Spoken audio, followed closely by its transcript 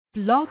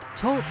Blog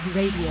Talk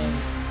Radio.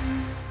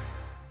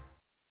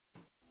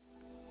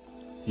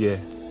 Yeah.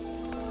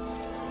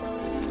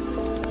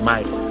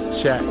 Mic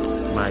check,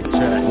 mic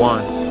check.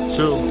 1,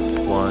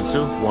 2, 1,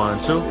 2,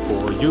 1, 2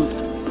 for you.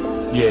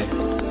 Yeah. You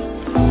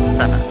know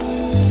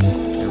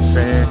what I'm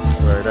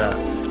saying? Word up.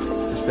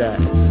 It's that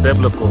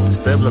biblical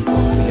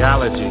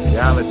theology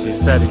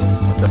study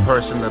the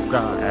person of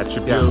God,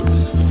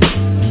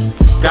 attributes.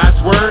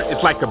 God's word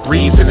is like a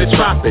breeze in the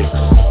tropics,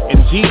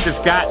 and Jesus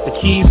got the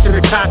keys to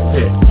the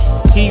cockpit.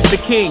 He's the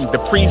king,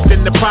 the priest,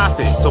 and the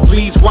prophet, so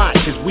please watch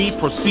as we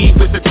proceed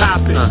with the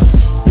topic.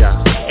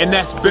 And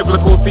that's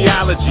biblical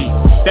theology.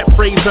 That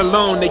phrase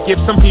alone, they give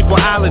some people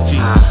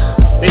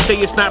allergies. They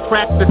say it's not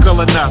practical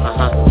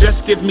enough.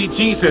 Just give me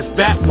Jesus,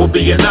 that will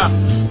be enough.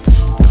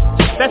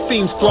 That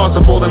seems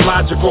plausible and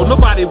logical.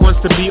 Nobody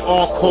wants to be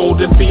all cold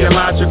and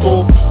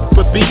theological.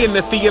 But being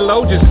a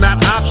theologian's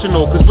not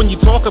optional, cause when you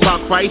talk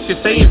about Christ,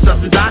 you're saying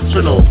something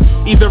doctrinal.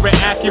 Either it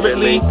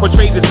accurately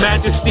portrays his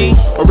majesty,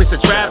 or it's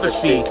a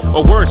travesty,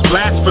 or worse,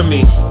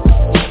 blasphemy.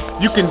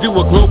 You can do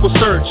a global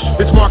search.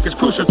 This mark is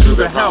crucial to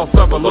the health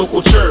of a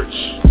local church.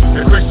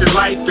 The Christian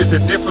life is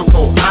a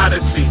difficult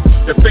odyssey.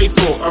 The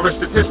faithful are a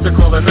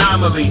statistical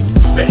anomaly.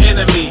 The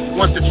enemy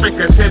wants to trick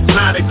us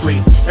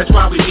hypnotically. That's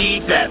why we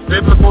need that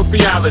biblical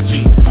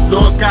theology.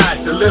 Lord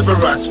God, deliver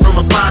us from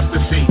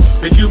apostasy.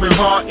 The human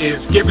heart is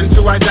given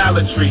to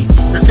idolatry.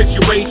 The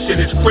situation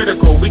is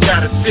critical, we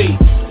gotta see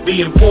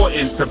the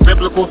importance of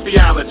biblical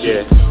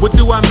theology. What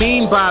do I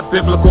mean by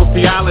biblical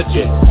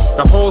theology?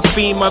 The whole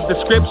theme of the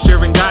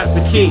scripture and God's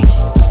the key.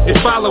 It's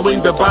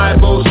following the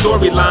Bible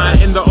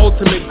storyline, and the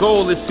ultimate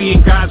goal is seeing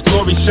God's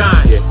glory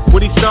shine.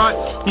 What he starts,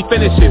 he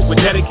finishes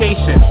with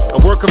dedication. A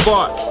work of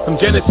art from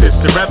Genesis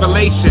to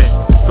Revelation,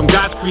 from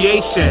God's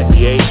creation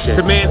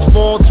to man's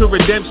fall to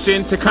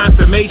redemption to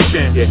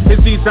consummation.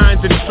 His designs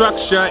and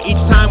structure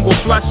each time will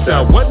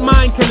fluster. What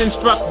mind can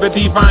instruct the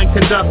divine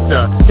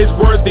conductor? His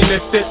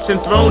worthiness sits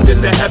enthroned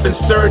in the heavens,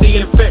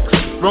 sturdy and fixed.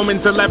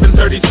 Romans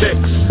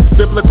 11:36.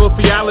 Biblical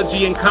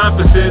theology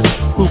encompasses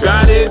who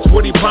God is,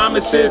 what he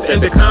promises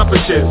and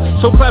accomplishes.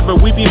 So clever,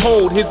 we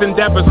behold his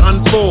endeavors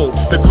unfold.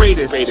 The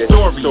greatest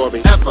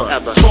story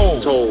ever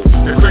told.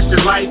 The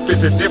Christian life is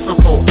a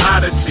difficult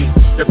odyssey.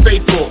 The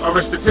faithful are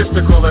a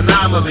statistical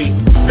anomaly.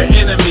 The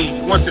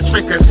enemy wants to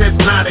trick us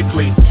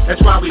hypnotically.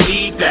 That's why we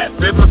need that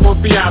biblical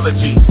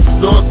theology.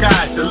 Lord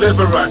God,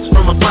 deliver us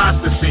from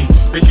apostasy.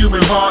 The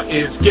human heart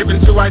is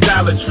given to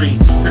idolatry.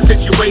 The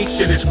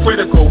situation is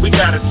critical, we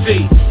gotta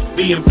see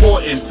the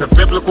importance of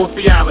biblical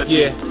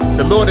theology.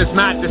 The Lord has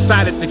not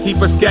decided to keep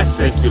us guessing.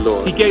 Thank you,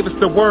 Lord. He gave us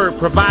the word,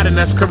 providing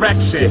us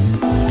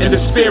correction, and the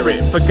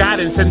spirit for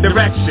guidance and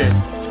direction.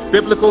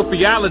 Biblical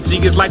theology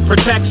is like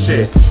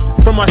protection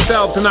from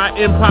ourselves and our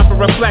improper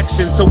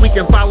reflections, so we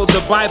can follow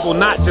the Bible,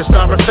 not just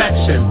our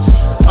affections.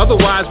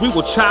 Otherwise, we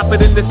will chop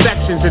it into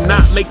sections and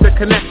not make the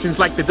connections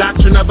like the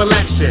doctrine of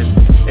election.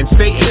 And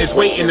Satan is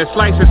waiting to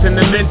slice us in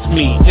the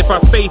mincemeat if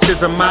our faith is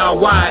a mile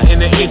wide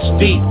and an inch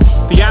deep.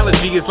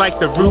 Theology is like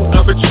the root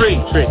of a tree,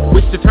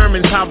 which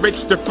determines how rich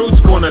the fruit's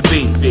gonna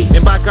be.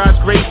 And by God's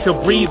grace,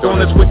 he'll breathe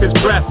on us with his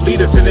breath,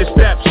 lead us in his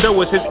steps, show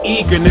us his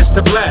eagerness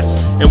to bless.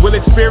 And we'll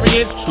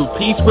experience true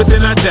peace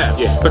within our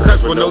depth, because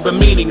we'll know the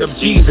meaning of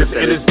Jesus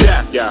and his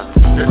death.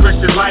 The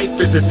Christian life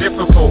is a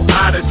difficult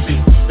odyssey.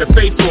 The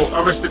faithful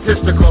are a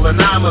statistical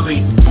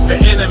anomaly. The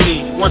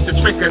enemy wants to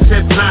trick us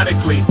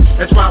hypnotically.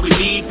 That's why we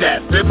need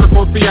that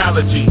biblical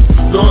theology.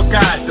 Lord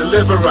God,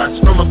 deliver us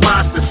from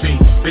apostasy.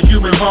 The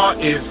human heart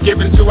is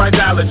given to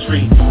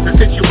idolatry. The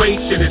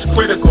situation is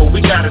critical,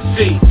 we gotta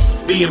see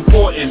the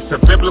importance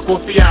of biblical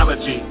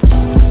theology.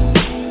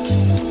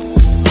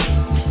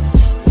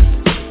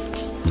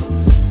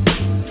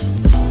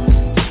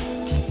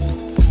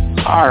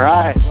 All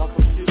right,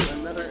 welcome to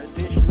another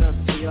edition of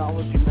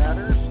Theology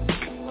Matters.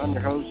 I'm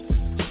your host,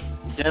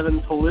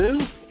 Devin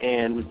Pellew,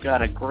 and we've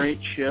got a great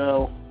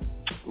show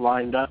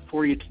lined up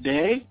for you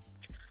today.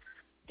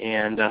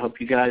 And I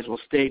hope you guys will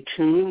stay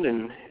tuned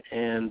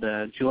and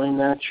join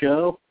that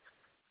show.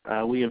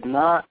 We have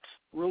not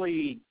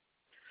really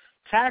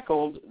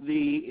tackled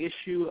the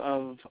issue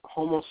of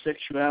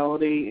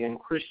homosexuality and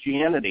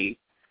Christianity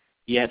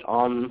yet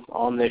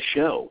on this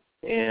show.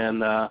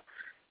 And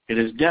it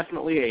is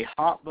definitely a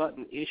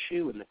hot-button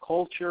issue in the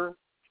culture.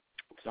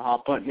 It's a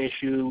hot-button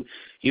issue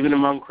even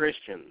among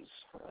Christians.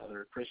 There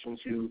are Christians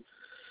who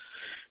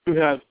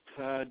have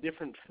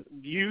different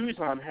views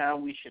on how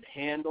we should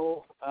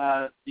handle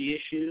the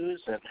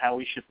issues and how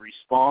we should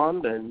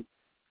respond. And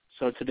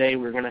so today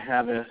we're going to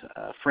have a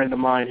friend of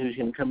mine who's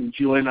going to come and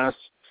join us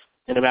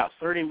in about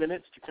 30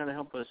 minutes to kind of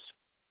help us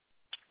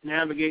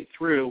navigate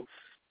through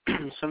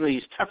some of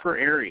these tougher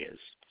areas.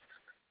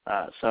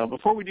 So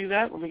before we do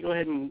that, let me go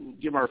ahead and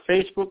give our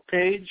Facebook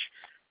page.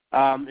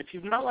 If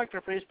you've not liked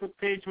our Facebook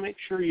page, make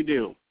sure you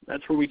do.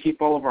 That's where we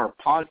keep all of our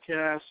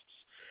podcasts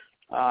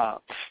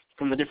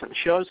from the different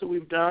shows that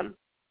we've done.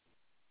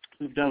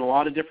 We've done a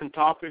lot of different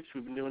topics.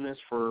 We've been doing this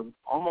for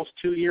almost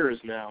 2 years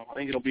now. I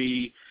think it'll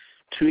be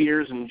 2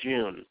 years in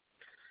June.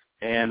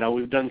 And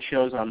we've done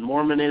shows on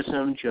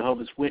Mormonism,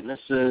 Jehovah's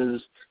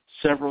Witnesses,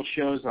 several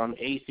shows on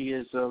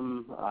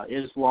atheism,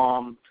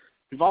 Islam.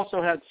 We've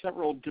also had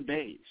several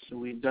debates. So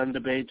we've done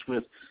debates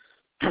with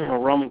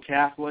Roman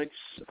Catholics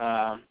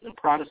and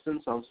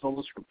Protestants on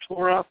sola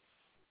scriptura,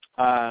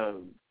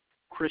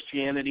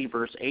 Christianity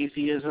versus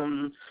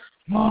atheism,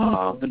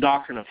 the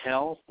doctrine of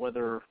hell,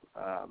 whether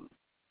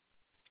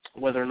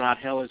or not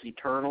hell is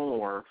eternal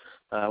or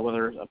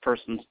whether a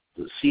person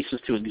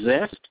ceases to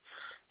exist.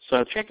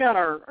 So check out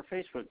our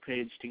Facebook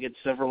page to get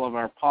several of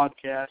our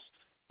podcasts.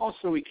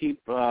 Also, we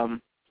keep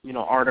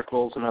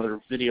articles and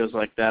other videos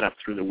like that up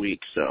through the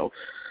week. So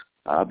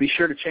be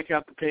sure to check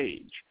out the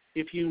page.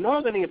 If you know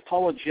of any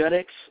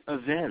apologetics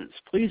events,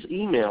 please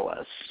email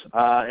us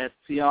at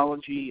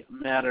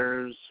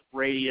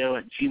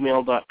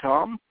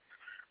theologymattersradio@gmail.com.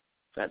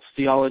 That's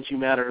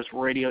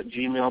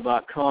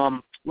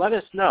theologymattersradio@gmail.com. Let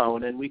us know,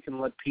 and then we can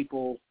let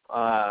people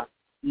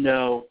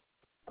know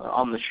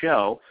on the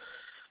show.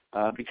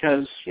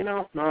 Because,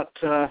 not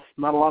a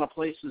lot of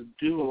places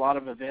do a lot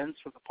of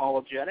events with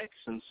apologetics,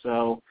 and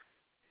so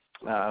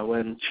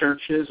when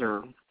churches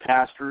or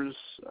pastors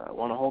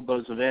want to hold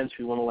those events,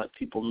 we want to let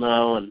people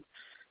know and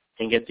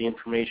get the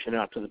information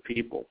out to the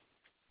people.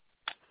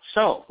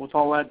 So, with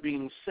all that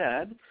being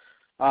said,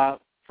 for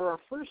our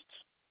first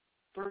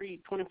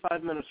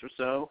 25 minutes or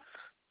so,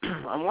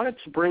 I wanted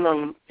to bring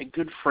on a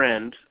good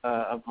friend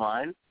of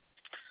mine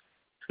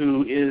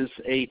who is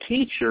a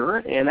teacher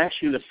and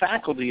actually the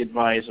faculty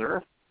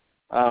advisor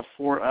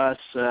for us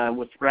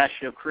with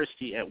Ratio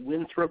Christi at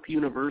Winthrop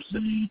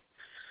University.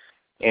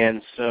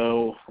 And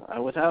so,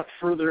 without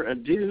further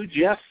ado,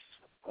 Jeff,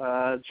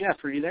 are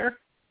you there?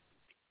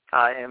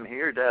 I am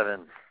here,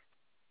 Devin.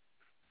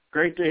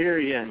 Great to hear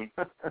you.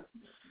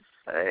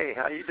 Hey,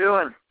 how you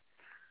doing?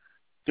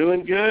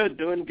 Doing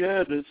good.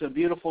 It's a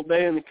beautiful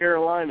day in the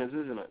Carolinas,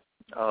 isn't it?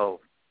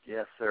 Oh,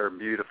 yes, sir.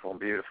 Beautiful.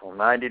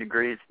 90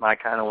 degrees, my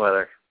kind of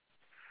weather.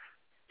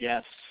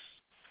 Yes.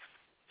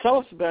 Tell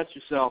us about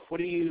yourself. What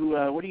do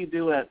you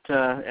do at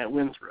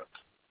Winthrop?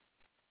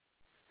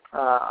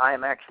 I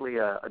am actually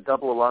a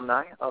double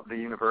alumni of the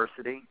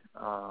university,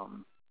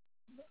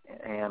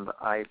 and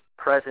I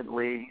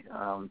presently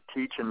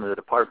teach in the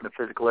Department of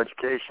Physical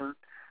Education,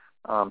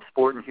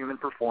 sport and human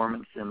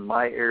performance, and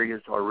my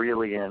areas are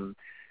really in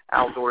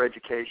outdoor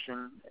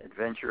education,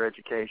 adventure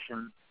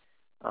education,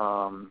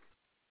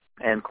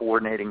 and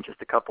coordinating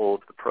just a couple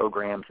of the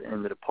programs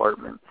in the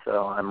department.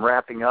 So I'm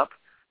wrapping up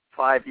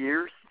 5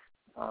 years,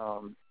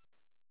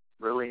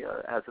 really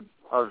as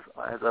of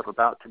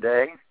about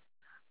today,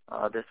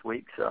 this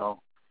week. So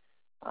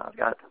I've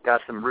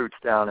got some roots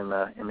down in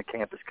the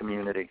campus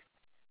community.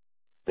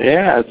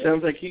 Yeah, it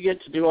sounds like you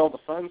get to do all the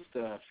fun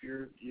stuff.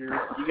 You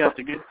got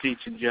the good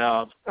teaching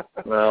job.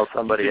 Well,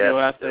 somebody has to go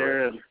out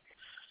there and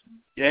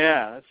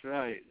yeah, that's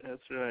right.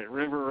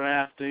 River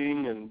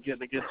rafting and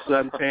getting a good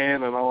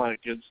suntan and all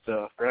that good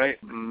stuff, right?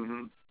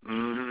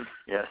 Mm-hmm.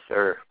 Yes,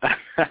 sir.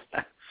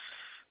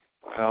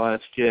 Well,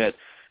 that's good.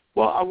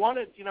 Well, I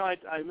wanted,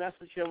 I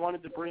messaged you. I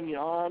wanted to bring you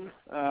on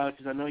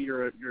because I know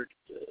you're a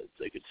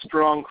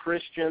strong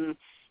Christian,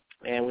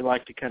 and we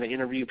like to kind of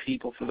interview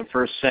people for the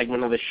first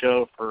segment of the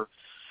show for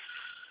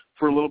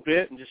a little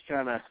bit and just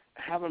kind of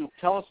have them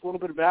tell us a little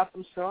bit about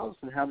themselves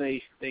and how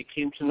they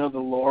came to know the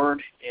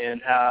Lord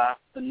and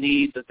the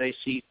need that they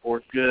see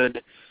for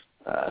good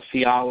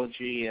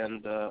theology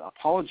and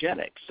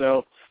apologetics.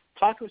 So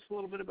talk to us a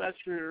little bit about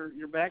your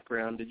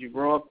background. Did you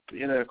grow up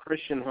in a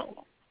Christian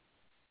home?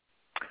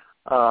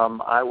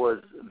 I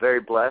was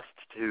very blessed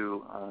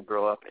to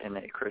grow up in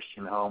a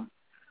Christian home.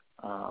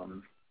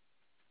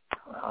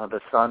 The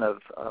son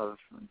of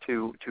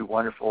two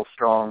wonderful,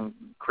 strong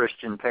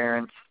Christian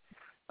parents.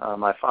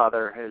 My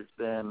father has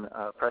been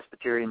a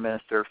Presbyterian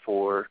minister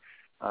for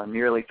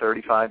nearly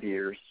 35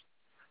 years,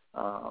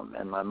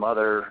 and my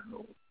mother,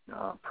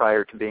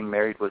 prior to being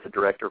married, was a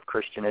director of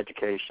Christian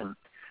education.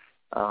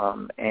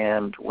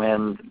 And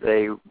when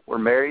they were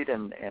married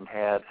and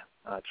had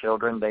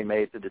children, they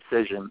made the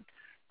decision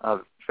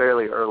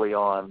fairly early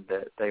on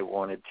that they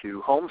wanted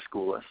to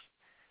homeschool us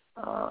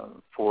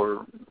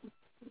for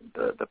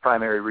the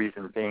primary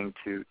reason being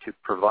to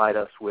provide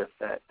us with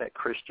that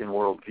Christian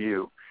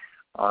worldview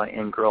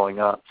in growing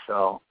up.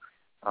 So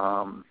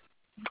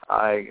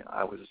I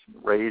was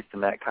raised in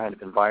that kind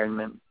of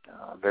environment,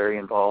 very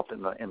involved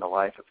in the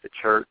life of the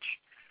church,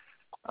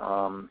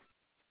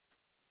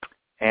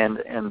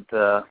 and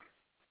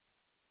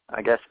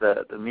I guess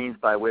the means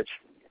by which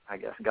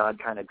God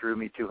kind of drew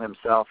me to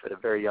Himself at a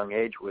very young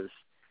age was,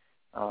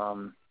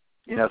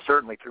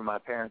 certainly through my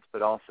parents,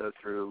 but also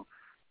through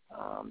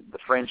the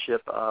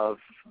friendship of,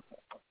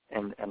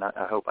 and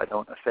I hope I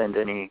don't offend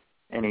any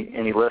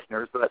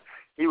listeners, but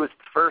he was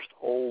the first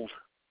old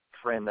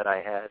friend that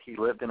I had. He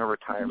lived in a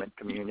retirement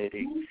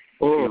community.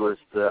 Oh. He was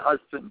the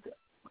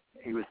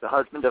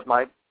husband of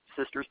my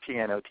sister's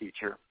piano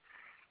teacher,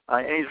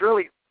 and he's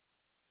really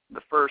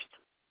the first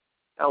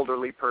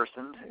elderly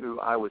person who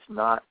I was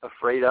not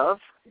afraid of,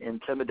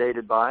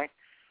 intimidated by.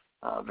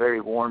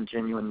 Very warm,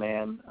 genuine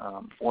man,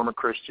 former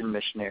Christian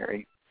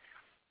missionary,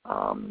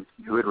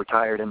 who had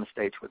retired in the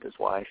States with his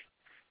wife.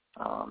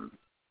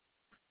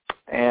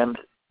 And,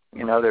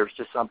 there was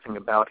just something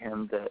about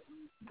him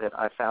that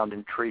I found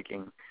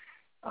intriguing.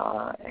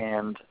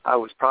 And I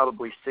was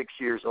probably 6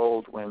 years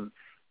old when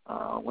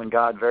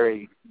God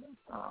very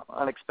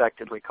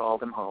unexpectedly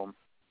called him home.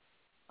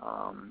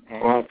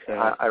 And okay.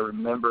 I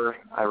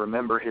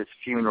remember his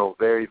funeral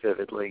very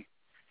vividly.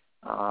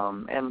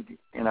 And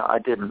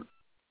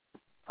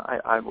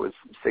I was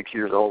 6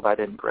 years old. I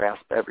didn't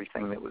grasp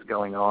everything that was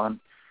going on.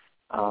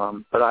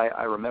 But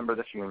I remember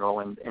the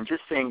funeral and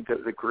just seeing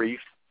the grief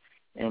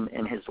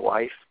in his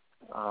wife,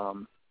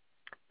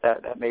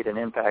 that made an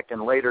impact.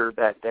 And later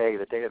that day,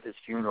 the day of his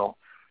funeral,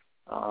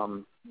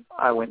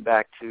 I went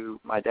back to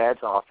my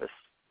dad's office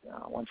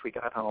once we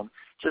got home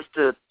just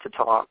to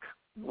talk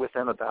with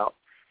him about,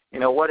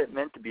 what it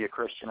meant to be a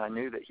Christian. I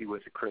knew that he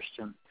was a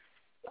Christian.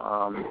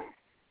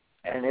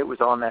 And it was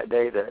on that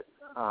day that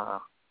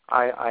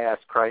I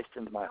asked Christ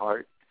into my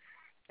heart.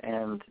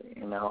 And,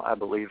 I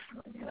believe,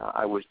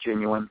 I was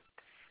genuine.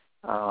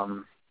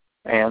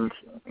 And,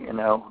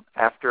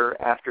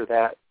 after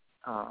that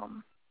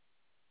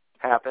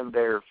happened,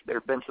 there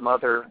have been some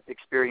other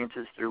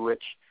experiences through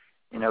which,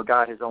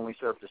 God has only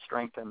served to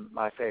strengthen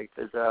my faith.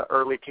 As an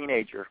early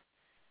teenager,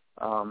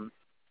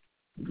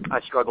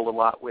 I struggled a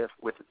lot with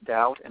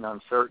doubt and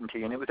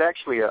uncertainty. And it was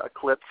actually a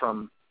clip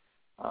from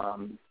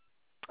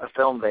a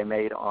film they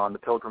made on the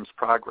Pilgrim's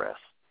Progress.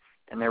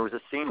 And there was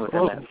a scene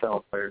within that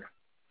film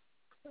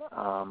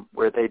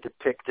where they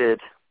depicted,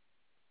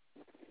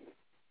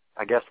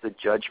 I guess, the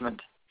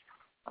judgment,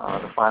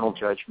 the final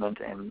judgment,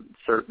 and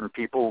certain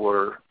people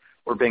were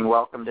being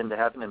welcomed into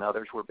heaven and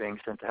others were being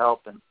sent to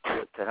hell.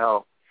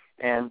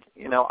 And,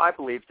 I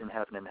believed in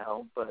heaven and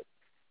hell, but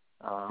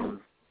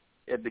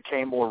it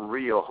became more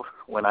real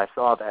when I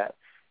saw that.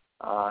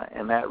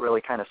 And that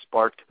really kind of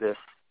sparked this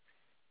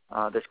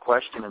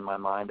question in my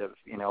mind of,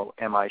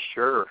 am I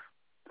sure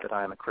that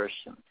I am a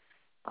Christian?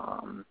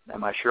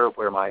 Am I sure of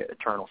where my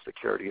eternal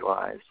security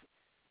lies?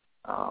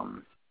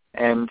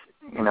 And,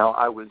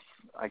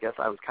 I guess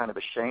I was kind of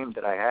ashamed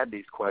that I had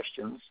these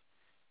questions.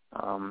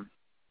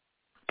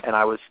 And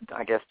I was,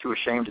 I guess, too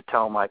ashamed to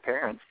tell my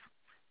parents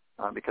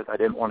because I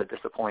didn't want to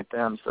disappoint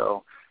them.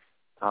 So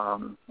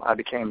I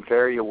became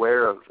very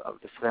aware of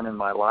the sin in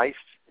my life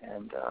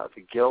and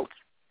the guilt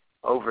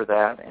over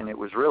that. And it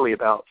was really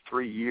about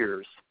 3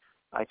 years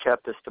I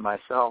kept this to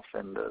myself,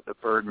 and the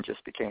burden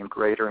just became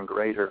greater and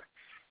greater.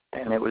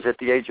 And it was at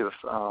the age of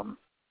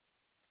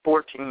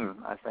 14,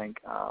 I think,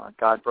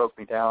 God broke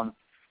me down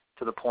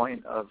to the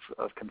point of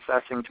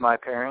confessing to my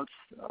parents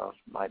of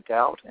my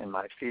doubt and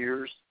my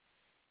fears.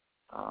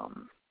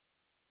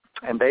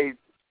 And they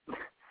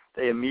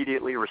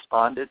immediately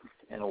responded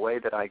in a way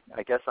that I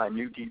guess I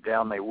knew deep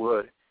down they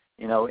would,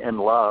 in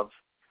love.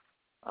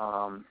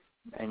 And,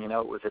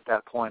 it was at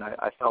that point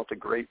I felt a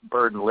great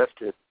burden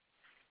lifted.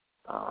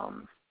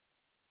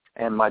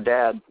 And my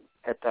dad,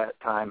 at that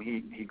time,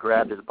 he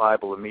grabbed his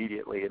Bible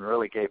immediately and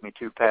really gave me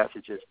 2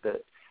 passages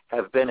that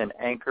have been an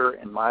anchor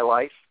in my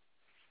life.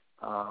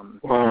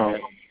 That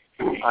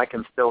I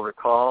can still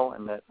recall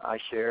and that I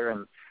share.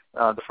 And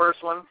the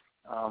first one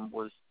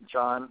was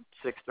John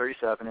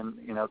 6:37, and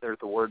they're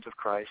the words of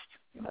Christ.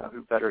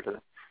 Who better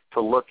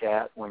to look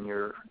at when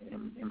you're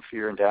in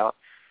fear and doubt?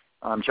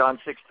 John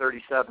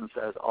 6:37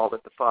 says, "All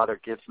that the Father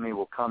gives me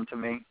will come to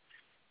me,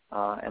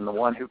 and the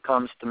one who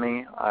comes to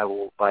me I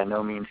will by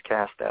no means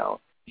cast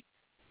out."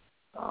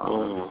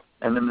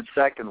 And then the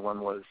second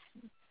one was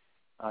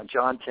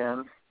John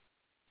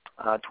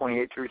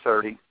 10:28 through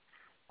 30.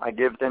 "I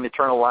give them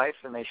eternal life,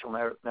 and they shall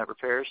never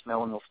perish. No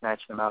one will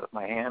snatch them out of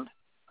my hand.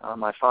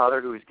 My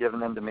Father who has given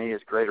them to me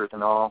is greater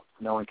than all.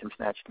 No one can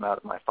snatch them out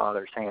of my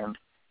Father's hand.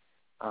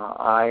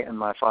 I and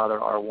my Father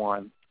are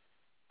one."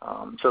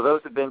 So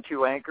those have been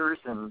 2 anchors,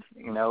 and,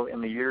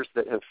 in the years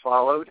that have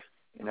followed,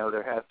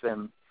 there have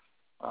been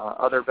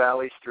other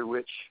valleys through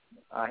which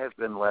I have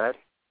been led,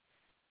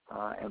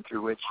 and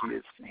through which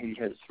he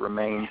has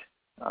remained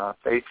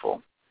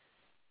faithful.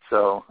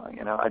 So,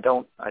 I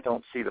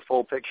don't see the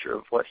full picture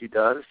of what he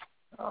does,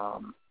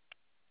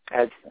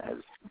 as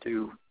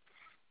do,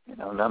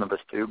 none of us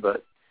do,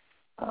 but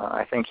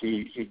I think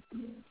he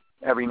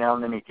every now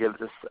and then he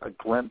gives us a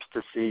glimpse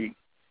to see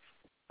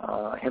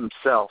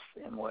himself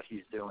in what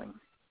he's doing.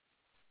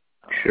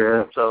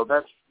 Sure. So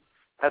that's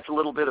a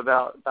little bit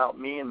about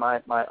me and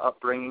my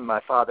upbringing. My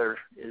father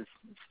is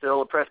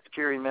still a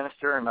Presbyterian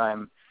minister, and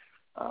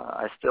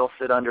I still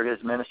sit under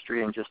his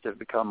ministry and just have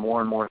become more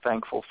and more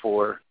thankful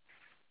for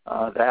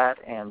that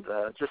and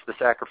just the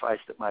sacrifice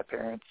that my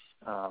parents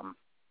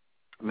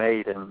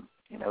made in,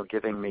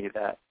 giving me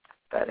that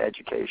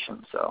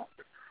education. So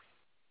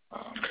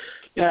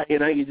yeah,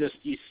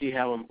 you see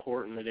how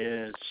important it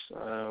is.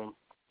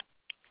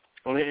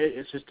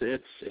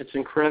 It's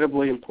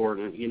incredibly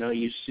important.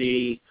 You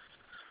see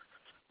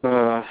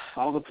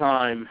all the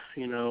time,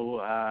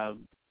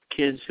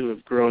 kids who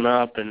have grown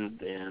up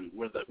and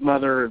where the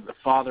mother, the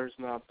father's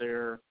not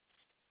there.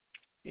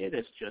 It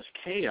is just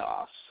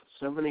chaos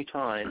so many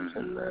times,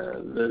 and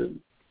the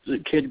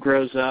kid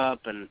grows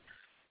up and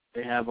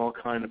they have all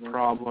kind of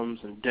problems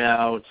and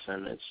doubts,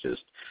 and it's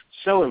just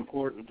so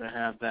important to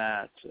have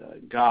that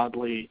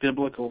godly,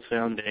 biblical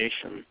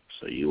foundation.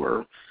 So you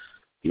were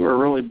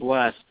really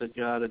blessed that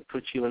God had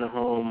put you in a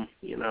home,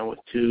 with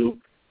two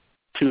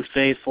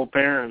faithful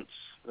parents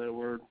that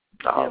were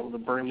able to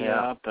bring you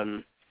up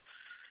and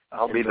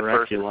I'll be the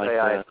first to say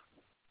that.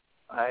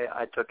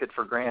 I took it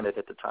for granted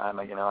at the time.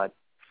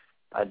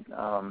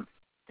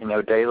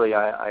 Daily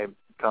I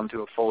come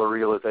to a fuller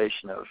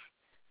realization of,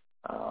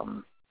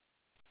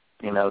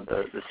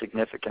 the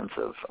significance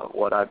of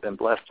what I've been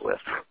blessed with.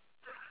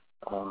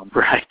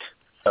 Right.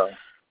 So.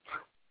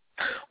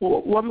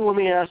 Well, let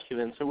me ask you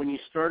then. So when you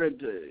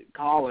started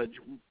college,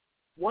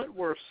 what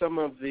were some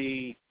of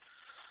the,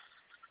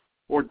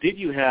 or did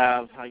you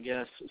have, I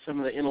guess, some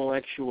of the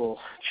intellectual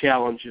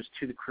challenges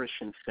to the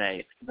Christian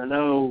faith? I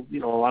know,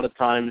 a lot of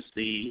times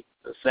the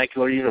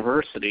secular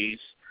universities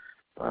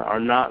are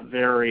not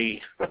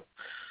very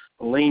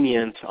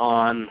lenient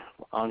on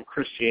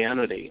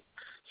Christianity.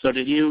 So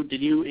did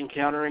you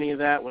encounter any of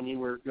that when you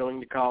were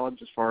going to college,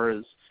 as far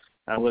as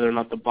whether or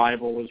not the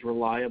Bible was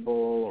reliable,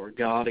 or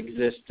God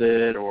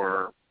existed,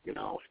 or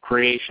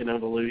creation,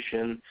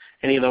 evolution,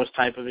 any of those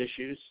type of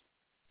issues?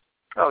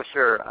 Oh,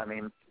 sure.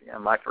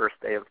 My first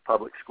day of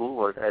public school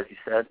was, as you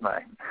said,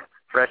 my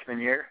freshman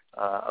year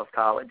of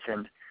college,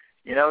 and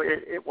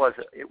it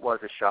was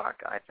a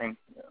shock. I think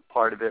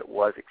part of it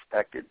was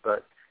expected,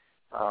 but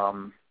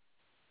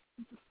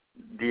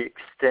the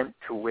extent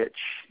to which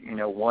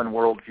one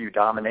worldview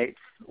dominates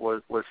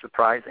was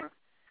surprising,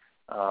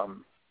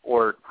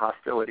 or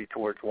hostility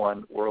towards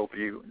one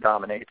worldview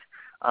dominates.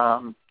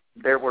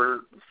 There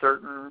were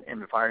certain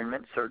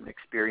environments, certain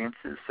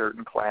experiences,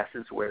 certain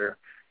classes where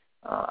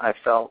I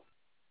felt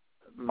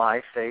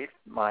my faith,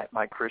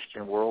 my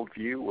Christian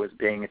worldview was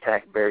being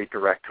attacked very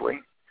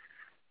directly.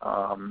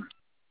 And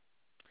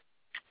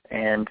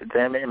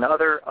then in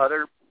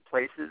other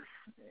places,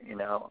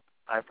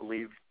 I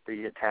believe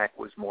the attack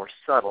was more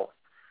subtle.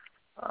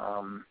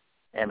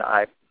 And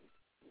I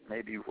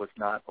maybe was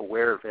not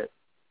aware of it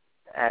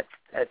at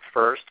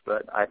first,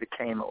 but I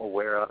became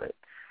aware of it.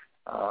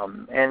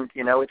 And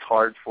it's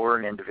hard for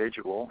an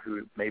individual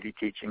who may be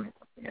teaching,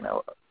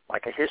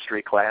 like a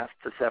history class,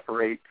 to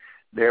separate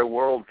their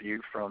worldview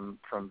from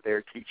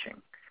their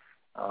teaching.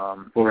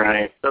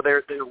 Right. So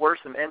there were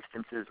some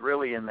instances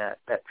really in that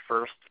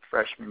first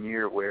freshman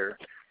year where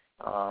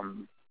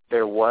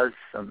there was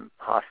some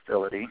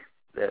hostility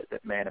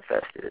that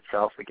manifested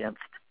itself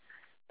against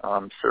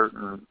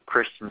certain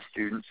Christian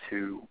students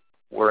who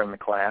were in the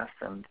class.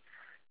 And,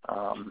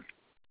 I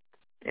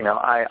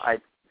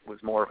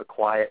was more of a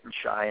quiet and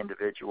shy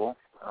individual,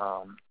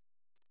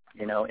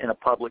 in a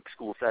public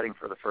school setting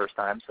for the first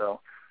time.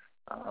 So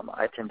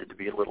I tended to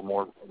be a little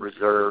more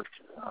reserved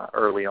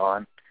early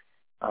on.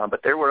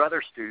 But there were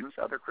other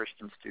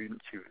Christian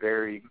students who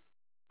very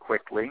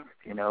quickly,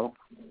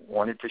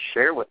 wanted to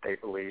share what they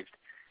believed.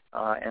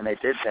 And they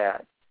did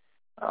that.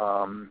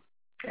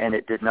 And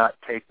it did not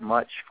take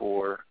much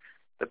for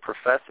the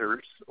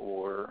professors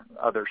or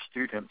other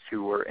students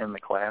who were in the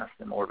class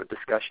in more of a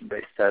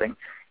discussion-based setting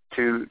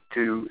to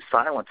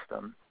silence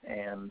them.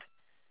 And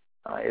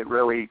it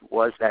really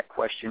was that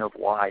question of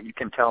why. You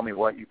can tell me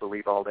what you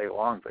believe all day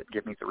long, but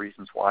give me the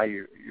reasons why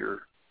you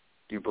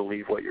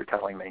believe what you're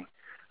telling me.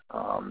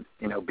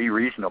 Be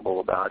reasonable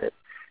about it.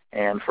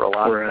 And for a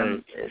lot of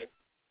them,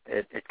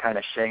 it kind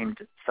of shamed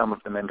some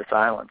of them into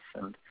silence.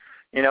 And,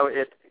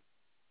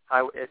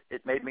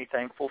 it made me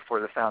thankful for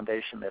the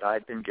foundation that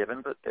I'd been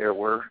given, but there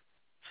were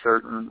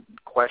certain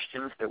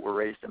questions that were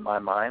raised in my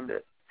mind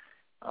that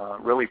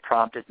really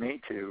prompted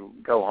me to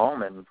go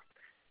home. And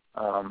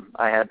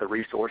I had the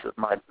resource of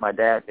my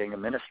dad being a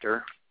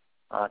minister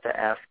to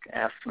ask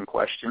some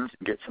questions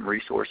and get some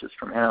resources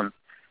from him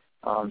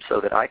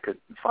so that I could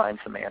find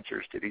some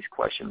answers to these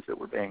questions that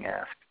were being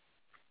asked.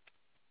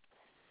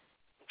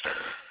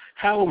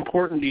 How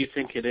important do you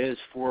think it is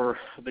for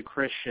the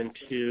Christian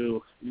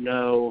to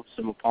know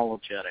some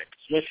apologetics,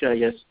 especially, I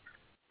guess,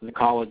 the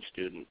college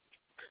student?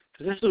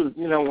 Because this is,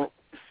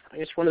 I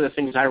guess one of the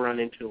things I run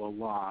into a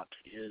lot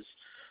is,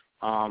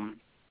 I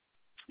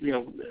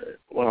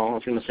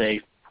was going to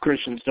say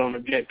Christians don't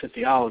object to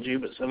theology,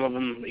 but some of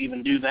them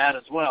even do that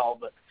as well.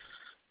 But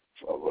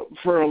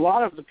for a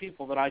lot of the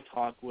people that I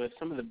talk with,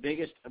 some of the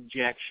biggest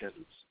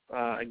objections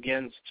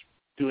against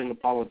doing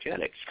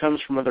apologetics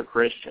comes from other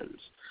Christians.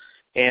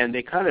 And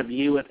they kind of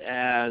view it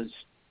as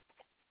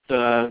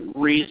the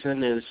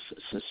reason is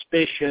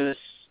suspicious,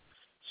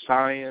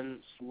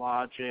 science,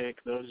 logic.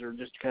 Those are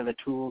just kind of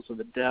tools of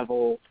the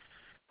devil.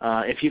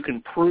 If you can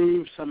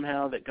prove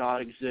somehow that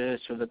God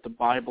exists or that the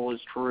Bible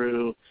is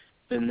true,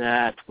 then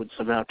that would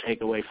somehow take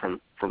away from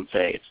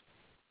faith.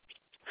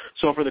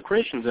 So for the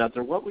Christians out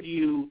there, what would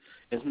you,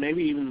 as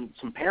maybe even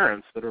some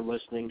parents that are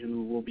listening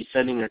who will be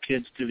sending their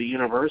kids to the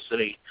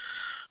university,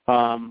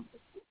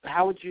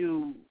 how would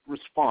you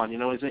respond?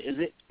 Is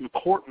it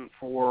important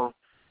for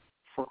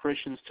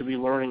Christians to be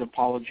learning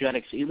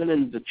apologetics, even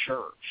in the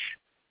church?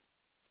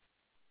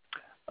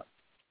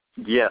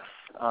 Yes.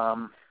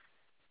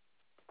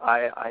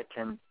 I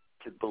can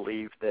to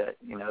believe that,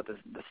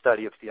 the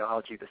study of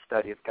theology, the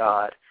study of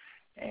God,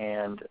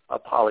 and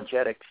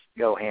apologetics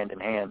go hand in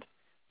hand.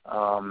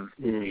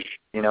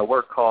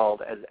 We're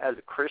called, as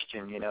a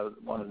Christian,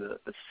 one of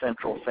the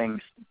central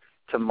things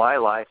to my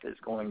life is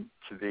going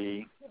to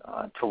be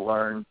to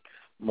learn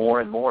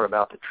more and more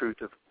about the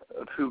truth of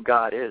who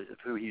God is, of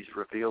who he's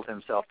revealed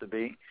himself to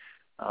be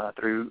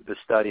through the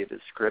study of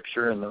his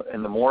Scripture.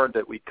 And the more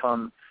that we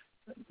come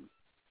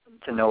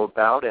to know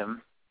about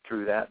him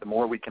through that, the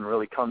more we can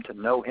really come to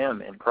know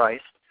him in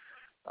Christ.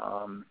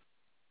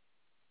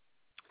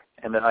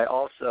 And that I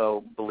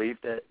also believe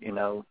that,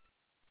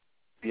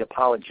 the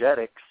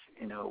apologetics,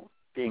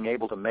 being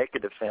able to make a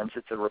defense,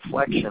 it's a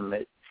reflection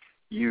that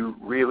you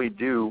really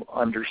do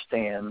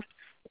understand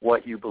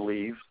what you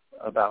believe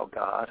about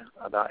God,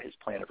 about his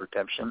plan of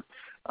redemption.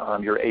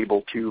 You're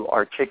able to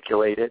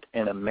articulate it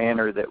in a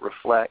manner that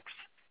reflects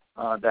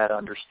that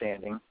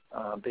understanding,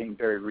 being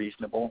very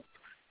reasonable.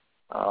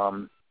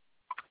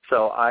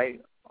 So I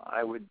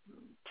would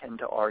tend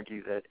to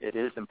argue that it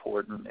is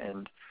important.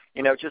 And,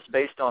 just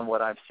based on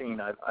what I've seen,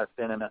 I've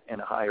been in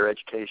a higher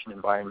education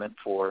environment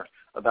for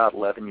about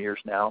 11 years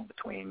now,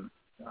 between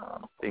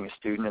being a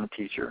student and a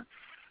teacher.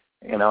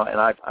 And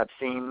I've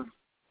seen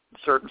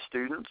certain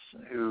students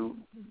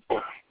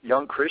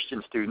young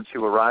Christian students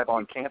who arrive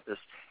on campus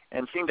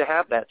and seem to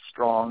have that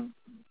strong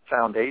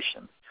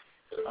foundation.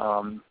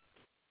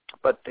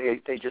 But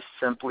they just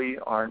simply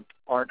aren't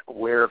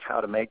aware of how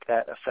to make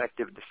that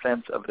effective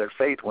defense of their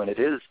faith when it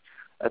is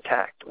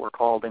attacked or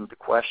called into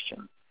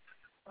question.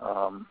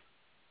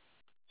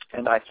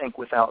 And I think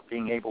without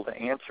being able to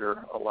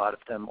answer, a lot of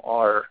them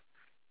are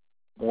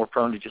more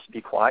prone to just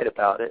be quiet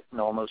about it and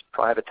almost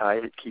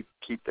privatize it,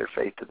 keep their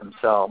faith to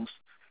themselves,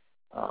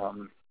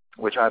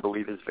 which I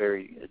believe is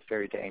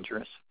very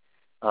dangerous.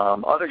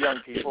 Other young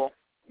people,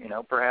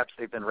 perhaps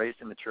they've been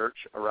raised in the church,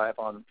 arrive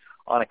on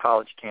a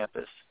college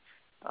campus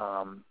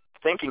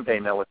thinking they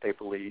know what they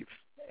believe,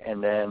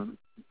 and then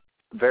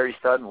very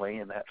suddenly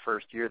in that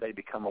first year they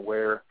become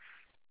aware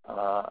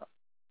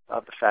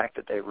of the fact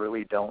that they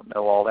really don't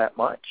know all that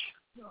much.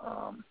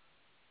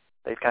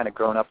 They've kind of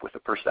grown up with a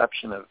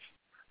perception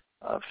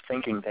of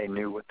thinking they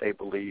knew what they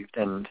believed,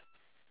 and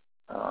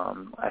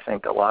I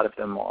think a lot of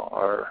them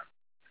are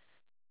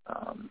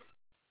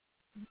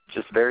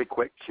just very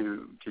quick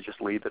to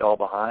just leave it all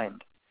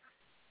behind.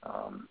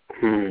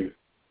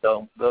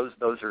 So those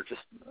are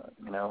just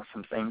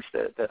some things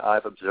that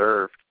I've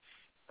observed,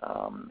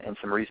 and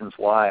some reasons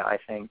why I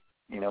think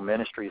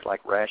ministries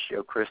like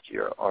Ratio Christi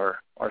are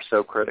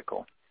so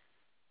critical.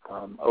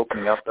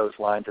 Opening up those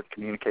lines of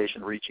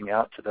communication, reaching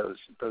out to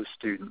those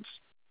students.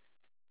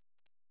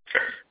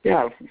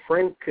 Yeah,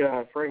 Frank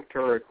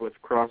Turek with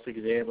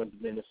Cross-Examined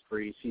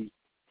Ministries, he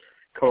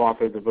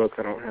co-authored the book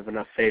 "I Don't Have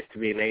Enough Faith to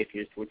Be an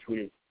Atheist," which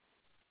we've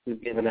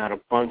given out a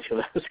bunch of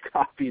those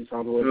copies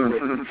on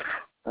Winthrop.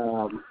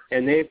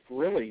 And they've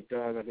really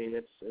done. I mean,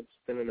 it's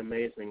been an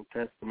amazing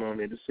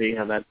testimony to see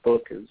how that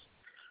book has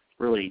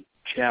really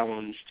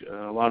challenged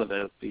a lot of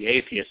the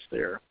atheists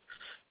there.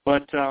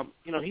 But,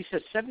 he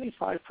says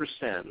 75%,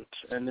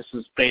 and this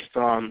is based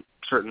on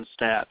certain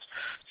stats,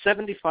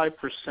 75%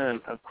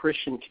 of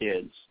Christian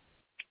kids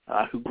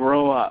who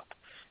grow up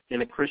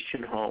in a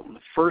Christian home, the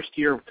first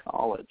year of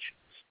college,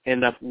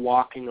 end up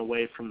walking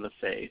away from the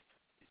faith.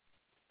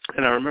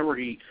 And I remember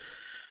he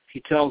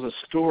tells a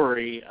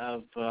story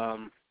of, I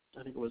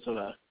think it was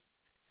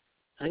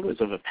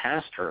of a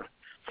pastor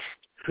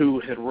who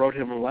had wrote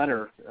him a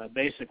letter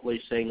basically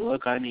saying,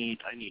 look, I need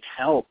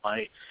help.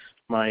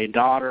 My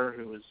daughter,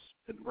 who has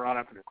been brought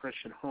up in a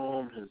Christian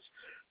home, has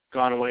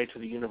gone away to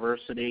the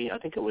university. I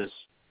think it was,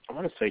 I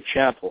want to say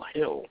Chapel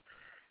Hill.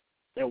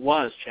 It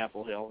was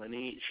Chapel Hill, and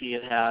she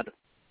had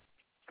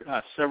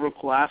several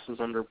classes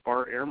under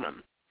Bart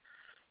Ehrman,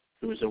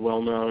 who was a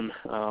well-known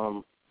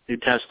New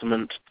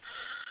Testament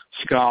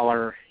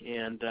scholar,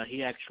 and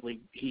he actually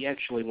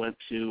went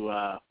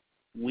to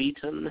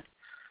Wheaton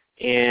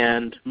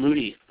and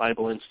Moody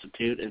Bible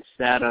Institute and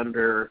sat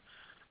under,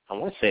 I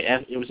want to say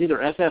it was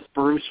either F.F.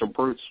 Bruce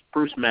or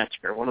Bruce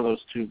Metzger, one of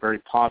those two very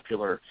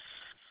popular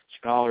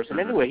scholars. And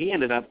anyway, he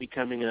ended up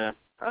becoming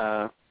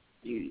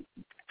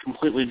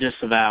completely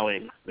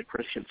disavowing the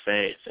Christian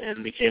faith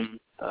and became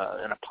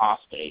an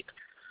apostate.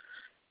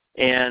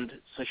 And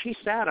so she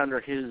sat under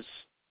his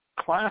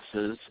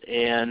classes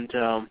and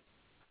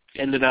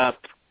ended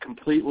up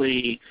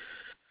completely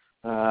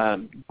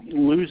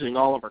losing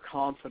all of her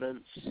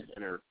confidence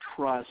and her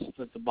trust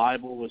that the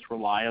Bible was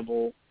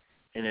reliable,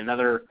 and in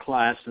other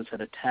classes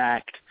had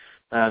attacked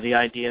the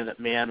idea that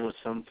man was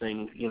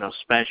something,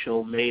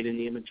 special, made in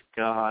the image of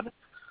God.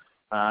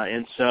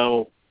 And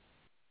so,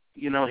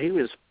 he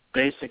was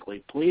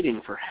basically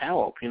pleading for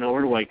help.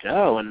 Where do I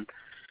go? And,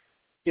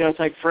 it's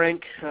like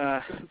Frank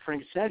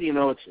said,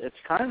 it's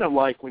kind of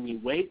like when you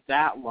wait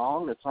that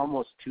long, it's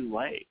almost too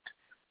late.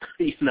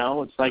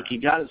 It's like you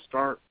got to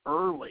start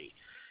early.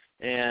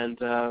 And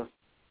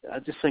I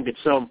just think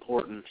it's so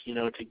important,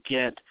 to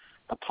get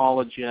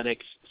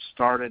apologetics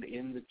started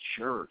in the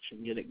church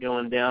and get it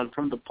going down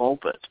from the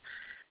pulpit.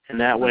 And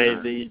that way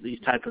these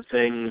type of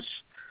things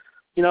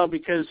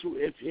because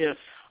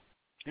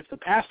if the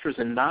pastors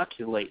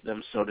inoculate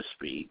them, so to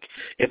speak,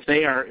 if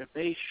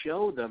they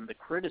show them the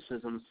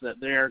criticisms that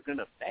they're going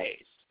to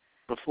face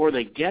before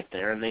they get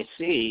there, and they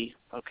see,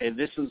 okay,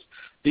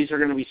 these are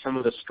going to be some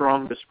of the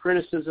strongest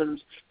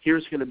criticisms.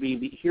 Here's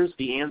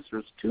the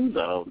answers to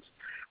those.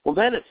 Well,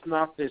 then it's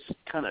not this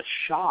kind of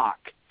shock,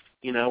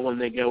 when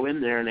they go in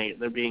there and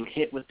they're being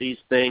hit with these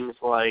things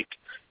like,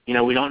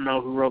 we don't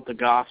know who wrote the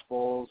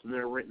Gospels, and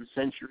they're written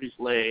centuries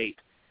late.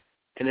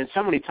 And then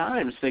so many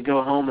times they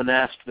go home and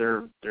ask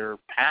their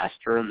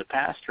pastor, and the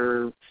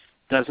pastor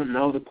doesn't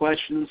know the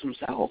questions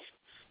himself.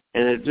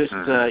 And it just,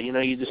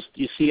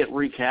 you see it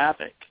wreak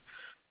havoc.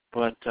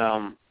 But,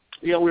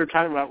 we were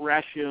talking about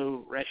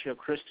Ratio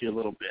Christi a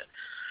little bit.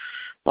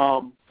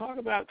 Talk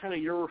about kind of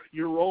your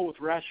role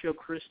with Ratio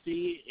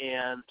Christi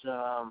and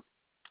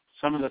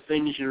some of the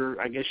things you're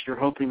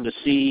hoping to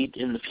see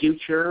in the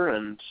future,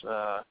 and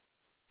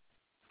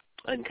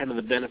kind of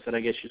the benefit, I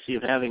guess, you see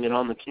of having it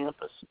on the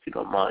campus, if you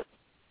don't mind.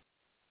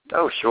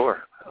 Oh,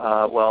 sure.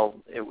 Well,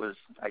 it was,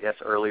 I guess,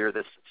 earlier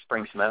this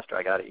spring semester,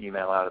 I got an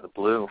email out of the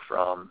blue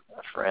from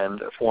a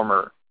friend, a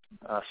former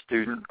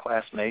student,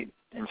 classmate,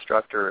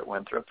 instructor at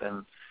Winthrop,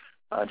 and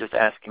just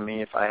asking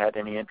me if I had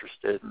any interest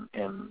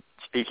in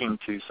speaking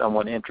to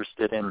someone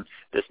interested in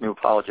this new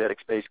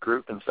apologetics-based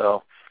group. And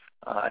so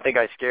I think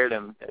I scared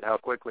him at how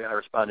quickly I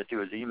responded to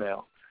his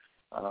email.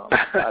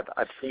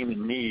 I've seen a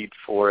need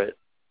for it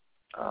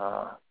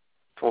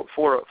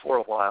for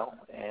a while,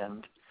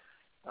 and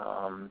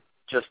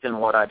just in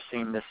what I've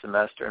seen this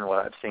semester and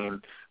what I've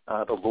seen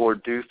the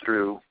Lord do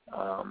through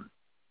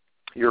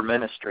your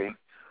ministry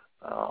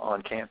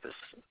on campus,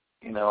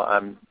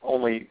 I'm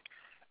only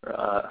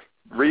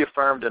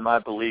reaffirmed in my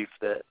belief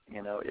that,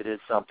 it is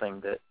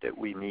something that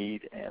we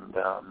need and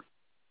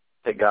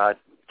that God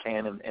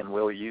can and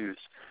will use.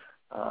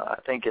 I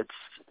think it's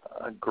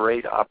a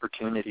great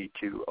opportunity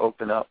to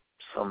open up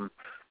some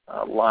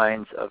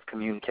lines of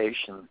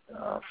communication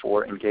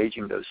for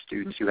engaging those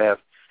students who have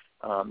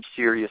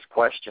serious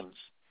questions,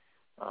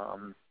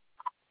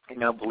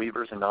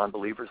 believers and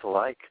non-believers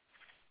alike.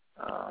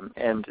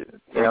 And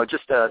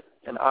just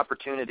an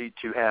opportunity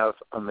to have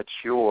a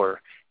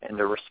mature and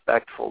a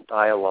respectful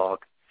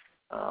dialogue.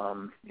 I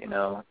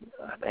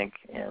think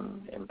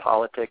in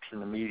politics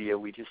and the media,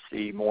 we just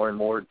see more and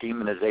more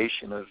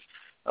demonization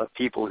of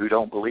people who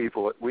don't believe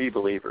what we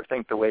believe or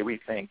think the way we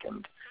think.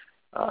 And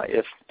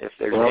if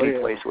there's any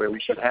place where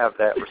we should have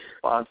that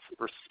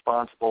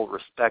responsible,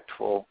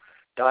 respectful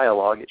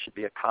dialogue, it should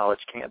be a college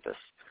campus.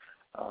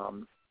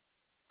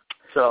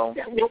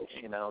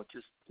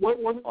 Just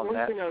one on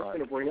that thing I was front. going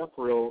to bring up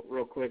real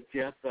quick,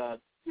 Jeff. I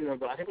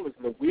think it was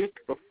the week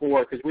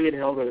before, because we had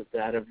held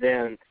that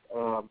event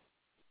on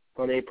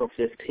April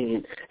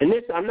 15th. And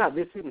this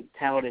isn't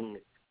touting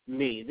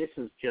me. This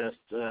is just,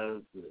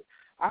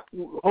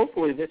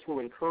 hopefully this will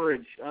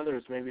encourage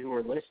others maybe who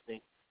are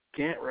listening.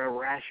 Get a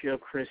Ratio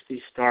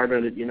Christi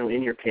started,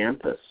 in your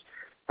campus.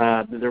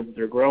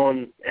 They're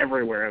growing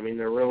everywhere. I mean,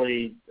 they're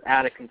really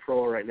out of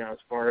control right now as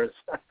far as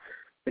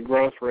the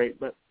growth rate.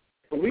 But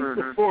the week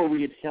before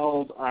we had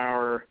held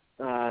our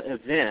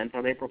event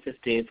on April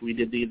 15th, we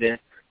did the event,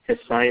 His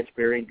Science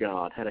Bearing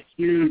God, had a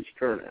huge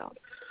turnout.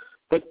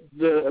 But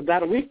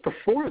about a week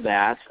before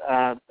that,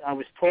 I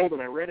was told,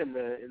 and I read in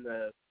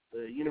the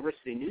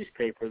university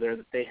newspaper there,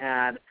 that they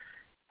had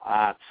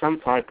some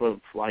type of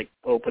like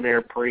open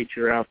air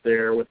preacher out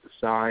there with the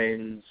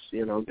signs,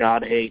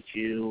 God hates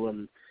you,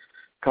 and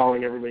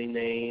calling everybody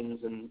names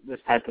and this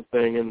type of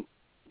thing. And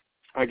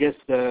I guess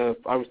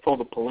I was told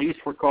the police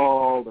were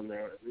called, and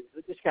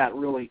it just got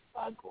really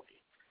ugly.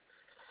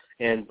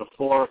 And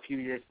a few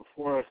years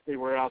before, they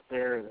were out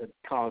there, and it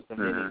caused a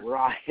mini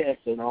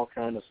riots and all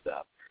kind of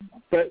stuff.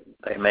 But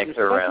they make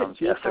their rounds,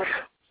 yes, sir.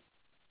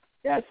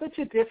 Yeah, it's such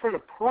a different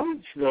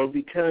approach, though,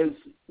 because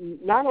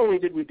not only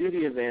did we do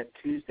the event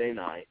Tuesday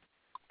night,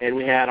 and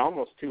we had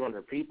almost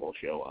 200 people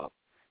show up,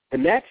 the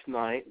next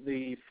night,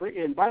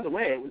 and by the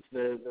way, it was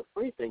the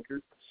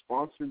Freethinkers that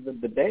sponsored the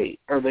debate,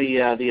 or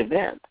the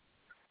event.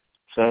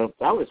 So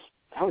that was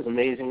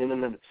amazing in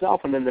and of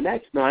itself. And then the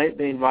next night,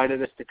 they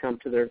invited us to come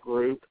to their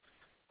group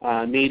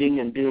meeting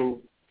and do,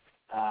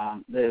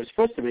 it was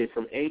supposed to be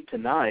from 8 to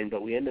 9,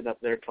 but we ended up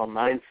there till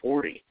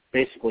 9:40,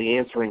 basically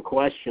answering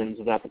questions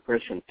about the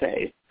Christian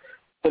faith.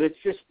 But it's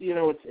just,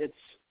 it's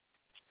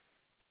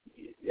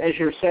as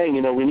you're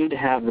saying, we need to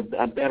have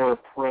a better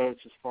approach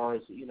as far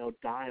as,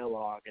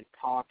 dialogue and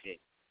talking.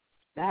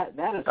 That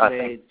has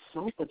made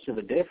so much of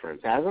a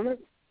difference, hasn't it?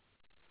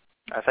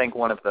 I think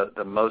one of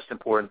the most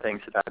important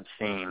things that I've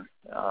seen,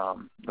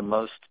 the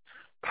most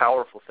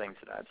powerful things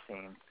that I've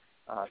seen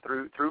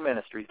through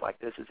ministries like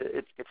this is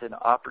it's an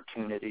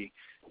opportunity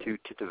to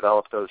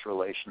develop those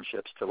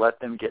relationships, to let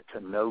them get to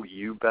know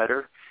you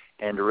better,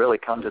 and to really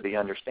come to the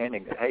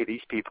understanding that, hey,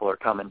 these people are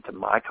coming to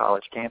my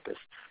college campus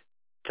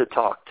to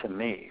talk to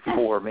me,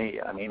 for me.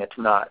 I mean, it's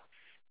not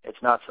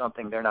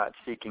something, they're not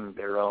seeking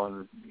their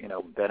own,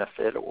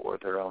 benefit or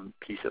their own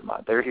peace of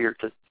mind. They're here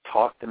to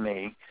talk to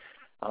me.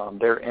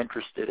 They're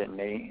interested in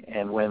me.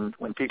 And when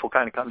people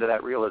kind of come to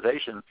that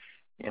realization,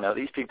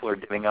 these people are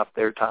giving up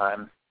their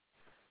time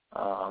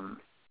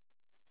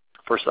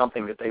for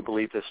something that they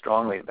believe this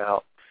strongly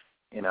about.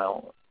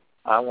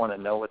 I want to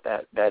know what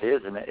that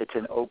is, and it's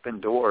an open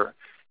door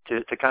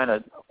to kind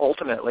of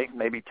ultimately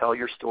maybe tell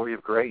your story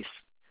of grace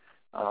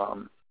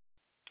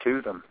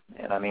to them.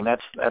 And I mean,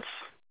 that's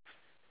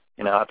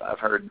I've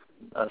heard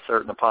a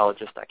certain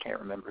apologist, I can't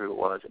remember who it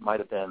was. It might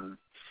have been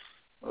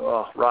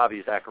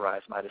Ravi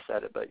Zacharias might have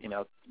said it, but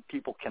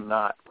people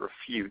cannot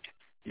refute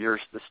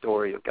the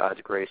story of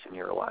God's grace in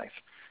your life.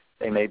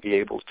 They may be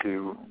able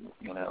to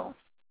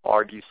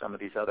argue some of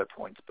these other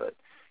points, but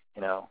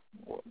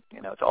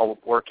it's all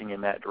working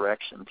in that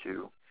direction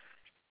to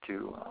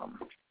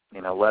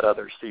let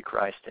others see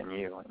Christ in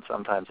you, and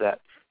sometimes that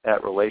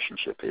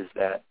relationship is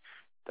that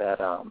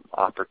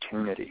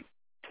opportunity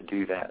to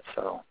do that.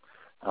 So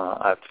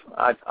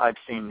I've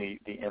seen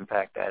the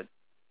impact that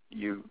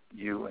you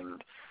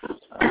and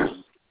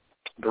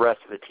the rest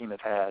of the team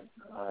have had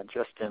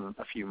just in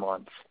a few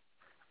months.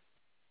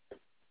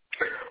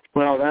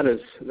 Well, that is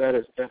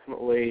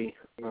definitely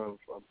a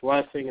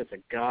blessing. It's a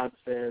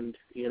godsend,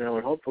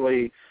 and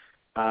hopefully,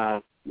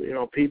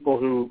 people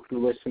who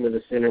listen to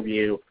this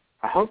interview,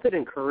 I hope it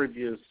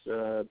encourages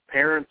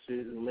parents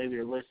who maybe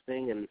are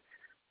listening and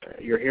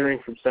you're hearing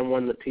from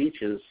someone that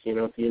teaches,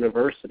 at the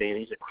university, and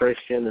he's a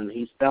Christian, and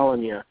he's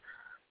telling you,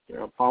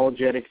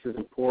 apologetics is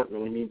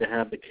important. We need to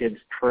have the kids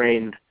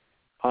trained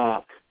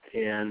up,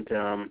 and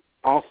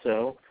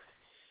also.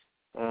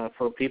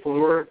 For people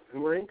who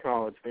are in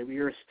college, maybe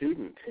you're a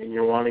student and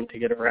you're wanting to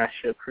get a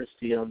Ratio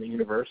Christi on the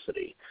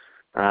university,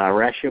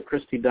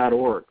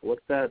 ratiochristi.org.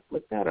 Look that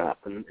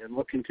up and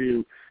look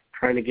into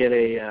trying to get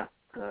a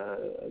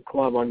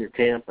club on your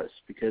campus,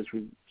 because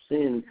we've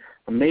seen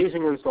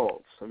amazing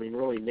results. I mean,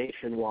 really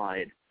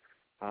nationwide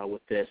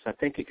with this. I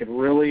think it could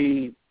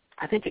really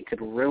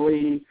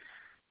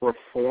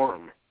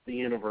reform the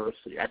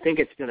university. I think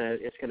it's gonna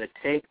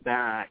take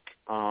back.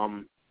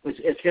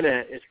 It's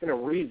gonna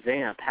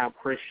revamp how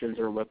Christians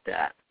are looked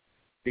at,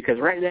 because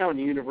right now in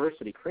the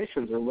university,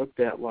 Christians are looked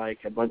at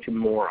like a bunch of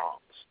morons.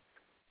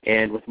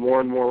 And with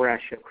more and more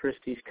Ratio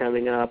Christis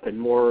coming up, and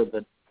more of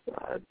the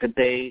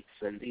debates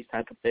and these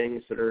type of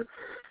things that are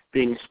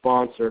being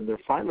sponsored, they're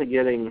finally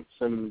getting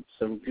some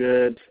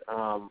good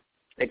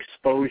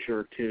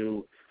exposure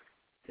to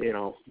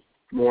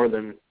more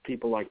than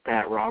people like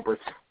Pat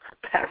Robertson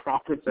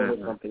or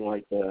something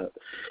like that.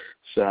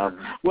 So,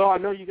 well, I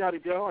know you got to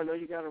go. I know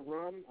you got to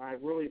run. I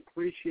really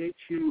appreciate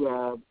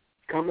you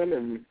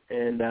coming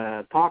and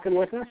talking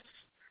with us.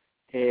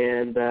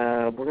 And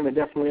we're going to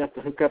definitely have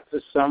to hook up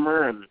this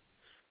summer and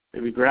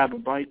maybe grab a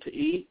bite to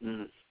eat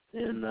and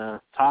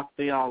talk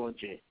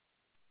theology.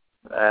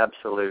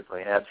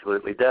 Absolutely.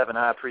 Devin,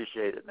 I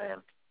appreciate it, man.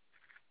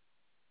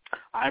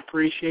 I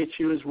appreciate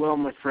you as well,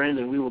 my friend,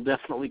 and we will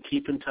definitely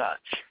keep in touch.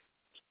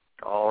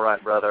 All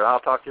right, brother. I'll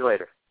talk to you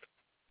later.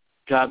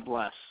 God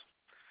bless.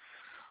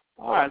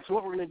 All right, so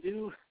what we're going to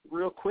do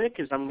real quick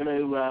is I'm going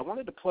to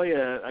wanted to play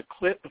a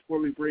clip before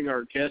we bring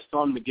our guest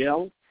on,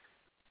 Miguel.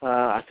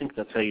 I think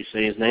that's how you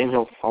say his name.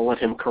 I'll let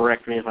him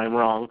correct me if I'm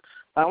wrong.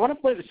 I want to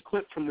play this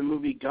clip from the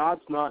movie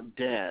God's Not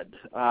Dead.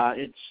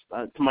 It's,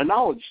 to my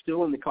knowledge,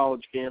 still in the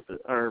college campus,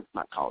 or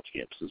not college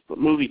campuses, but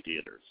movie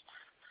theaters.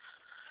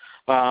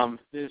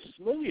 This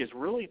movie has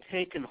really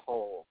taken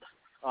hold.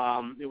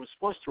 It was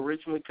supposed to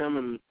originally come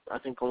in, I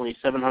think, only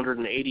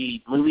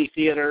 780 movie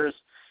theaters,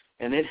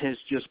 and it has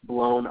just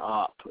blown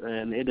up,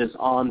 and it is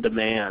on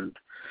demand.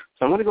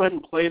 So I'm going to go ahead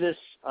and play this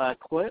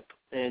clip,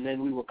 and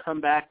then we will come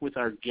back with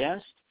our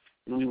guest,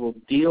 and we will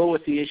deal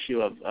with the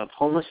issue of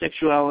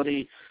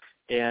homosexuality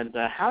and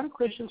how do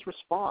Christians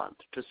respond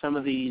to some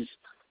of these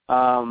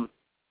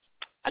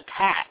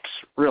attacks,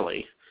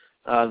 really,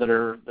 that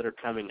are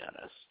coming at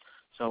us.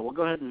 So we'll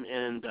go ahead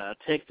and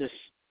take this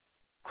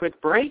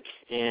quick break,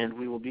 and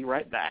we will be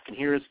right back. And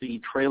here is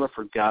the trailer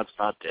for God's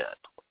Not Dead.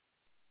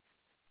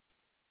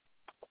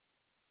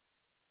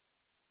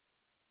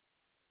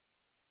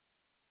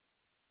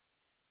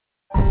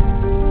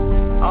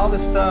 All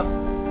this stuff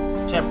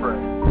is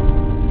temporary.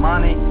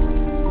 Money,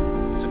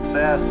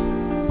 success,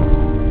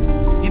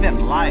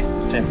 even life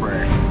is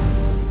temporary.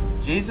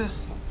 Jesus,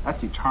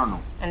 that's eternal.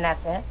 And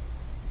that's it?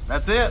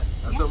 That's it.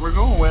 That's what we're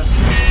going with.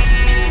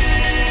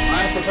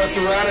 I'm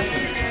Professor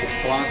Radisson,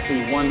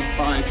 Philosophy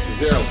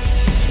 150.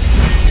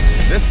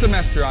 This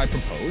semester I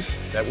propose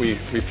that we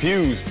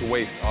refuse to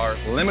waste our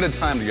limited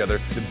time together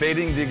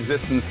debating the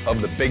existence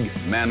of the big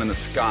man in the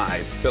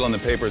sky. Fill in the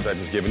papers I've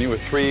just given you with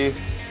 3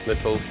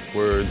 little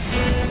words.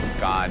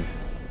 God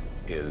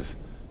is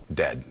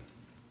dead.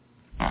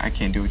 I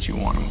can't do what you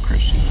want. I'm a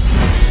Christian.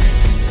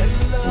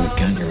 We've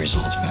got your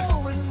results back.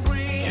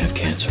 You have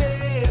cancer.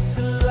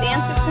 The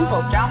answer's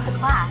simple. Drop the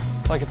class.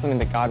 It's like it's something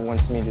that God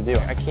wants me to do.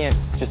 I can't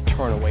just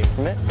turn away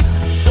from it.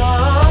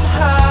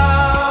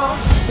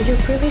 You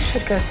really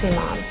should go see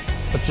Mom.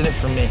 What's in it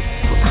for me?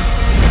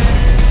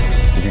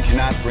 If you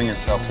cannot bring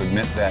yourself to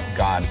admit that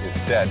God is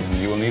dead, then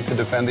you will need to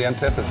defend the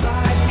antithesis.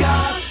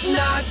 God's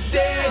not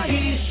dead,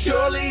 he's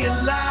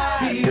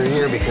You're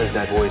here because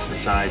that voice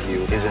inside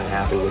you isn't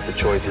happy with the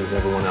choices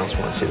everyone else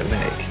wants you to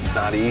make. It's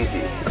not easy.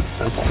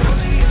 It's simple.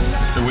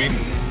 Mr. Wheaton,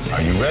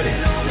 are you ready?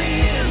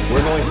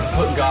 We're going to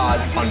put God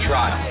on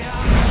trial.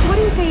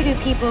 What do you say to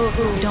people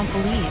who don't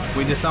believe?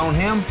 We disown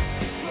him,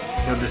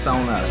 he'll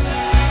disown us.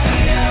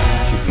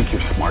 Do you think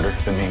you're smarter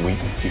than me,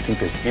 Wheaton? Do you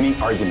think there's any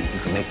argument you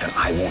can make that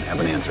I won't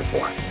have an answer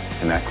for?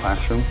 In that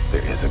classroom,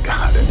 there is a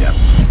God, and yes,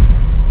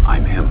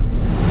 I'm him.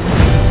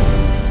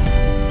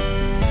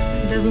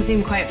 Doesn't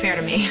seem quite fair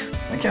to me.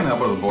 I can't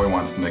help it if the boy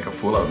wants to make a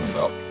fool of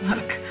himself.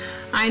 Look,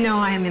 I know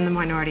I am in the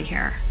minority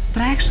here,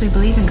 but I actually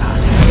believe in God.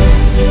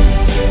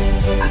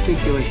 I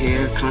think you're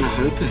here kind of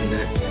hoping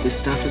that this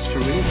stuff is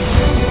for real.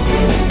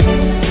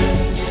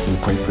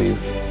 I'm pray for you.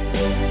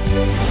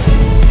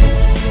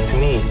 To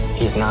me,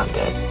 he's not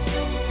dead.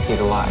 He's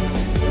alive.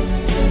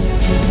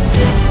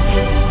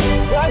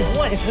 What I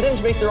want is for them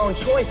to make their own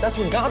choice. That's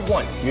what God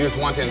wants. You just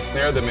want to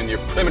ensnare them in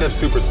your primitive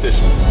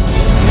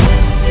superstition.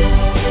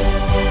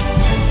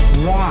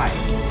 Why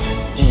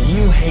do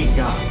you hate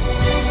God?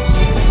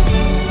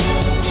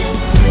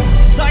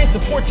 Science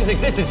supports his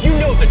existence. You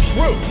know the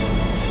truth.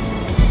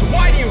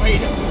 Why do you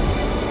hate him?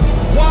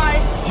 Why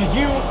do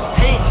you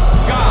hate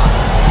God?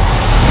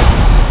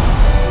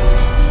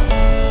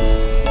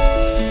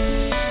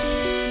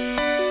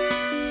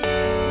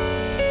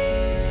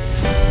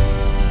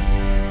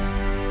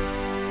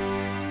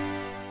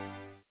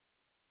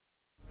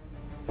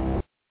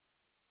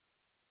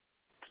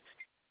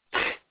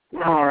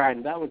 All right,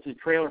 and that was the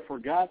trailer for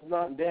God's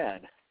Not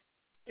Dead,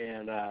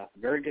 and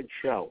very good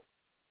show,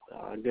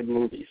 good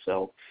movie.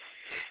 So,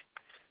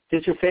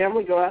 did your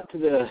family go out to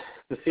the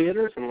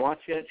theaters and watch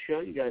that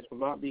show? You guys will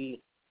not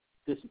be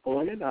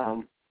disappointed.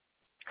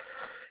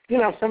 You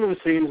know, some of the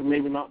scenes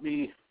maybe not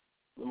be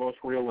the most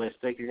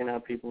realistic. You're going to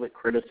have people that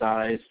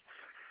criticize.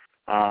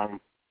 You know,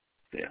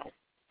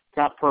 it's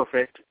not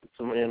perfect. It's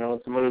a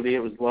movie. It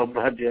was low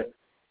budget,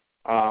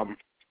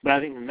 but I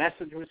think the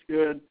message was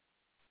good.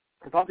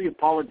 I thought the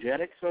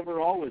apologetics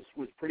overall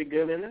was pretty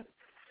good in it.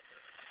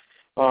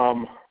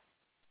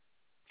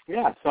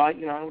 Yeah, so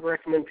I would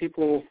recommend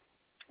people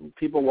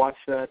watch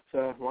that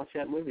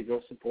movie, go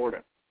support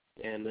it,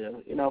 and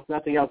if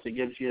nothing else, it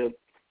gives you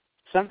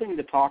something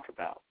to talk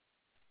about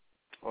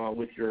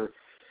with your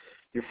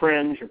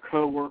friends, your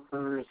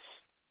coworkers.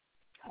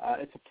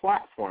 It's a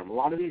platform. A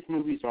lot of these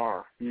movies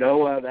are.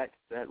 Noah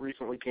that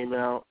recently came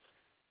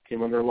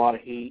under a lot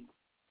of heat.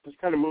 Those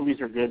kind of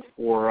movies are good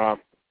for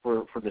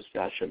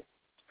discussion.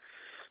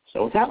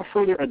 So without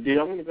further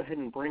ado, I'm going to go ahead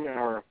and bring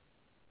our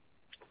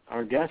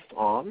guest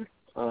on.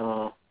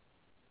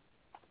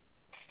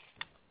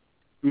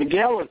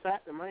 Miguel,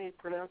 am I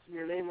pronouncing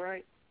your name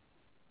right?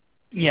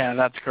 Yeah,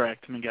 that's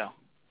correct, Miguel.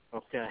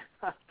 Okay.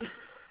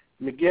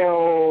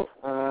 Miguel,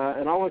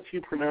 and I'll let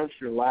you pronounce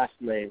your last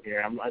name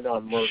here. I know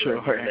I'm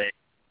murdering your name.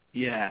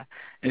 Yeah,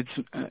 it's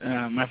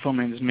my full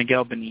name is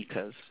Miguel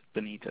Benitez.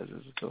 Benitez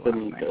is the last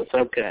name.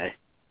 Okay.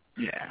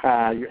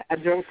 Yeah. You're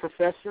adjunct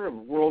professor of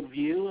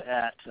worldview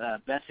at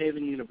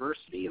Belhaven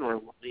University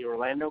in the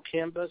Orlando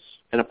campus,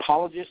 an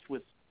apologist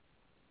with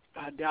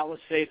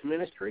Doubtless Faith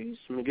Ministries.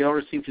 Miguel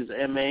received his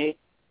M.A.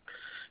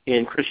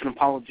 in Christian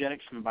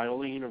Apologetics from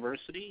Biola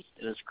University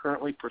and is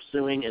currently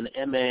pursuing an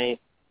M.A.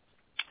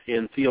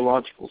 in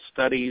Theological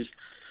Studies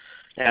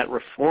at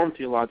Reformed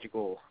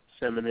Theological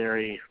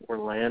Seminary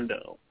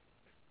Orlando.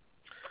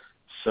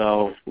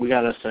 So we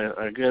got us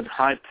a good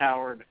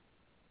high-powered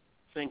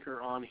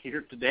thinker on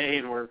here today,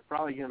 and we're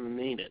probably going to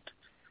need it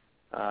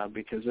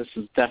because this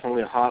is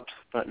definitely a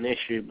hot-button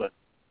issue. But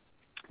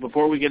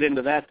before we get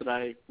into that, did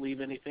I leave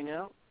anything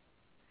out?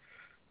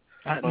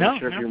 I'm not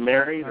sure if you're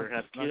married or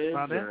have kids.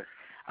 Or...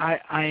 I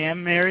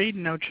am married,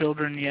 no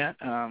children yet.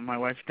 My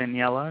wife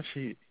Daniela,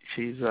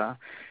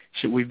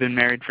 we've been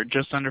married for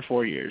just under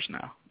 4 years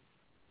now.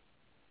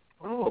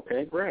 Oh,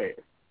 okay, great,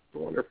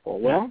 wonderful.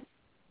 Well,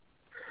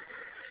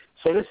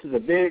 so this is a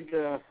big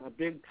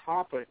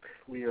topic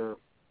we're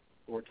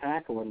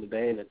tackling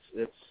today, and it's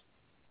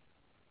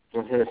I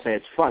was going to say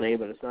it's funny,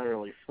 but it's not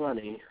really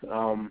funny.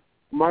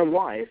 My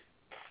wife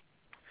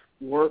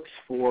works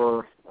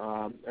for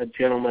a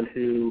gentleman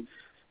who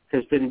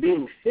has been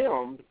being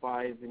filmed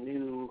by the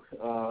new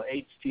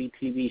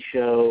HGTV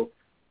show.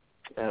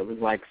 It was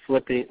like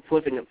flipping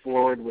it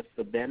forward with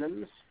the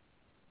Benhams.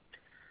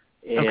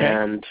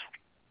 And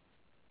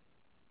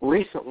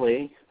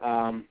recently,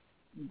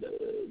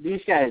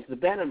 these guys, the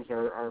Benhams,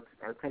 are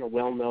kind of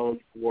well known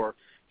for,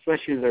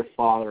 especially their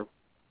father,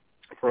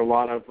 for a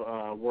lot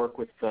of work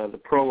with the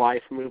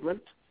pro-life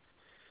movement,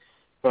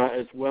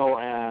 as well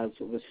as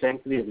the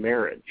sanctity of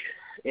marriage.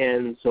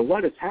 And so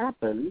what has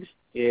happened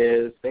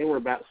is they were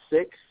about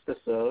 6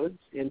 episodes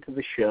into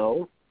the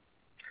show,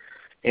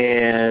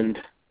 and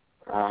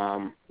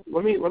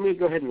let me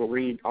go ahead and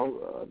read.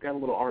 I've got a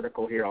little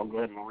article here. I'll go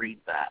ahead and read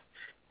that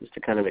just to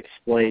kind of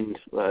explain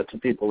to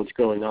people what's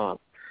going on.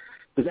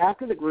 Because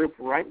after the group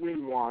Right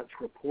Wing Watch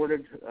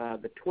reported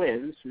the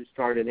twins, who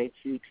starred in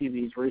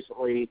HGTV's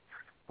recently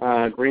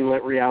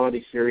greenlit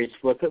reality series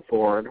Flip It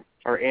Forward,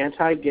 are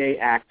anti-gay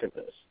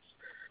activists.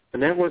 The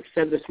network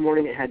said this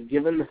morning it had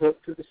given the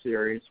hook to the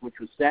series, which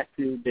was set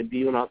to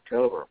debut in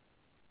October.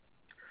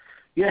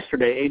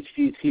 Yesterday,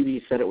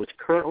 HGTV said it was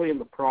currently in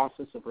the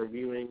process of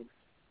reviewing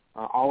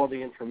all of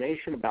the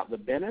information about the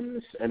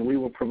Benhams, and we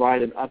will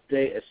provide an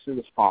update as soon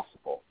as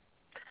possible.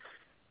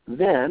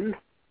 Then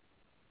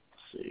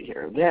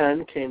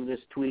came this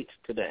tweet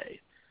today.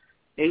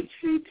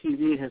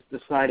 HGTV has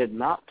decided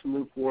not to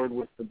move forward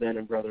with the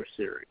Benham Brothers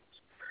series.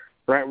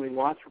 Right Wing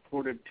Watch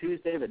reported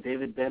Tuesday that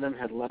David Benham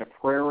had led a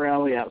prayer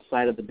rally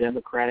outside of the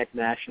Democratic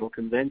National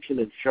Convention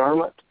in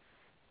Charlotte,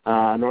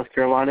 North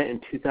Carolina in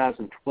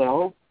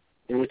 2012,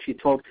 in which he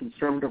told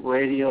conservative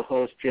radio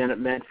host Janet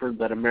Medford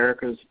that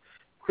America's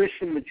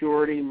Christian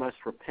majority must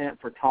repent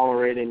for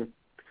tolerating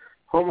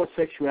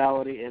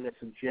homosexuality and its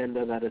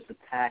agenda that is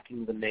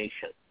attacking the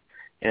nation,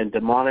 and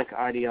demonic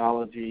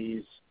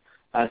ideologies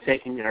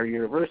taking our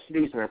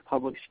universities and our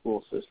public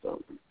school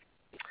system.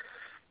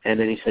 And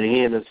then he said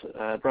he and his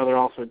brother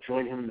also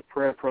joined him in the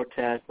prayer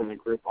protest, and the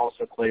group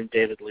also claimed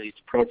David leads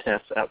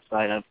protests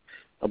outside of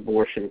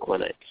abortion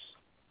clinics.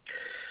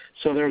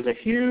 So there was a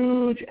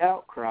huge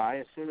outcry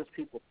as soon as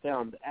people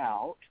found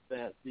out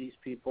that these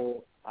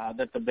people,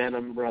 that the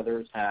Benham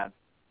brothers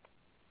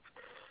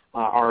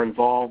are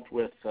involved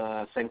with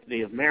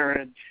sanctity of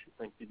marriage,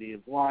 sanctity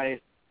of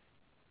life,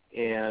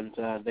 and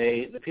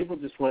the people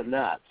just went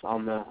nuts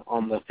on the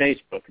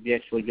Facebook. If you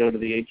actually go to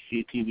the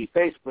HGTV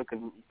Facebook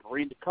and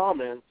read the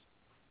comments,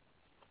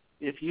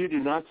 if you do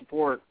not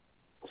support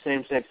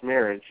same-sex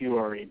marriage, you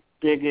are a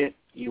bigot,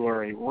 you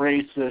are a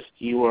racist,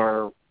 you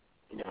are,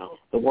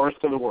 the worst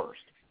of the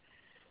worst.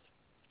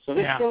 So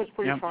this show is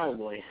pretty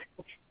timely.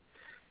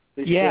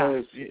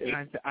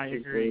 I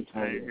agree.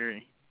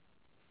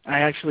 I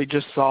actually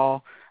just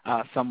saw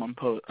a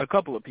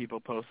couple of people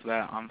post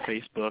that on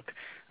Facebook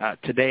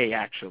today,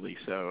 actually.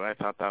 So I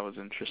thought that was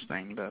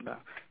interesting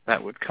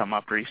that would come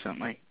up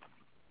recently.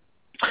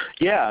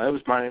 Yeah, it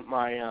was my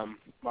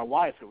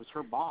wife. It was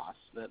her boss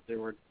that they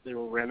were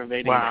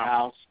renovating the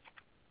house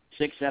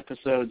 6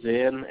 episodes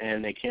in,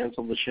 and they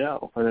canceled the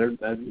show.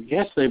 I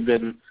guess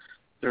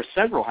there's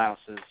several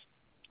houses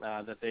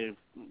that they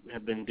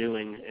have been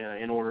doing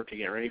in order to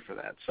get ready for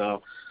that.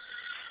 So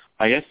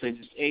I guess they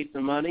just ate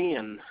the money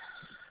and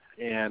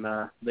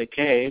they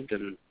caved,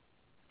 and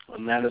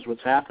that is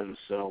what's happened.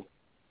 So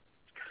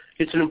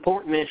it's an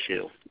important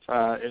issue.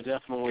 It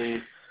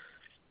definitely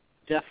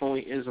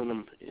is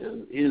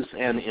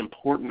an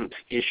important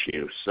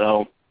issue.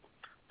 So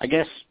I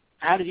guess,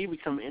 how did you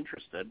become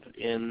interested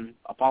in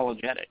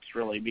apologetics,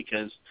 really?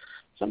 Because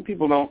some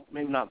people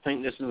maybe not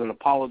think this is an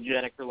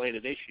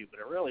apologetic-related issue,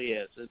 but it really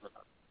is, isn't it?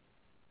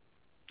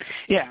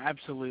 Yeah,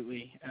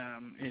 absolutely.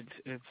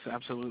 It's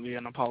absolutely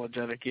an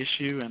apologetic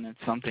issue, and it's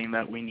something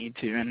that we need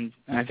to. And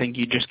I think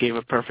you just gave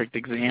a perfect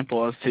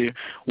example as to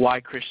why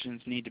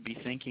Christians need to be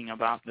thinking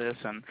about this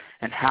and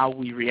how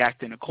we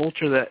react in a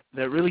culture that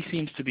really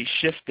seems to be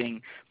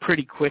shifting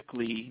pretty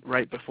quickly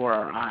right before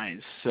our eyes.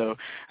 So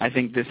I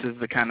think this is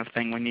the kind of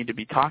thing we need to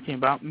be talking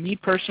about. Me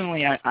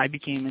personally, I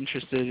became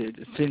interested.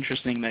 It's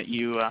interesting that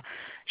you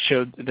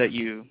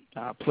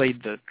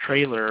played the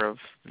trailer of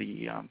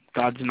the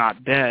God's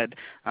Not Dead,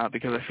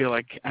 because I feel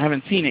like I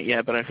haven't seen it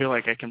yet, but I feel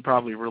like I can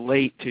probably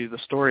relate to the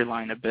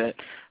storyline a bit.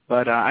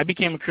 But I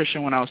became a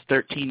Christian when I was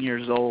 13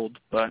 years old,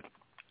 but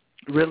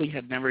really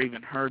had never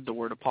even heard the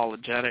word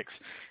apologetics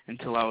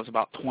until I was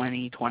about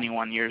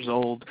 21 years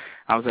old.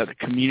 I was at a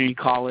community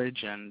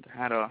college and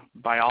had a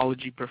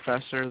biology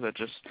professor that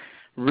just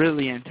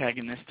really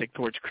antagonistic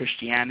towards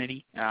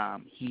Christianity.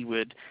 He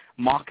would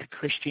mock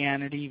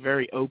Christianity,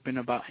 very open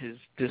about his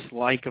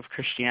dislike of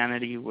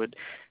Christianity, would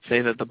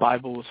say that the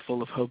Bible was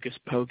full of hocus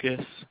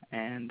pocus,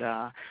 and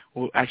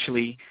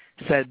actually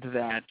said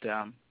that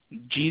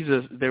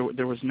Jesus, there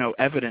was no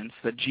evidence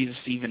that Jesus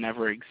even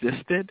ever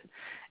existed.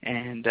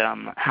 And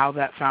how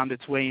that found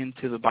its way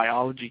into the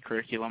biology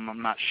curriculum,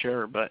 I'm not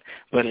sure, but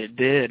it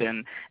did.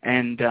 And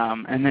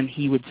then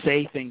he would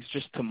say things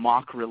just to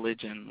mock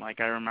religion. Like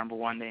I remember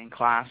one day in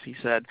class, he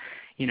said,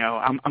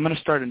 I'm going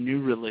to start a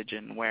new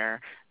religion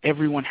where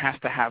everyone has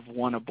to have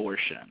one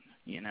abortion.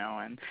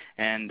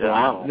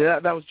 Wow.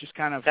 That was just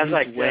kind of his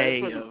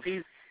way of.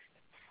 This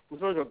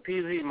was a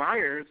P.Z.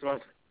 Myers,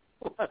 was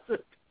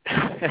it?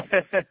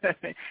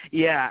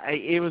 Yeah,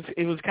 it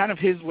was kind of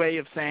his way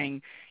of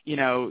saying,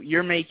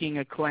 you're making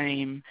a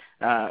claim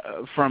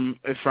from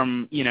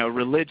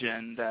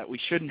religion that we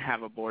shouldn't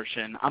have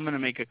abortion. I'm going to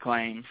make a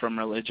claim from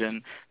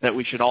religion that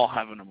we should all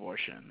have an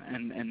abortion,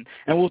 and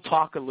we'll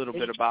talk a little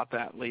bit about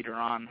that later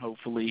on,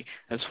 hopefully,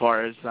 as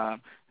far as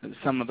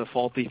some of the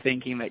faulty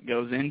thinking that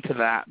goes into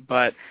that.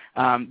 But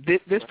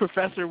this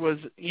professor was,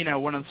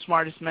 one of the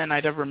smartest men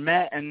I'd ever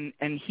met, and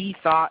he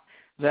thought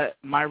that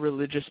my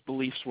religious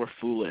beliefs were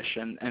foolish.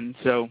 And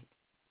so,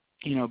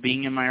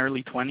 being in my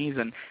early 20s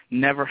and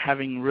never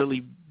having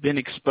really been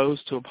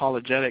exposed to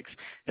apologetics,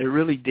 it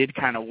really did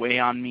kind of weigh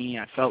on me.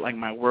 I felt like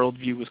my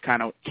worldview was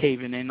kind of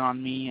caving in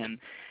on me.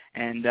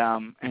 And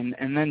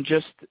then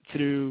just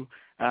through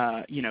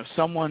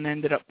someone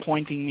ended up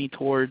pointing me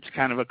towards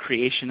kind of a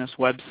creationist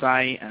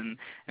website, and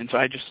so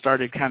I just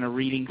started kind of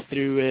reading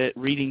through it,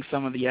 reading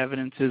some of the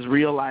evidences,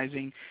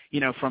 realizing,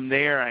 from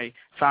there I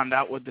found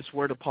out what this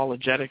word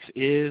apologetics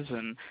is,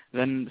 and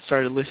then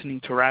started listening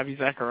to Ravi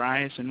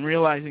Zacharias and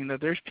realizing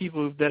that there's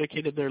people who've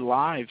dedicated their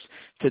lives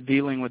to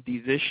dealing with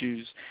these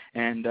issues,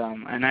 and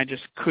I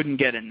just couldn't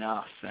get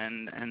enough,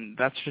 and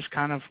that's just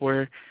kind of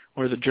where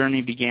the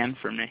journey began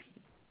for me.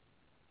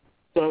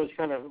 So it was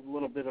kind of a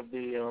little bit of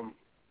the,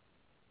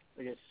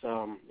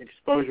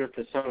 exposure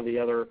to some of the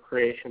other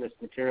creationist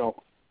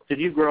material. Did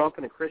you grow up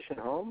in a Christian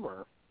home,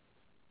 or?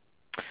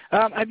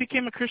 I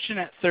became a Christian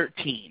at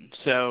 13,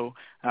 so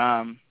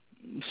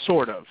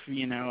sort of.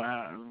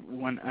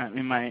 When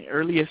in my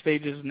earliest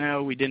ages,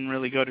 no, we didn't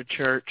really go to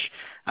church.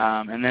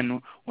 And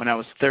then when I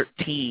was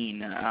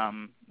 13,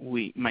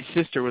 my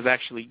sister was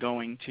actually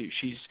going to.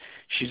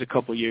 She's a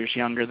couple years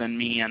younger than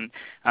me, and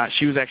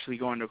she was actually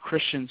going to a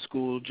Christian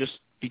school just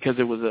because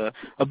it was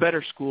a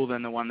better school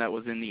than the one that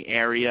was in the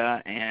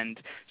area. And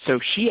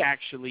so she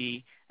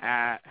actually,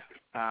 at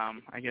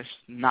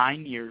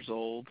 9 years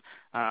old,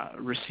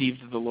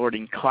 received the Lord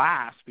in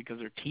class because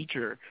her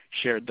teacher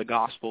shared the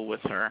gospel with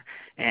her.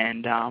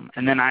 And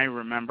then I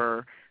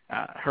remember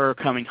her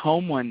coming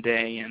home one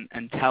day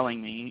and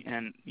telling me,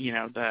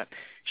 that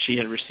she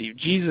had received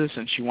Jesus,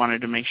 and she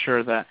wanted to make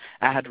sure that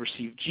I had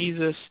received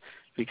Jesus,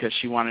 because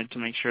she wanted to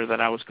make sure that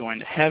I was going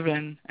to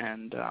heaven,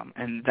 and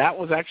that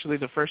was actually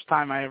the first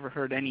time I ever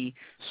heard any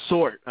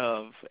sort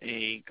of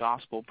a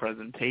gospel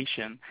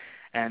presentation.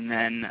 And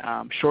then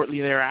shortly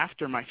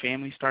thereafter, my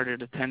family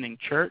started attending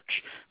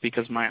church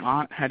because my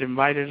aunt had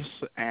invited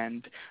us,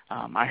 and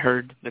I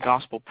heard the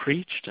gospel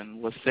preached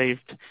and was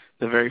saved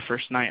the very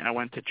first night I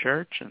went to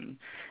church,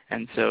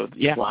 and so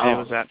wow. I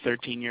was at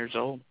 13 years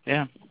old.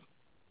 Yeah.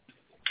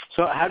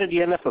 So how did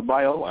you end up at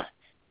Biola?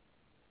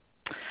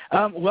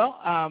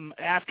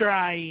 After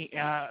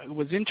I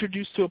was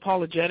introduced to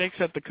apologetics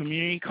at the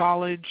community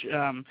college,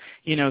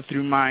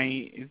 through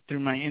my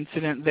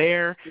incident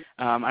there,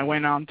 I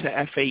went on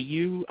to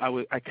FAU.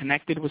 I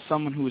connected with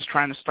someone who was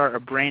trying to start a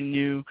brand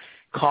new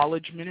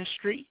college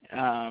ministry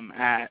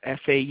at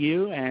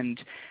FAU,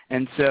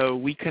 and so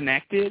we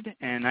connected,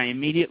 and I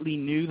immediately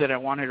knew that I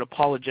wanted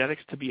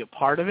apologetics to be a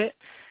part of it.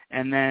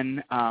 And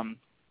then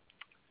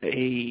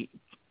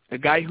a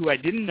guy who I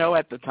didn't know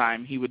at the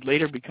time, he would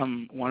later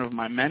become one of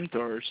my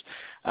mentors,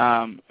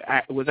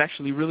 was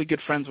actually really good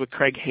friends with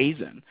Craig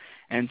Hazen.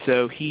 And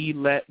so he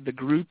let the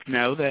group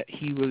know that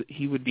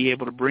he would be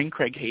able to bring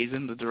Craig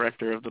Hazen, the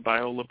director of the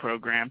Biola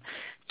program,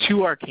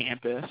 to our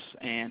campus,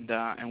 and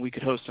we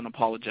could host an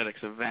apologetics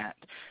event.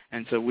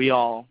 And so we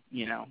all,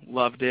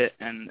 loved it,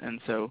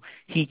 and so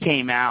he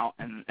came out,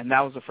 and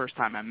that was the first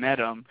time I met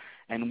him,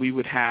 and we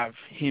would have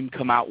him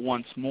come out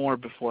once more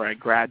before I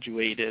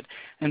graduated.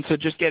 And so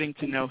just getting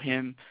to know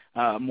him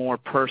more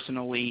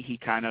personally, he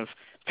kind of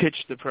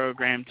pitched the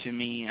program to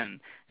me, and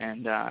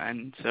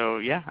so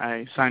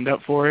I signed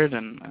up for it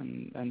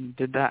and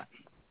did that.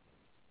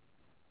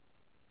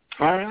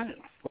 All right.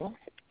 Well,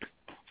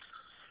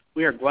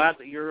 we are glad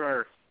that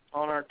you're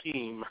on our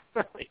team.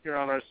 You're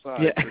on our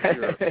side.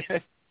 Yeah. For sure.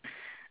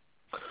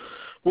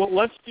 Well,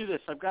 let's do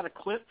this. I've got a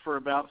clip for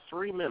about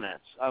 3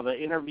 minutes of an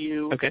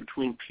interview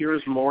between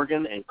Piers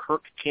Morgan and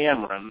Kirk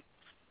Cameron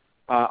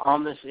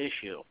on this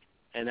issue,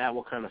 and that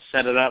will kind of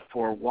set it up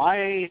for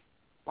why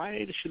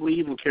should we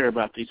even care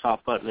about these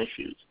hot-button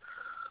issues.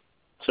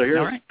 So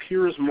here's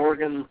Piers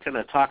Morgan kind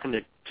of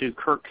talking to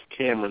Kirk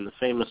Cameron, the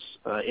famous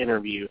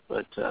interview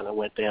that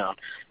went down.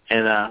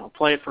 And I'll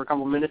play it for a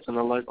couple minutes, and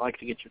I'd like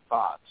to get your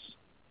thoughts.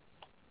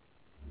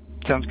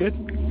 Sounds good.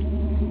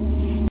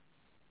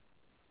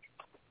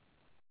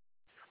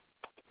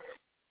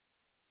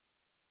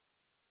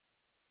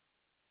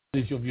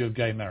 What is your view of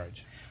gay marriage?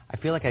 I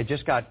feel like I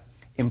just got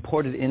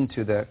imported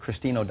into the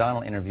Christine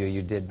O'Donnell interview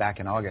you did back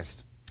in August.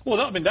 Well,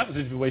 that was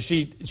an interview where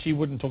she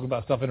wouldn't talk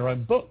about stuff in her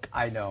own book.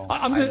 I know.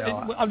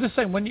 I'm just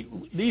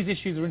saying, these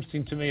issues are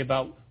interesting to me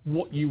about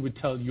what you would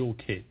tell your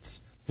kids,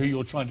 who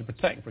you're trying to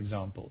protect, for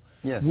example.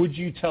 Yes. Would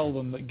you tell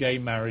them that gay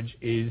marriage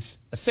is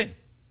a sin?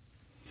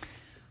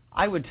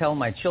 I would tell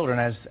my children,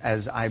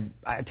 as I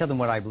tell them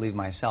what I believe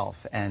myself,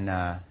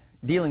 and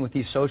dealing with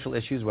these social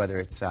issues, whether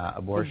it's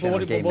abortion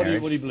or gay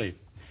marriage. What do you believe?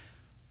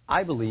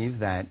 I believe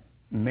that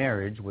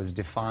marriage was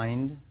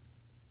defined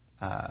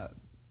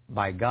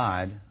by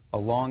God a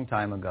long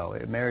time ago.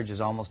 Marriage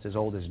is almost as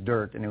old as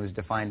dirt, and it was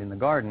defined in the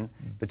garden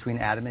between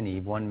Adam and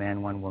Eve, one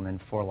man, one woman,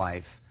 for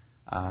life,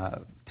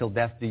 till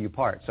death do you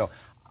part. So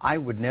I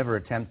would never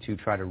attempt to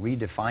try to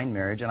redefine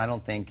marriage, and I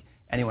don't think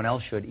anyone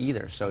else should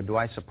either. So do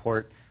I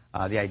support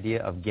the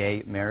idea of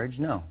gay marriage?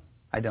 No,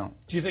 I don't.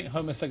 Do you think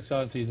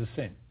homosexuality is a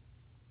sin?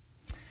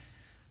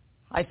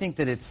 I think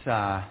that it's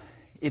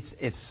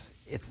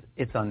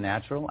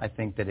unnatural. I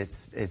think that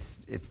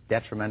it's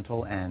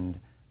detrimental and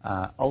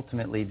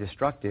ultimately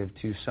destructive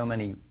to so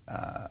many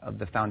of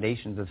the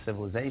foundations of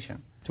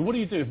civilization. So what do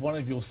you do if one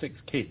of your 6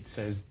 kids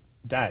says,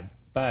 "Dad,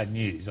 bad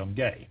news, I'm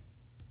gay"?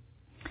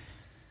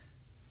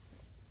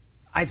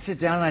 I'd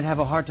sit down and I'd have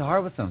a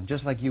heart-to-heart with them,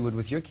 just like you would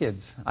with your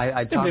kids.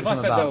 I'd talk to them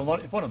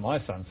about... If one of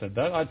my sons said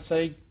that, I'd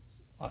say,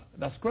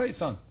 that's great,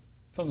 son,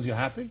 as long as you're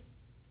happy.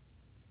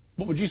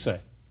 What would you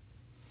say?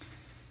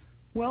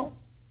 Well,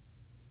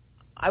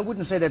 I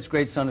wouldn't say that's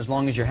great, son, as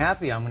long as you're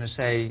happy. I'm going to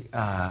say,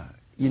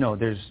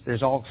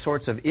 there's all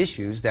sorts of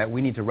issues that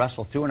we need to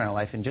wrestle through in our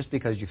life, and just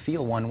because you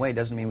feel one way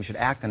doesn't mean we should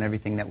act on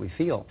everything that we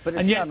feel. But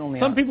and yet,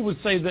 some people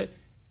would say that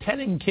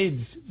telling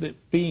kids that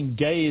being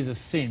gay is a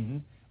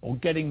sin or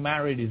getting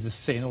married is a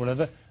sin or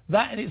whatever,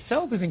 that in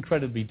itself is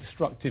incredibly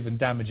destructive and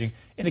damaging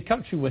in a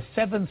country where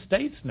 7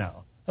 states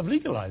now have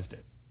legalized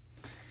it.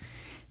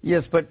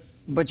 Yes, but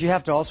you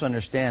have to also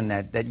understand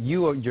that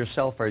you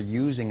yourself are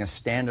using a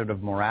standard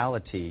of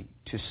morality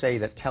to say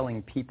that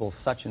telling people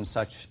such and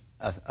such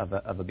of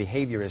a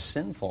behavior is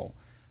sinful.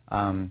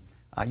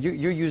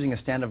 You're using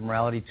a standard of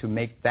morality to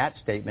make that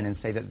statement and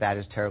say that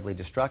is terribly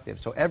destructive.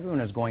 So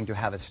everyone is going to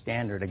have a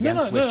standard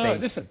against which they...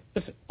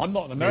 Listen, I'm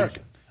not an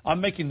American. I'm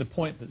making the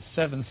point that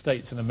 7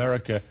 states in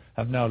America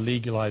have now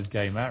legalized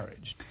gay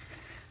marriage.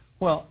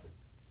 Well,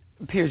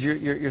 Piers,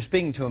 you're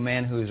speaking to a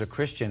man who is a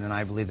Christian, and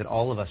I believe that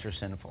all of us are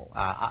sinful.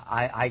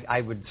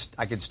 I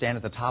could stand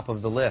at the top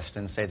of the list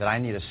and say that I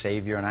need a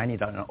Savior and I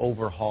need an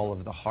overhaul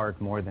of the heart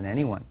more than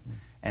anyone.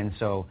 And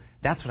so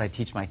that's what I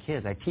teach my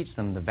kids. I teach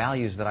them the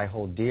values that I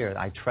hold dear.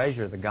 I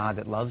treasure the God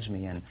that loves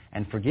me and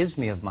forgives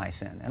me of my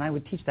sin. And I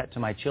would teach that to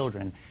my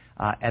children,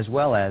 as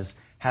well as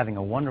having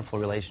a wonderful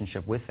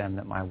relationship with them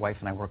that my wife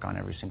and I work on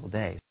every single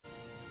day.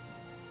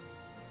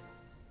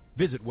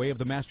 Visit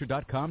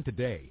wayofthemaster.com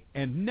today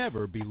and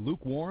never be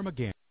lukewarm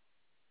again.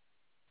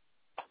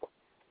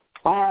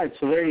 All right,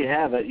 so there you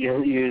have it.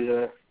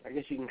 I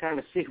guess you can kind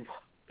of see,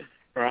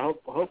 or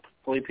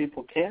hopefully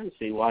people can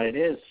see why it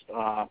is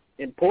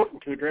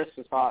important to address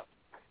this hot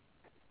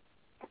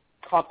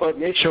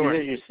button issue. Sure.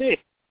 As you see,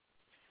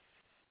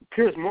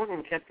 Piers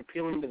Morgan kept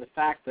appealing to the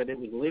fact that it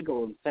was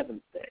legal in 7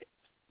 states.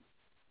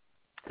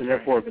 And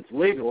therefore, if it's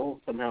legal,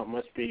 somehow it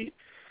must be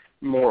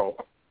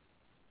moral.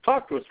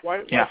 Talk to us.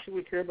 Why should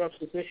we care about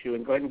this issue?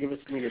 And go ahead and give us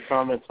some of your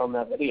comments on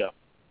that video.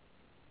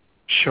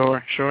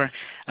 Sure.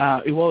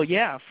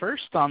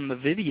 First on the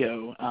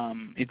video,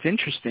 it's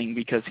interesting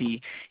because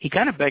he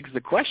kind of begs the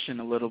question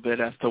a little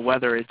bit as to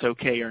whether it's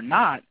okay or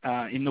not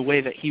in the way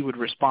that he would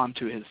respond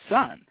to his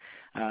son.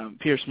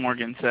 Piers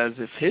Morgan says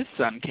if his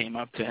son came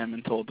up to him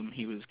and told him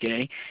he was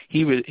gay,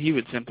 he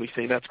would simply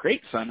say, "That's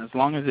great, son, as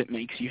long as it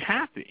makes you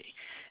happy."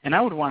 And I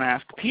would want to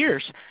ask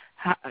Piers,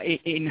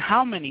 in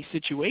how many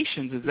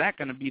situations is that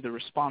going to be the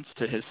response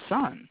to his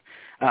son?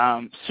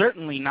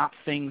 Certainly not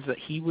things that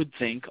he would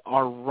think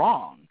are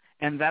wrong,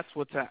 and that's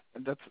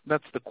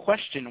the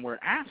question we're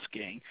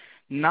asking.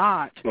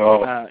 Not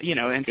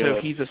and so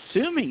he's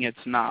assuming it's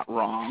not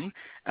wrong,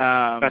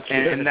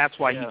 and that's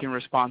why he can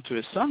respond to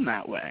his son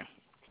that way.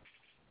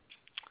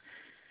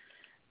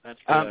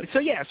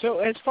 So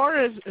as far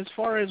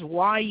as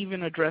why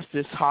even address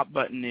this hot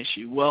button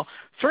issue? Well,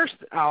 first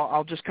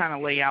I'll just kind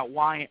of lay out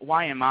why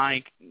am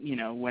I,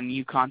 when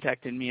you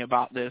contacted me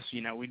about this,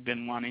 we'd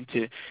been wanting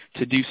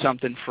to do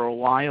something for a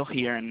while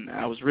here, and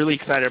I was really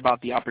excited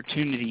about the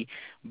opportunity,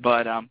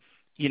 but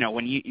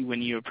when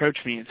you approach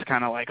me, it's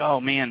kind of like, oh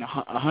man,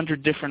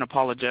 100 different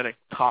apologetic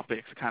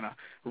topics kind of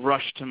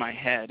rushed to my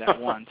head at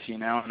once,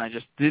 and I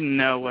just didn't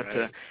know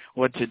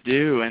what to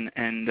do,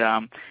 and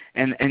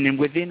then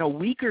within a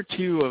week or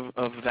two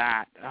of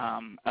that,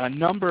 a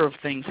number of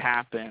things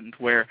happened.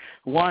 Where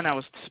one, I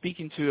was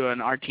speaking to an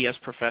RTS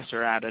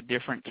professor at a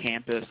different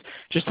campus,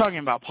 just talking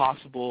about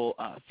possible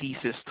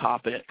thesis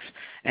topics,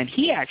 and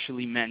he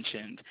actually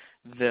mentioned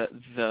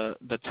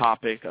the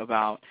topic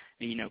about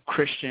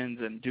Christians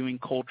and doing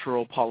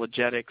cultural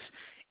apologetics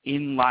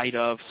in light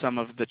of some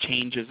of the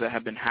changes that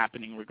have been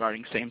happening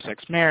regarding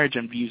same-sex marriage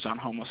and views on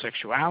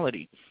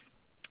homosexuality.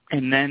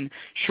 And then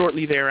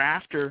shortly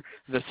thereafter,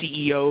 the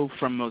CEO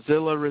from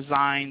Mozilla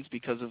resigns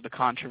because of the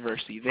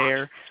controversy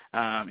there,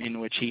 in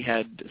which he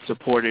had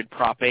supported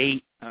Prop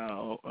 8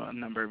 a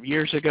number of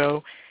years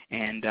ago.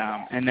 And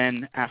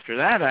then after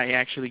that, I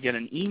actually get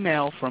an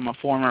email from a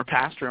former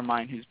pastor of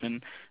mine who's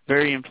been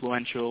very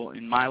influential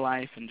in my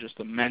life and just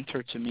a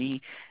mentor to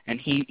me.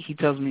 And he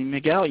tells me,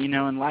 Miguel,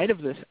 in light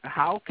of this,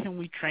 how can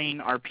we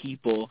train our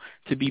people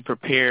to be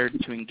prepared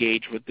to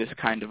engage with this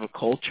kind of a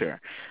culture?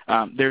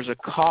 There's a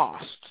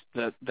cost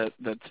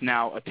that's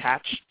now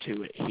attached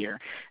to it here.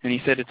 And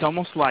he said it's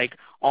almost like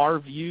our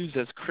views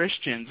as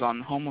Christians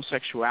on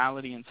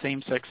homosexuality and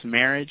same-sex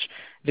marriage,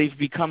 they've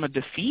become a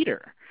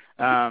defeater.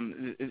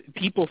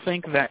 People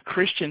think that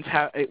Christians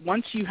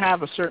once you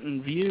have a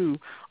certain view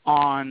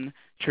on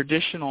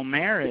traditional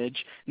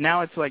marriage,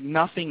 now it's like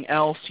nothing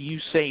else you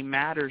say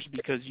matters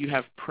because you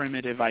have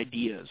primitive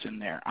ideas in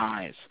their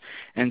eyes.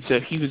 And so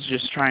he was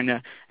just trying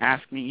to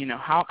ask me,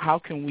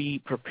 how can we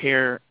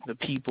prepare the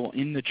people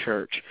in the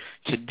church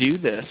to do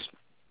this?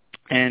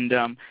 And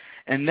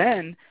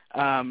then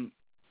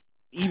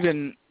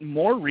even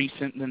more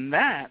recent than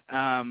that,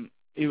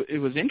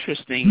 it was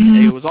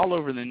interesting. It was all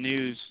over the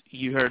news.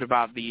 You heard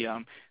about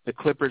the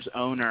Clippers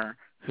owner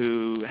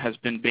who has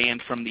been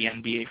banned from the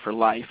NBA for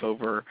life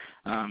over,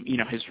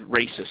 his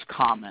racist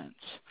comments.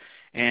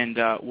 And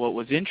what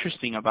was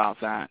interesting about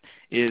that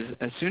is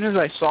as soon as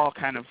I saw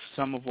kind of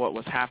some of what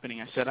was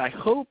happening, I said, I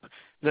hope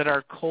that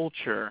our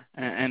culture,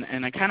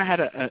 and I kind of had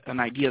an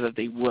idea that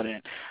they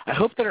wouldn't, I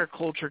hope that our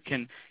culture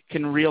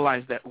can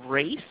realize that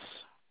race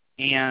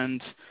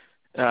and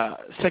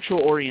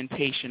sexual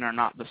orientation are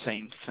not the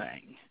same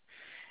thing.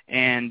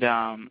 And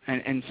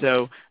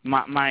so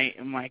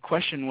my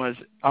question was,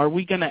 are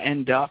we going to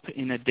end up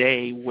in a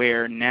day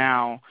where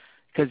now,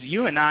 because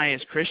you and I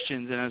as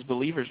Christians and as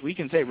believers, we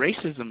can say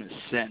racism is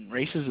sin,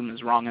 racism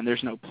is wrong, and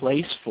there's no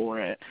place for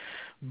it.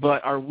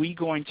 But are we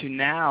going to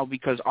now,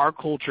 because our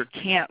culture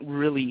can't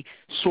really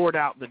sort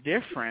out the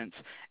difference,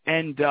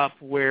 end up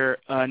where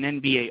an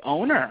NBA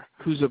owner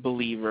who's a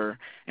believer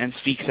and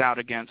speaks out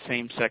against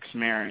same-sex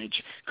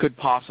marriage could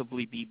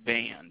possibly be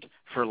banned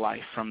for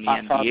life from the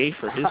NBA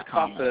for his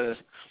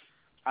comments?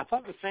 I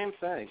thought the same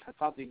thing. I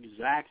thought the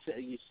exact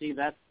same. You see,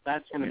 that's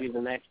going to be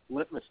the next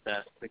litmus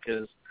test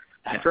because,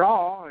 after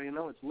all,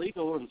 it's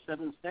legal in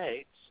 7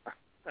 states.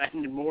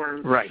 And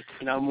more,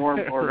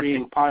 more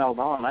being piled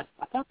on. I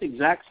thought the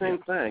exact same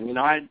thing.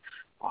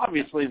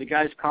 Obviously the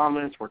guy's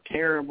comments were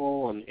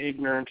terrible and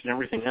ignorant and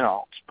everything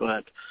else,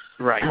 but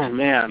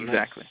man,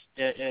 exactly.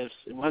 If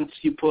once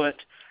you put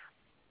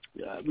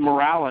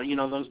morality,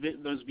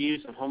 those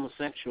views of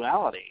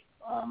homosexuality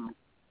on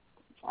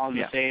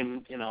the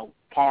same,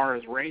 par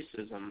as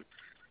racism,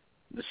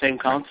 the same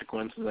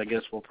consequences, I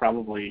guess, will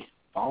probably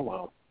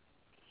follow.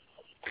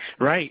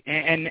 Right,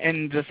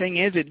 and the thing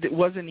is, it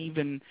wasn't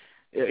even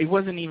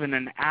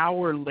an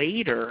hour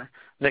later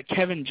that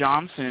Kevin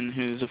Johnson,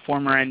 who's a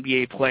former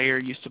NBA player,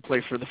 used to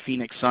play for the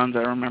Phoenix Suns. I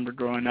remember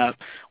growing up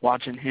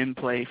watching him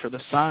play for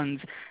the Suns.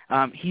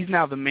 He's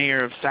now the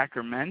mayor of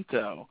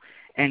Sacramento,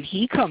 and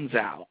he comes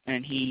out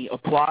and he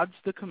applauds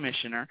the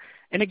commissioner.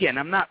 And again,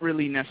 I'm not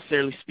really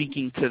necessarily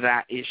speaking to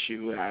that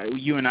issue.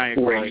 You and I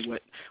agree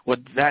what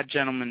that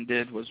gentleman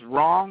did was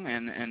wrong,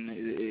 and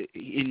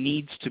it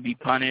needs to be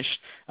punished,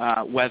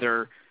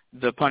 whether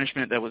the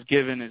punishment that was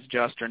given is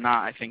just or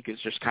not, I think is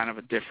just kind of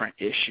a different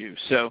issue.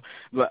 So,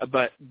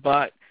 but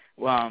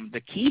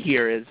the key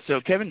here is,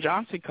 so Kevin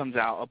Johnson comes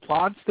out,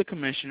 applauds the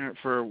commissioner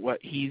for what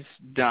he's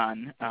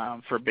done,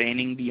 for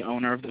banning the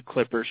owner of the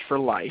Clippers for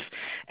life,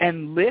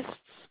 and lists,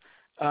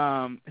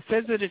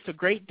 says that it's a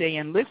great day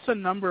and lists a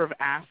number of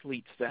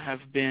athletes that have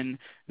been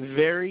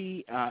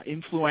very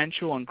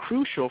influential and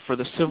crucial for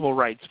the civil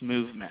rights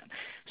movement.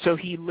 So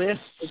he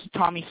lists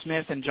Tommy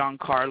Smith and John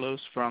Carlos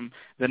from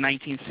the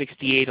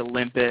 1968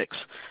 Olympics,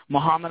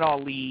 Muhammad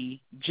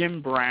Ali,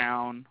 Jim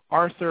Brown,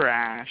 Arthur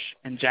Ashe,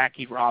 and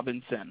Jackie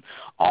Robinson,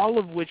 all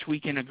of which we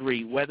can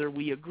agree. Whether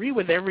we agree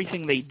with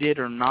everything they did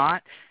or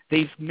not,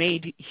 they've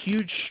made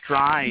huge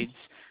strides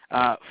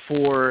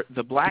for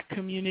the black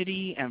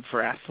community and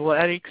for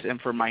athletics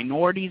and for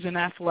minorities in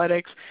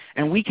athletics,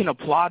 and we can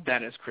applaud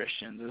that as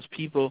Christians, as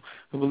people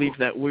who believe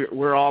that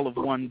we're all of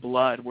one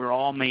blood, we're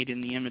all made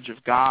in the image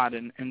of God,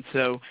 and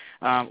so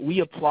we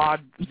applaud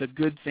the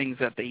good things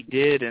that they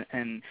did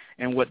and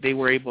what they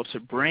were able to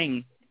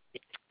bring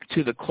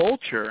to the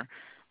culture.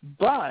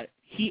 But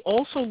he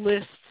also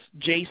lists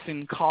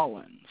Jason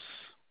Collins.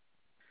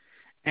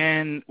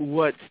 And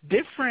what's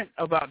different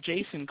about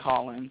Jason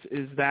Collins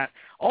is that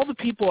all the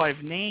people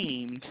I've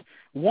named,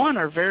 one,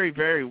 are very,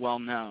 very well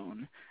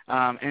known,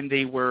 and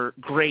they were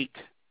great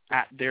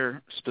at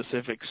their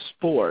specific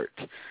sport.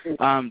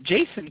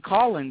 Jason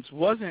Collins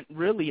wasn't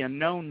really a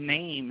known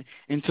name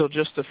until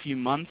just a few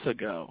months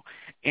ago,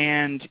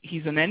 and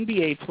he's an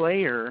NBA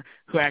player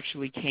who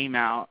actually came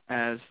out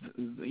as,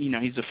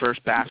 he's the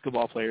first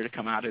basketball player to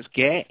come out as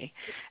gay.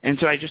 And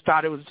so I just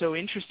thought it was so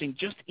interesting,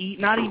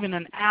 not even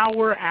an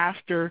hour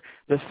after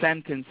the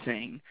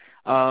sentencing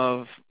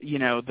of,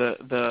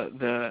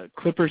 the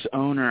Clippers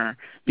owner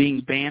being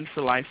banned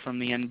for life from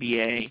the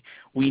NBA,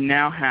 we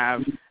now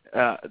have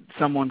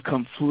someone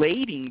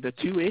conflating the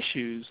two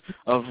issues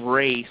of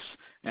race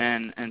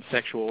and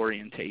sexual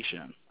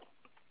orientation.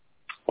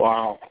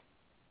 Wow.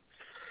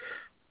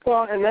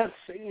 Well, and that's,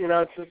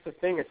 it's just the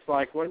thing. It's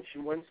like once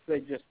they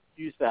just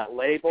use that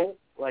label,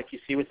 like you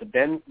see with the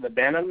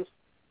Benhams,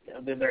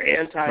 they're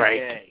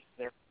anti-gay.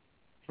 They're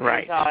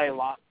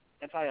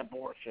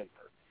anti-abortion.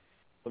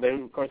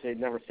 Well, of course, they'd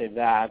never say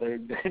that.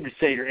 They'd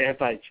say you're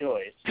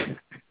anti-choice.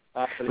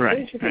 But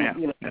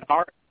it's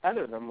hard to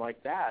tether them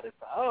like that. It's,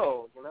 I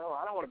don't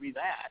want to be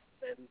that.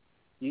 And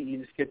you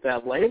just get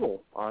that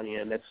label on you,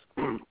 and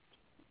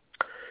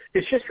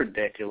it's just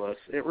ridiculous.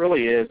 It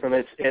really is, and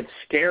it's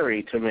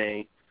scary to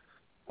me.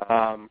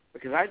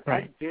 Because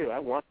I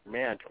wonder,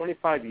 man,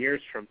 25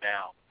 years from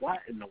now, what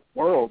in the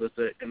world is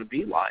it going to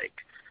be like,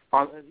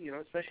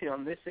 especially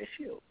on this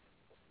issue?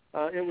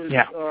 It was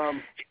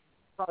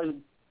probably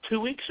 2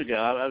 weeks ago.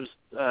 I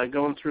was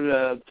going through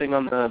a thing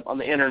on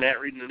the internet,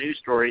 reading the news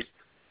stories,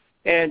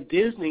 and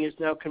Disney has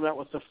now come out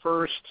with the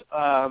first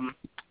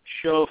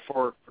show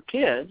for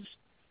kids.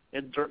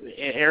 It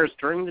airs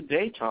during the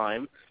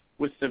daytime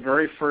with the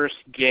very first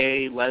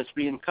gay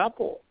lesbian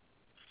couple,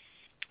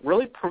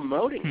 really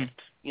promoting it.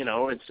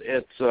 It's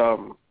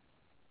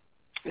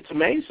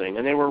amazing,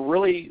 and they were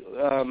really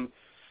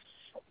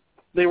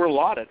they were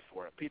lauded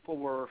for it. People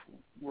were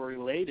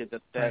elated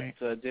that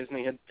right.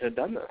 Disney had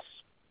done this.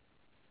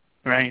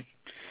 Right.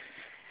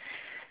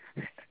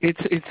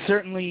 It's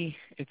certainly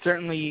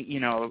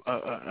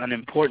an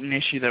important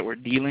issue that we're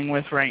dealing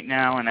with right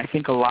now, and I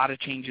think a lot of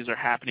changes are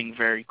happening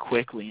very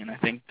quickly, and I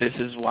think this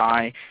is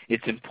why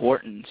it's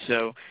important.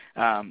 So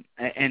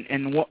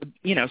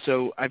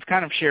so I've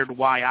kind of shared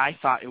why I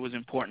thought it was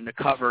important to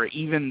cover,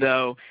 even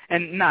though,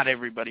 and not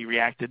everybody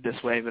reacted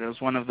this way, but it was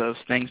one of those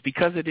things,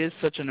 because it is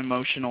such an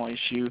emotional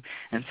issue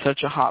and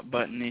such a hot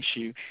button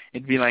issue.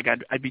 It'd be like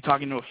I'd be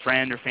talking to a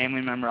friend or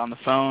family member on the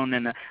phone,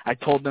 and I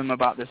told them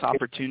about this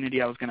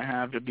opportunity I was going to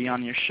have to be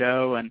on your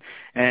show, and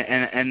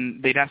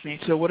they'd ask me,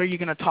 so what are you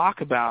going to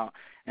talk about?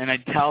 And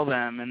I'd tell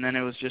them, and then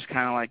it was just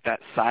kind of like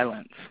that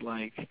silence,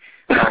 like,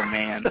 oh,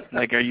 man,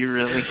 like, are you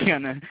really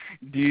going to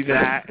do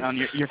that on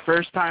your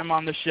first time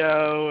on the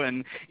show?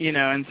 And,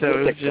 and so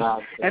it was just,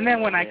 and then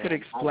when I could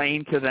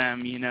explain to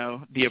them,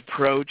 the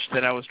approach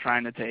that I was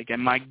trying to take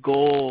and my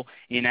goal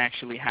in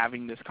actually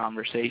having this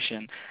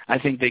conversation, I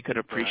think they could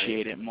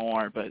appreciate it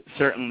more. But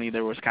certainly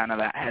there was kind of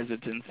that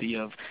hesitancy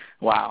of,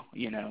 wow,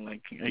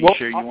 like, are you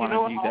sure you want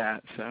to do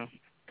that? So.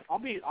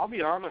 I'll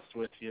be honest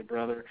with you,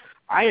 brother.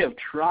 I have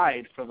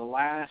tried for the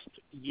last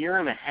year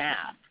and a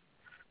half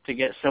to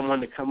get someone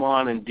to come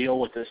on and deal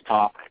with this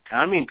topic.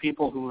 I mean,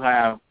 people who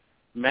have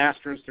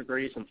master's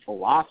degrees in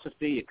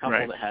philosophy, a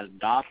couple that had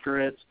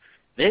doctorates.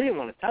 They didn't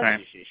want to touch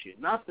this issue.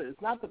 It's not that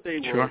they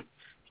were,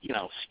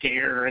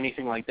 scared or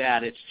anything like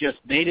that. It's just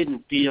they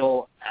didn't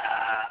feel,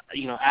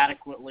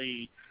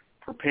 adequately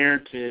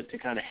prepared to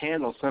kind of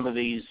handle some of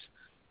these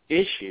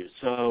issues.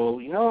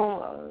 So,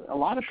 a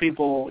lot of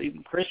people,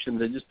 even Christians,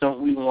 they just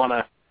don't even want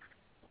to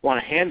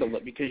handle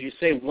it, because you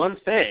say one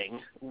thing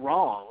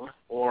wrong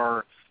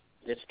or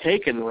it's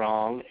taken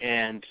wrong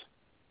and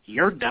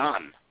you're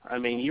done. I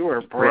mean, you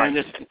are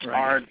branded and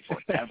tarred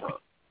forever.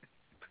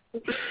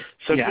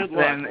 So good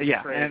luck.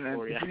 Yeah.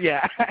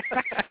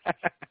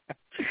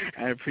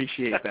 I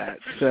appreciate that.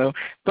 So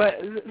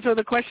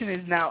the question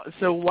is now,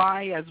 so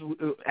why,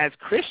 as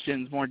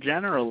Christians more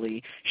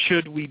generally,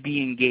 should we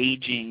be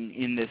engaging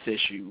in this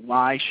issue?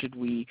 Why should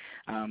we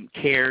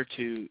care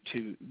to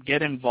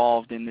get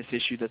involved in this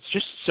issue that's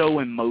just so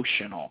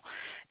emotional?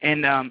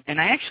 And I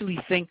actually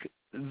think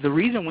the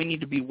reason we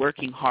need to be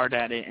working hard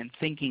at it and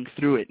thinking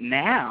through it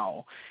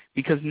now,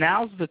 because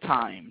now's the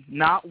time,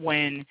 not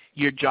when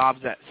your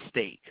job's at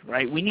stake,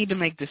 right? We need to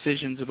make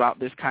decisions about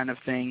this kind of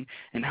thing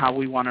and how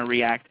we want to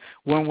react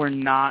when we're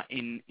not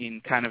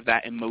in kind of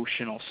that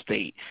emotional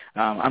state.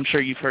 I'm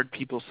sure you've heard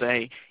people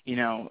say,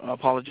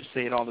 apologists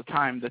say it all the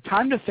time, the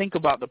time to think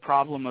about the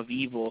problem of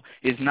evil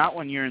is not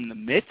when you're in the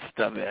midst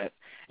of it.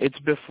 It's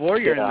before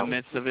you're in the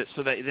midst of it,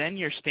 so that then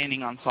you're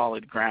standing on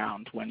solid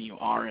ground when you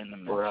are in the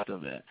midst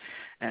of it.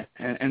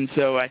 And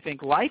so I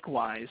think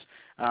likewise,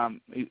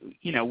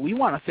 we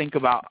want to think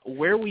about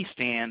where we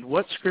stand,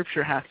 what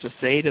Scripture has to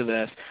say to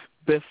this,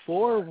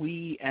 before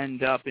we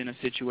end up in a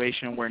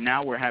situation where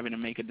now we're having to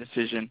make a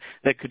decision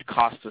that could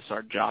cost us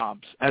our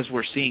jobs, as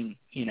we're seeing,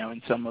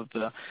 in some of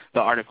the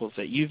articles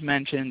that you've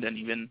mentioned, and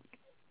even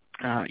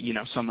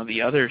some of the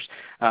others,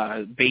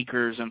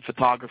 bakers and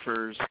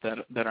photographers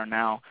that are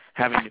now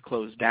having to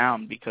close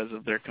down because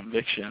of their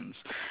convictions.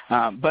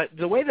 But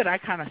the way that I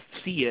kind of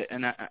see it,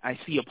 and I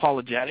see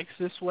apologetics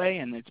this way,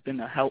 and it's been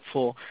a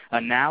helpful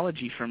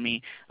analogy for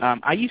me.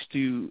 I used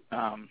to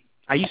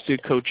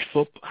coach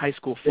high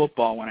school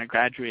football when I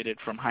graduated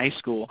from high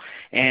school,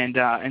 and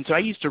so I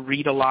used to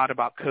read a lot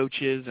about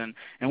coaches,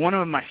 and one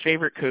of my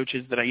favorite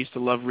coaches that I used to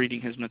love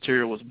reading his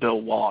material was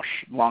Bill Walsh,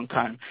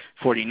 longtime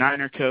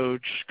 49er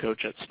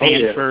coach at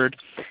Stanford,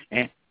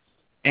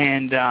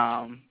 and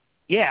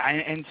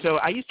so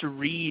I used to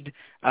read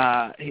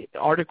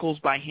articles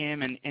by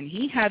him, and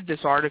he had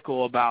this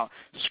article about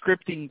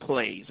scripting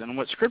plays, and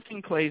what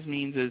scripting plays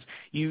means is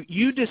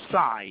you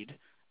decide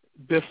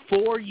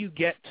before you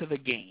get to the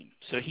game.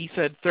 So he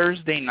said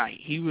Thursday night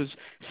he was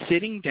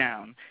sitting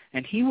down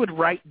and he would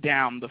write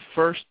down the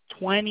first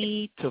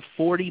 20 to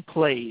 40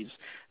 plays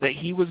that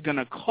he was going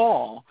to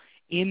call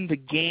in the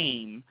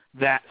game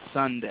that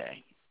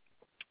Sunday.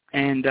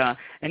 And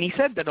he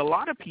said that a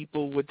lot of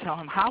people would tell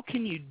him, how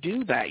can you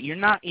do that? You're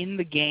not in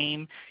the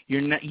game.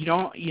 You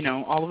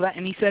don't, all of that.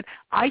 And he said,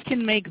 I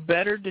can make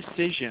better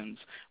decisions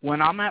when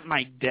I'm at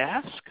my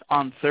desk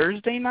on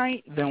Thursday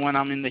night than when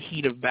I'm in the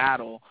heat of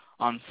battle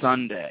on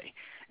Sunday.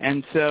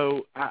 And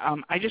so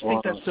I just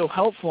think that's so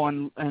helpful.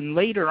 And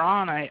later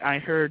on I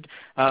heard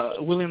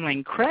William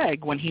Lane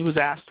Craig, when he was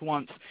asked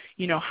once,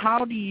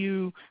 how do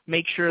you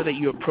make sure that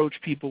you approach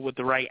people with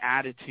the right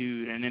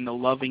attitude and in a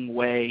loving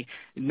way,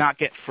 not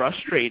get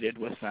frustrated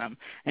with them?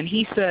 And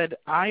he said,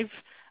 I've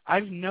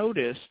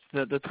noticed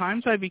that the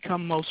times I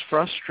become most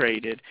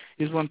frustrated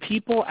is when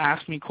people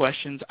ask me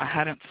questions I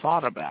hadn't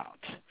thought about.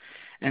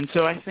 And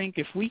so I think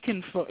if we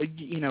can,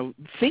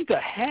 think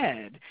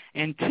ahead,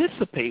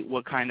 anticipate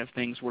what kind of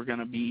things we're going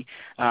to be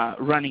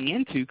running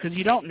into, because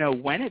you don't know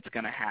when it's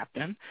going to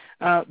happen,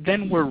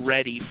 then we're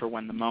ready for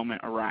when the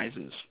moment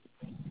arises.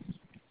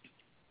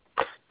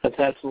 That's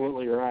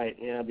absolutely right.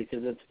 Yeah,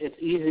 because it's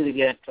easy to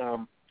get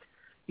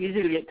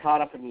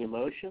caught up in the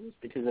emotions,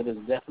 because it is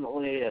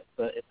definitely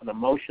it's an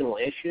emotional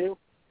issue,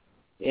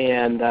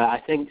 and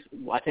I think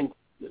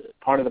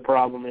part of the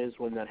problem is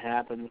when that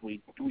happens,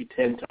 we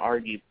tend to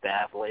argue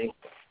badly.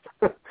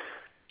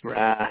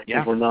 Right.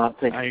 If we're not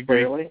thinking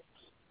clearly.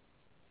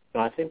 So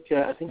I think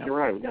you're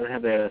right. We've got to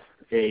have a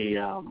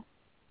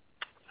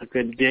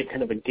good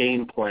kind of a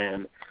game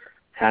plan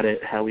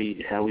how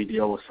we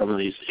deal with some of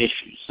these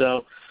issues.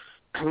 So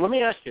let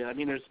me ask you. I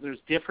mean, there's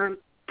different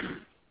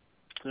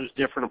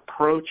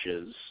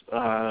approaches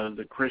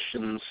that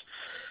Christians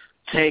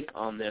take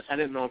on this. I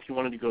didn't know if you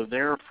wanted to go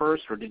there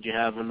first, or did you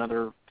have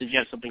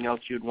something else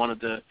you'd wanted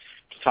to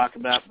talk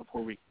about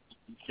before we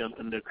jump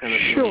into kind of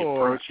the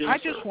approaches? I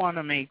just want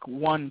to make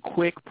one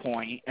quick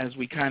point as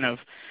we kind of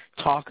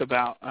talk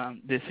about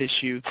this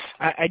issue.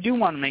 I do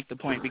want to make the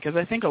point, because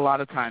I think a lot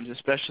of times,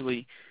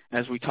 especially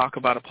as we talk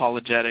about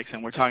apologetics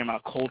and we're talking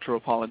about cultural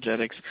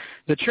apologetics,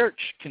 the church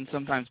can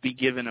sometimes be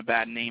given a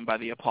bad name by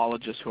the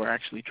apologists who are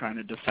actually trying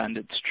to defend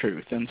its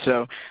truth. And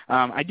so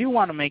I do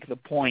want to make the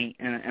point,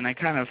 and I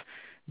kind of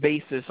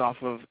base this off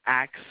of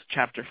Acts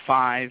chapter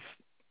 5,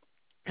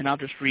 and I'll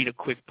just read a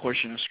quick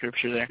portion of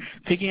Scripture there.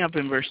 Picking up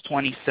in verse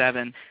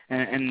 27,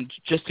 and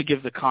just to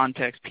give the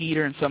context,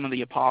 Peter and some of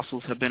the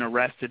apostles have been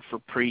arrested for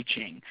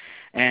preaching.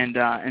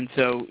 And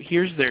so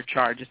here's their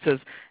charge. It says,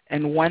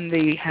 "And when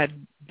they had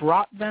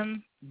brought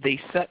them, they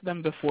set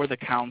them before the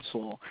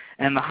council,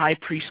 and the high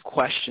priest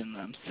questioned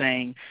them,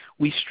 saying,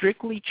 'We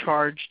strictly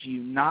charged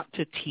you not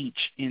to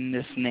teach in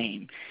this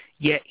name.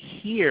 Yet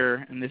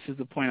here,'" and this is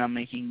the point I'm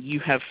making, "'you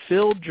have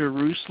filled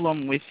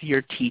Jerusalem with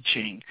your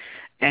teaching,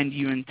 and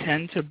you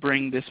intend to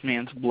bring this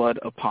man's blood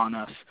upon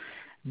us.'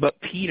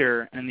 But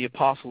Peter and the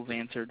apostles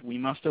answered, 'We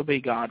must obey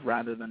God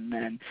rather than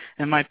men.'"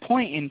 And my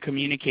point in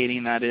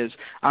communicating that is,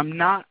 I'm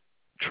not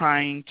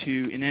trying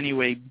to in any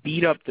way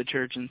beat up the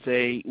church and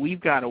say we've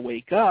got to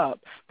wake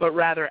up, but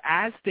rather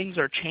as things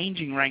are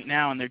changing right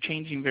now, and they're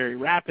changing very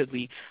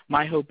rapidly,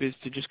 my hope is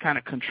to just kind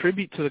of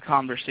contribute to the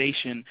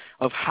conversation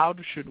of how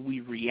should we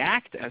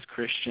react as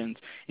Christians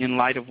in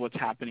light of what's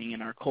happening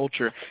in our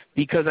culture.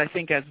 Because I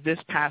think as this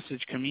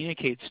passage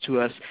communicates to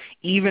us,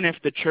 even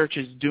if the church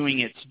is doing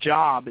its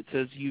job, it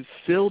says you've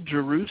filled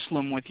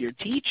Jerusalem with your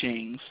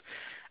teachings,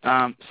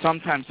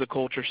 sometimes the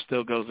culture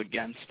still goes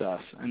against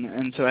us.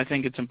 And so I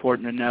think it's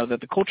important to know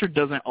that the culture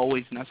doesn't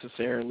always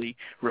necessarily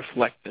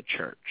reflect the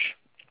church.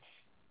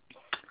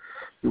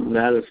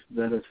 That is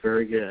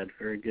very good.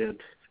 Very good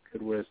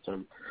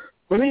wisdom.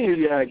 Let me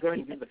go ahead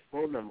and give the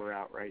phone number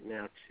out right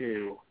now,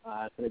 too,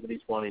 if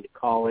anybody's wanting to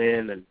call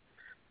in.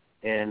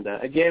 And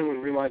again, we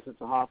realize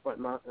it's a hot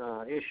button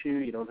issue.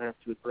 You don't have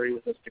to agree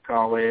with us to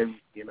call in.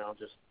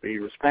 Just be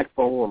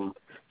respectful and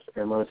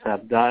let us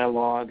have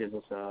dialogue. Is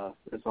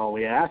all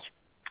we ask.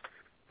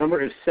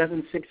 Number is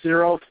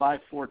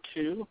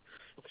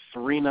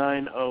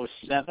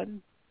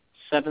 760-542-3907.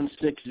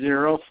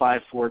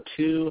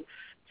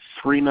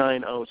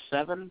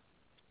 760-542-3907.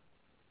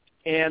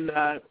 And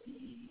I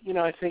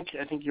think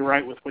you're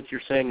right with what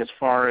you're saying as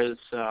far as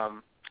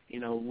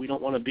we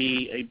don't want to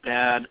be a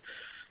bad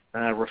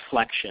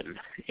reflection.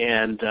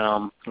 And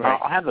right.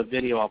 I'll have a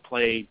video I'll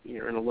play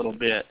here in a little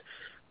bit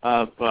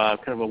of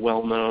kind of a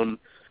well-known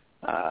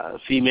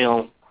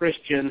female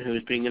Christian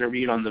who's being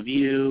interviewed on The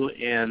View,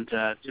 and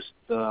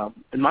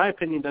in my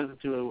opinion,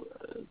 doesn't do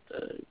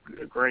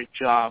a great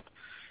job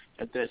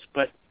at this.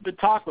 But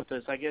talk with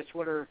us. I guess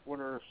what are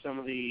some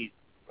of the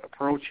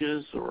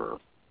approaches or?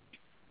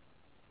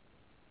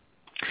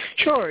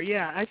 Sure.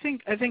 Yeah, I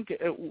think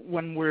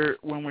when we're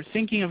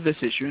thinking of this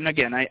issue, and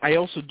again, I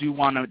also do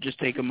want to just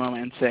take a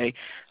moment and say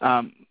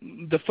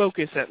the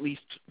focus, at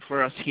least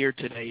for us here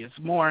today, is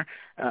more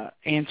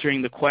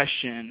answering the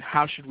question: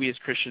 how should we as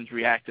Christians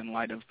react in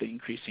light of the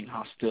increasing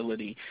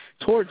hostility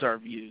towards our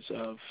views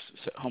of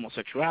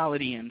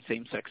homosexuality and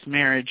same-sex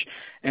marriage,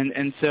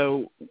 and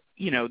so.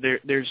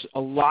 There's a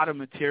lot of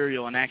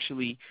material, and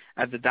actually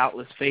at the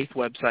Doubtless Faith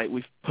website,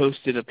 we've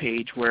posted a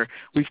page where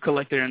we've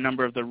collected a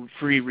number of the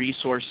free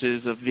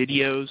resources of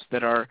videos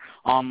that are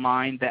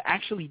online that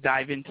actually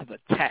dive into the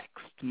text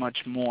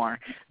much more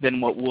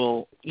than what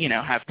we'll,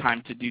 have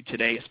time to do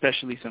today,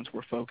 especially since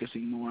we're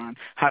focusing more on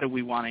how do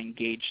we want to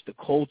engage the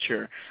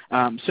culture.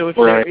 So if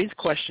there is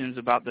questions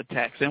about the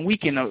text, and we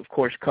can, of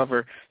course,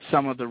 cover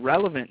some of the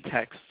relevant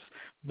texts,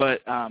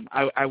 but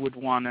I would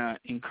want to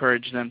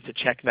encourage them to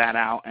check that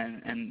out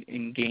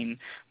and gain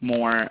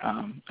more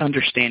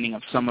understanding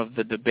of some of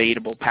the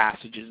debatable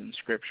passages in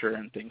Scripture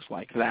and things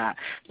like that.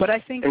 But I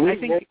think we'll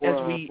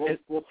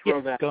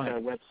throw that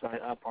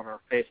website up on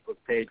our Facebook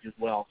page as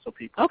well, so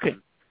people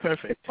can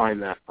perfect.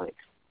 find that link.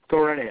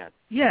 Go right ahead.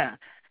 Yeah.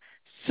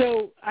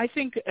 So I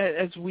think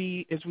as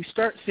we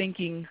start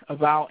thinking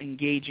about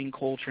engaging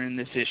culture in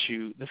this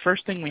issue, the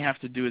first thing we have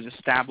to do is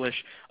establish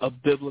a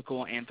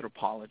biblical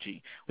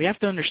anthropology. We have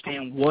to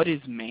understand what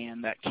is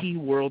man. That key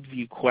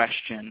worldview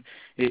question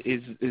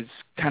is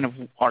kind of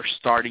our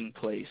starting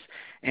place.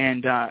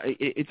 And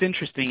it's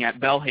interesting, at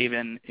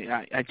Belhaven,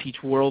 I teach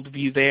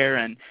worldview there,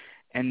 and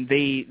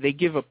they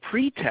give a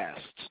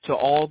pretest to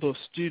all those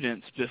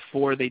students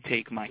before they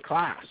take my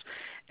class.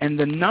 And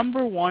the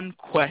number one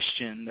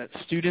question that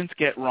students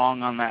get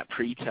wrong on that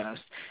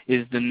pretest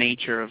is the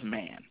nature of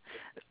man.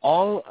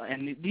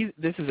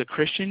 This is a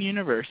Christian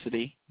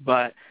university,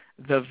 but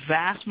the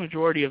vast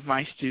majority of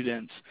my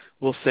students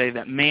will say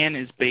that man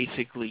is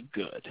basically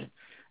good.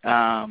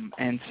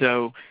 And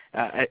so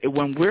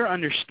when we're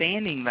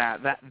understanding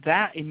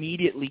that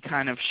immediately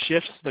kind of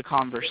shifts the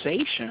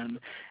conversation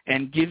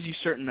and gives you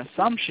certain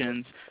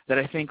assumptions that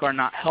I think are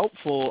not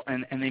helpful,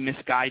 and they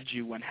misguide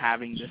you when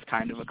having this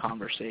kind of a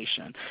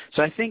conversation.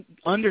 So I think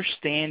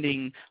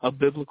understanding a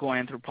biblical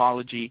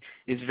anthropology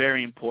is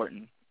very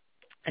important.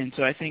 And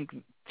so I think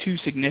two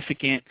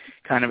significant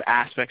kind of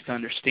aspects to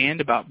understand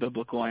about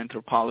biblical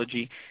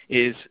anthropology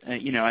is,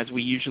 as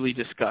we usually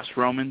discuss,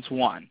 Romans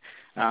 1.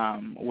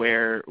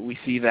 Where we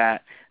see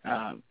that,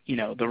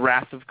 the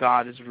wrath of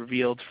God is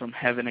revealed from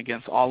heaven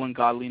against all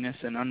ungodliness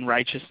and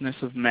unrighteousness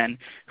of men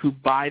who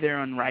by their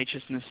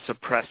unrighteousness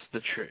suppress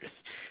the truth.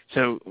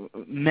 So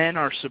men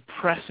are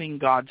suppressing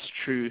God's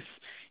truth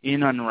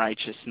in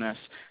unrighteousness.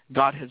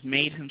 God has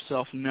made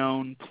himself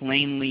known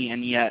plainly,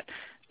 and yet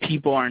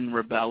people are in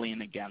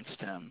rebellion against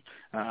him.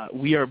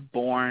 We are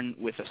born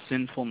with a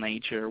sinful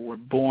nature. We're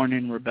born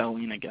in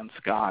rebellion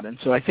against God. And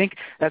so I think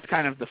that's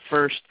kind of the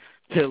first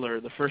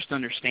pillar, the first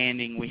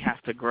understanding we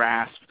have to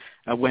grasp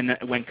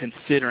when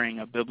considering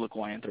a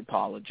biblical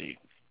anthropology.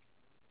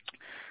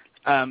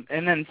 And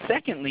then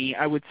secondly,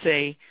 I would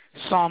say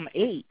Psalm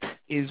 8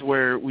 is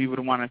where we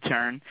would want to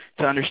turn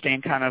to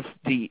understand kind of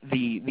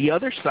the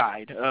other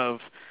side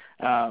of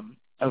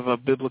a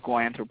biblical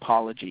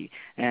anthropology.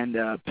 And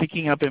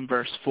picking up in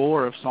verse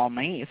 4 of Psalm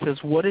 8, it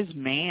says, "What is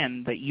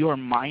man that you are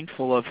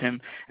mindful of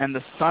him, and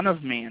the son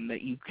of man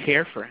that you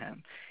care for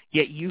him?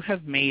 Yet you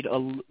have made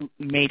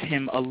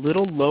him a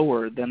little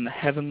lower than the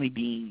heavenly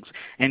beings,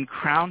 and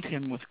crowned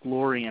him with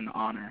glory and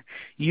honor.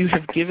 You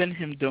have given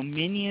him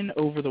dominion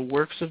over the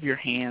works of your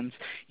hands.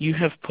 You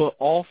have put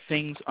all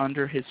things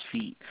under his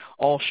feet,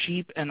 all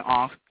sheep and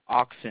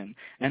oxen,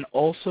 and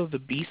also the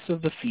beasts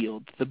of the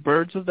field, the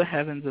birds of the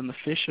heavens and the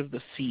fish of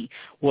the sea,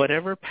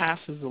 whatever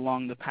passes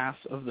along the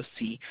paths of the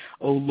sea.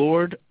 O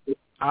Lord,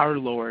 our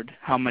Lord,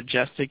 how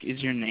majestic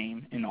is your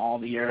name in all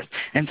the earth."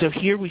 And so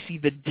here we see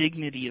the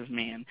dignity of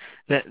man,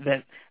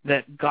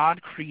 that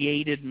God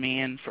created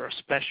man for a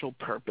special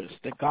purpose,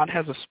 that God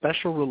has a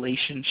special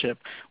relationship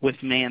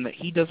with man that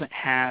he doesn't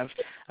have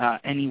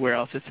anywhere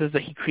else. It says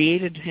that he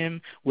created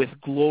him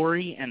with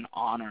glory and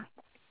honor.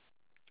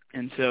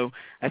 And so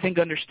I think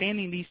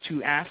understanding these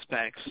two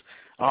aspects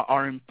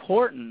are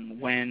important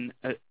when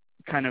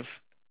kind of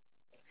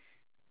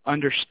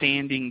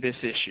understanding this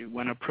issue,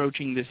 when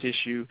approaching this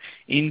issue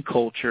in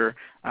culture.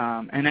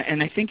 And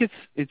I think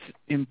it's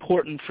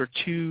important for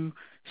two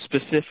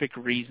specific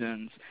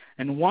reasons.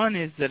 And one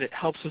is that it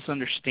helps us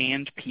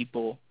understand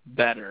people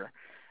better.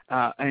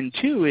 And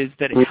two is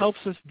that it helps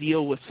us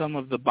deal with some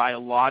of the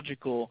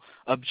biological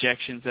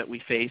objections that we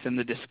face in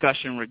the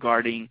discussion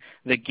regarding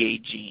the gay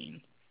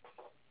gene.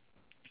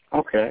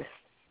 Okay.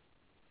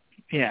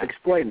 Yeah.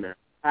 Explain that.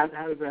 How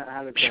does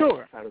that?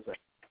 Sure. How does that?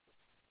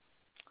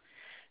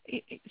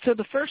 So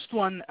the first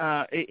one,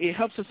 it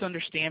helps us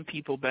understand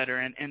people better,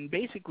 and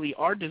basically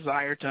our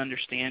desire to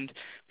understand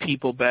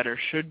people better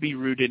should be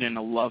rooted in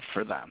a love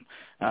for them.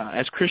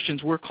 As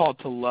Christians, we're called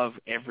to love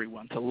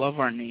everyone, to love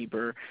our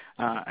neighbor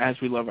as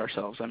we love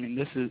ourselves. I mean,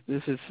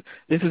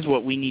 this is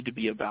what we need to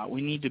be about.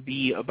 We need to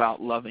be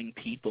about loving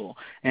people.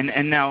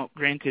 And now,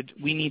 granted,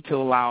 we need to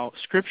allow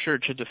Scripture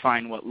to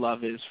define what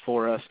love is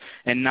for us,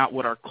 and not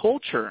what our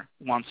culture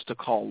wants to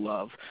call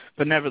love.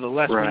 But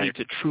nevertheless, right. We need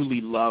to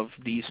truly love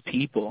these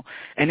people.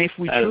 And if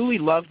we truly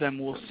love them,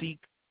 we'll seek.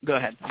 Go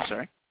ahead. I'm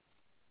sorry.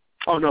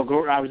 Oh no,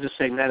 I was just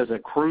saying that is a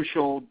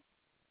crucial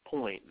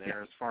point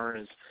there, as far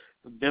as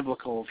the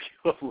biblical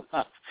view of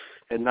love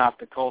and not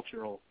the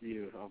cultural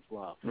view of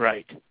love.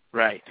 Right.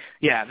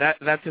 Yeah,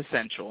 that's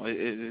essential.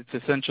 It's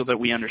essential that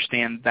we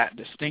understand that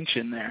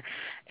distinction there.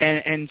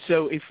 And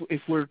so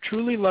if we're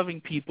truly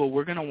loving people,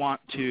 we're going to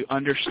want to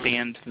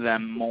understand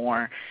them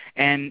more.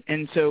 And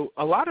so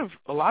a lot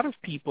of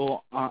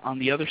people on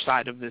the other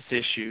side of this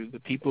issue, the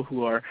people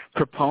who are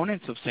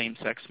proponents of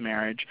same-sex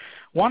marriage,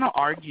 want to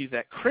argue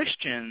that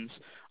Christians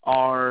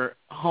are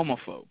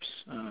homophobes.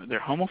 They're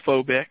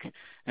homophobic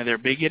and they're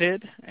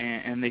bigoted,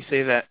 and they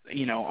say that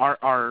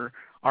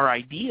our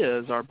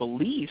ideas, our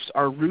beliefs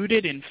are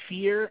rooted in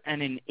fear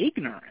and in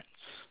ignorance.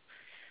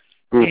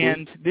 Mm-hmm.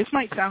 And this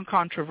might sound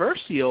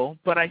controversial,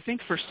 but I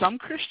think for some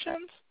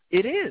Christians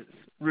it is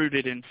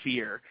rooted in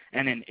fear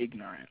and in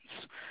ignorance.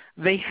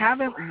 They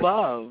haven't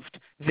loved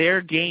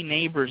their gay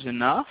neighbors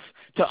enough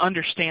to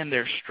understand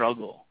their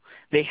struggle.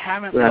 They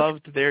haven't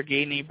loved their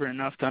gay neighbor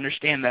enough to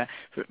understand that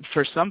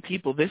for some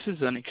people this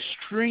is an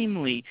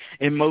extremely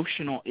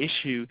emotional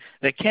issue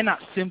that cannot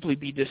simply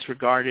be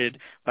disregarded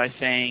by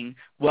saying,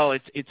 well,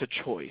 it's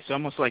a choice,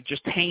 almost like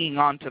just hanging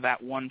on to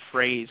that one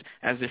phrase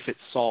as if it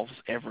solves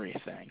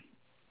everything.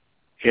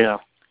 Yeah,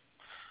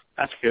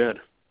 that's good.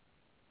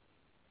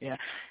 Yeah.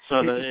 So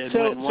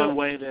in one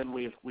way, then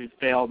we've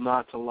failed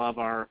not to love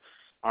our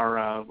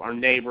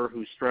neighbor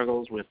who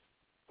struggles with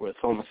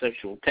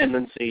homosexual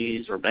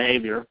tendencies or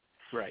behavior.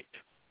 Right.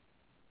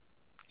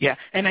 Yeah,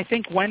 and I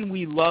think when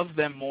we love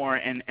them more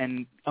and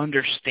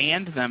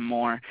understand them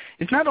more,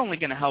 it's not only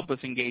going to help us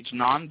engage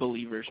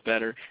non-believers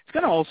better, it's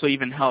going to also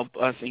even help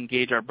us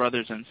engage our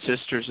brothers and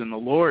sisters in the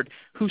Lord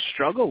who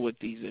struggle with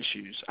these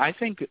issues. I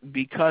think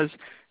because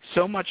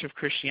so much of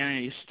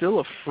Christianity is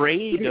still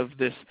afraid of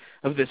this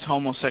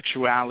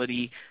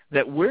homosexuality,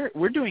 that we're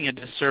doing a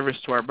disservice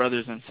to our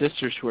brothers and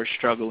sisters who are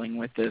struggling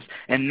with this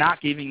and not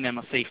giving them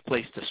a safe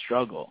place to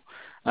struggle.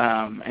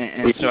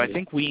 And so I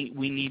think we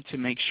need to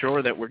make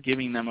sure that we're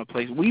giving them a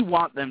place. We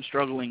want them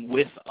struggling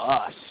with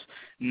us,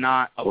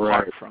 not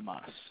apart from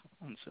us.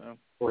 And so.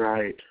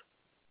 Right.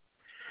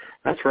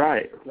 That's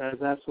right.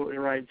 That's absolutely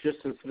right. Just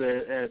as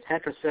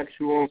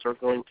heterosexuals are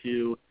going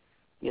to,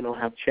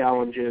 have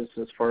challenges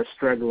as far as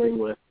struggling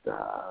with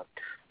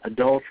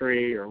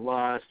adultery or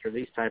lust or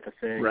these type of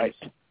things. Right.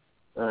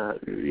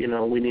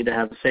 We need to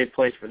have a safe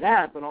place for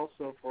that, but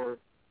also for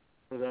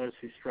those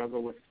who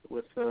struggle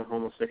with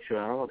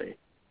homosexuality.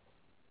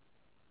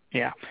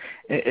 Yeah,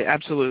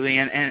 absolutely,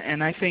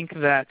 and I think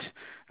that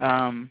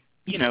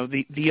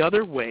the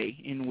other way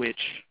in which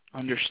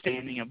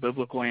understanding of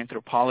biblical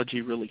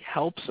anthropology really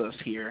helps us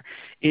here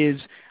is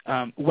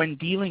when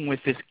dealing with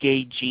this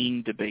gay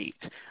gene debate.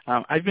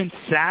 I've been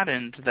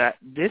saddened that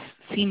this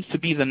seems to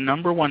be the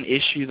number one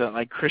issue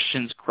that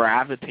Christians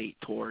gravitate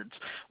towards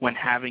when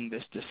having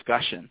this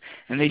discussion,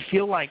 and they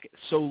feel like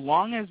so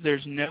long as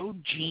there's no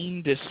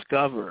gene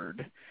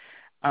discovered,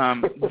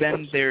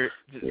 then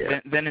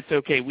it's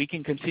okay. We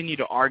can continue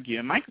to argue.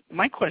 And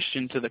my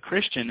question to the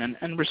Christian,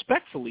 and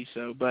respectfully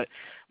so, but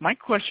my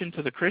question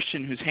to the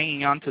Christian who's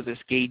hanging on to this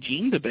gay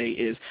gene debate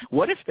is,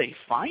 what if they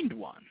find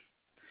one?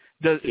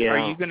 Are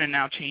you going to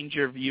now change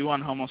your view on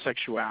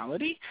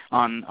homosexuality,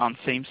 on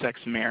same-sex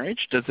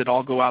marriage? Does it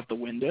all go out the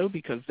window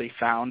because they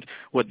found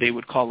what they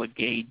would call a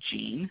gay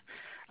gene?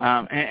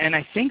 And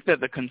I think that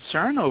the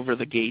concern over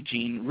the gay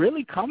gene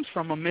really comes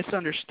from a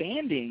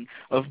misunderstanding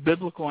of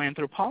biblical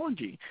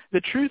anthropology.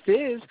 The truth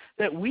is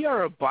that we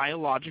are a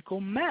biological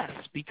mess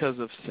because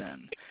of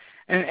sin,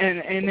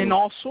 and in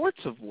all sorts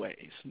of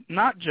ways,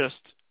 not just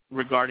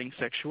regarding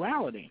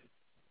sexuality.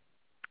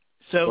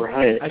 So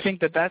I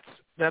think that's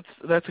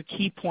a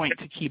key point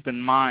to keep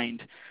in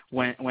mind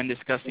when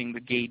discussing the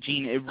gay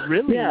gene. It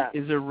really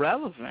is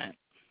irrelevant.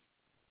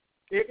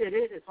 It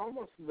is. It's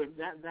almost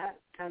that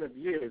kind of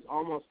view is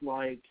almost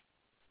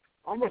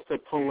a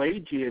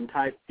Pelagian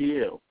type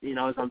view.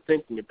 As I'm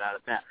thinking about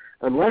it, that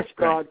unless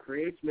God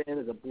creates man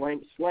as a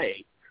blank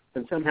slate,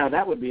 then somehow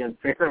that would be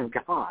unfair of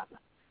God.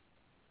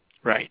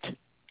 Right.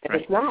 And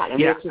it's not.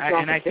 It's just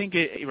and I think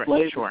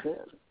sure.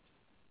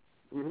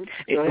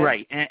 Mm-hmm.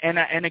 Right.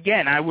 And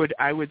again, I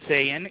would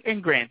say,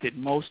 and granted,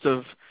 most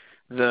of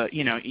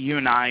you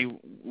and I,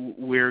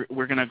 we're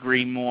going to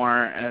agree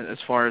more as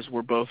far as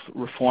we're both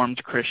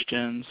Reformed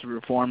Christians,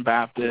 Reformed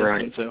Baptists,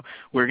 and so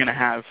we're going to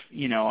have,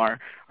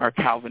 our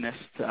Calvinist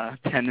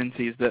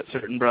tendencies that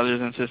certain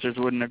brothers and sisters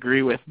wouldn't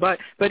agree with. But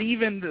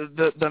even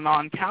the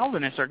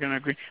non-Calvinists are going to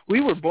agree. We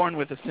were born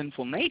with a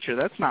sinful nature.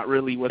 That's not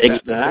really what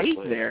that debate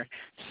there.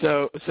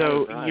 So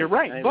you're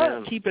right. Amen.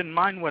 But keep in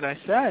mind what I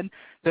said.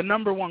 The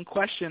number one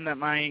question that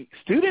my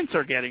students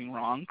are getting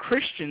wrong,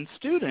 Christian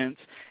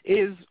students,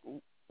 is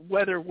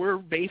whether we're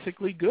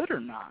basically good or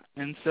not.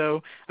 And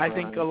so I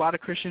think a lot of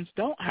Christians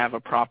don't have a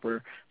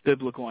proper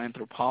biblical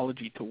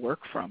anthropology to work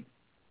from.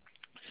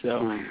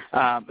 So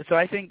so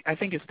I think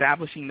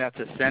establishing that's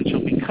essential,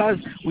 because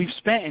we've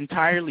spent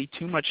entirely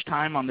too much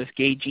time on this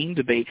gay gene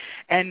debate.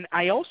 And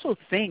I also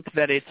think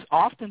that it's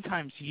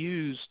oftentimes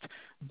used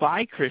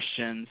by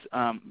Christians,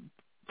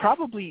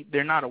 probably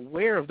they're not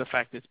aware of the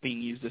fact that it's being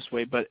used this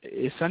way, but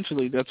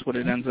essentially that's what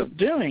it ends up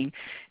doing,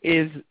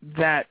 is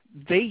that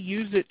they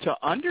use it to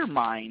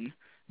undermine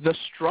the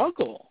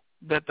struggle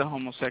that the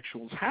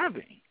homosexual's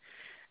having.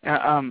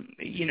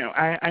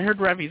 I heard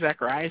Ravi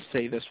Zacharias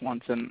say this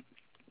once, and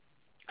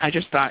I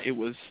just thought it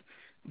was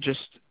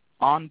just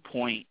on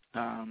point.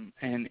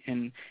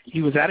 And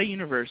he was at a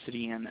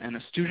university, and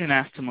a student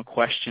asked him a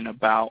question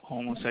about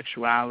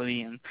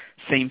homosexuality and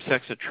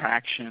same-sex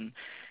attraction,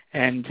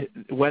 and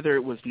whether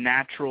it was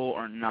natural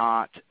or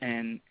not,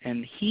 and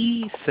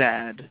he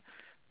said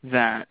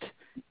that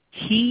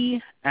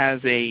he, as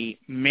a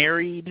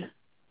married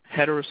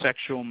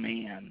heterosexual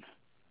man,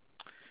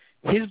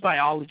 his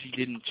biology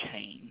didn't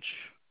change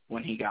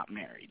when he got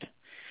married.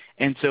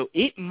 And so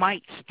it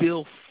might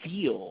still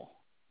feel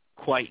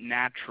quite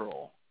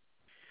natural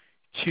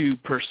to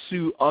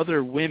pursue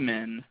other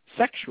women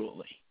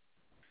sexually.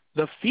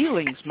 The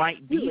feelings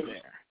might be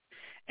there.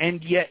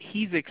 and yet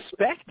he's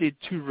expected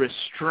to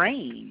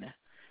refrain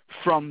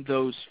from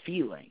those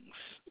feelings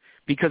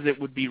because it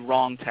would be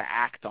wrong to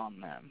act on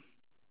them.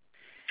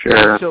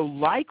 Sure. So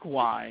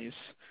likewise,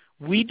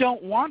 we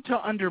don't want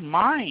to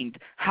undermine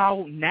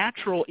how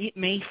natural it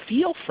may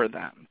feel for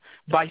them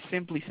by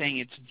simply saying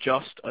it's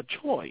just a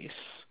choice.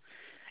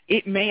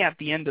 It may at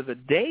the end of the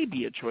day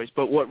be a choice,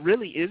 but what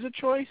really is a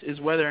choice is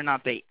whether or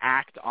not they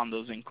act on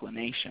those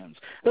inclinations.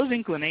 Those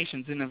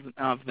inclinations in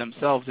of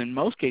themselves in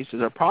most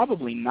cases are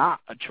probably not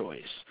a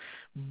choice,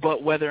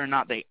 but whether or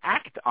not they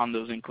act on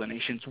those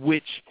inclinations,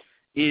 which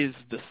is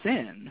the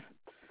sin,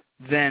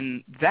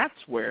 then that's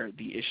where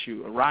the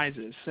issue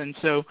arises. And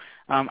so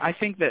I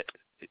think that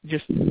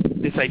just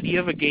this idea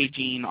of a gay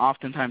gene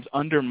oftentimes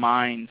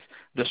undermines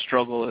the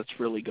struggle that's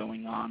really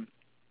going on.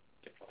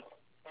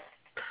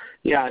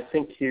 Yeah, I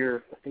think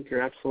you're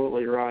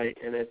absolutely right,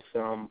 and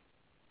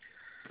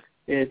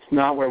it's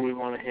not where we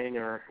want to hang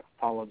our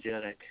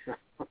apologetic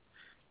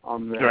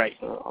on that right.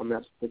 On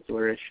that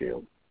particular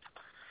issue.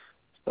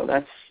 So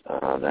that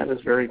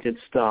is very good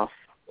stuff.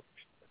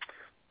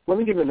 Let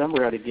me give the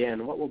number out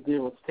again. What we'll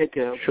do, let's take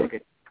a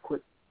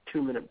quick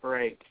 2-minute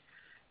break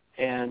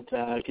and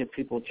give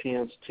people a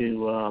chance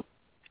to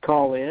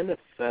call in if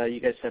you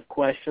guys have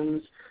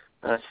questions.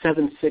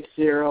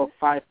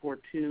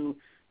 760-542-3907,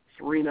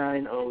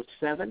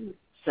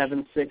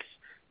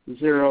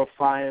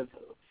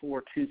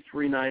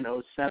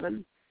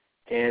 760-542-3907.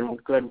 And we'll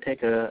go ahead and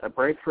take a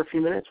break for a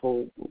few minutes.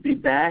 We'll be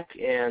back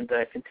and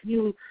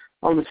continue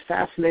on this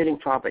fascinating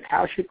topic.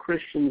 How should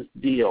Christians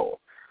deal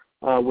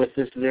with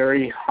this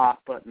very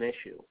hot-button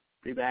issue?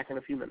 Be back in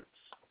a few minutes.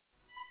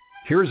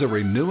 Here's a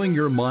Renewing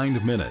Your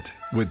Mind Minute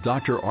with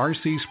Dr.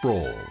 R.C.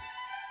 Sproul.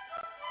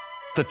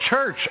 The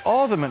church,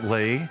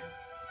 ultimately,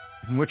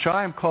 in which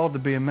I am called to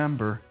be a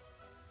member,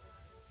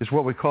 is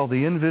what we call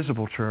the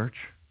invisible church,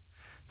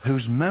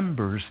 whose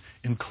members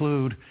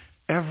include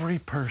every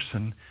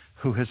person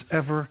who has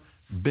ever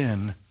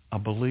been a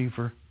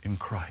believer in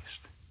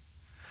Christ.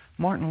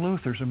 Martin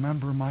Luther's a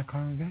member of my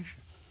congregation.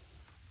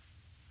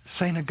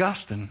 St.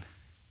 Augustine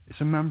is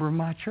a member of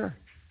my church.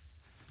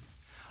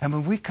 And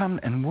when we come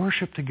and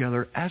worship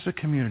together as a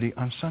community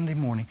on Sunday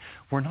morning,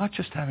 we're not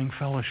just having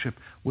fellowship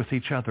with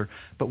each other,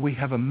 but we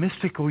have a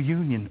mystical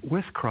union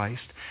with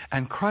Christ,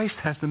 and Christ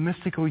has the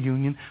mystical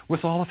union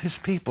with all of his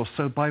people.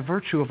 So by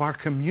virtue of our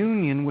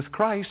communion with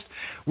Christ,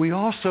 we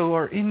also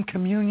are in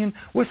communion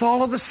with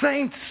all of the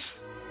saints,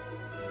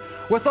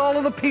 with all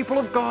of the people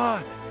of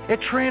God.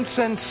 It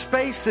transcends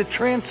space, it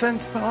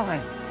transcends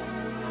time.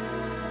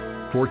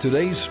 For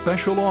today's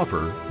special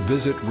offer,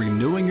 visit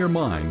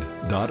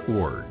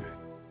renewingyourmind.org.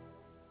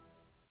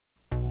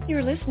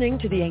 You're listening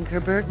to the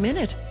Ankerberg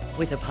Minute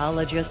with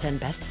apologist and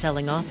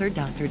best-selling author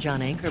Dr.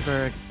 John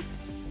Ankerberg.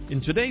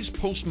 In today's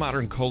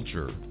postmodern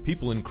culture,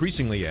 people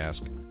increasingly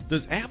ask,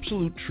 does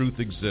absolute truth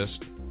exist?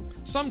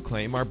 Some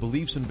claim our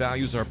beliefs and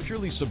values are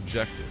purely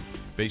subjective,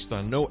 based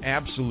on no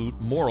absolute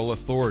moral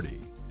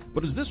authority.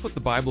 But is this what the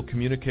Bible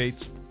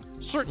communicates?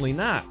 Certainly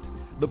not.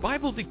 The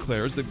Bible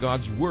declares that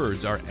God's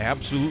words are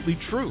absolutely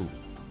true.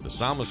 The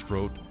psalmist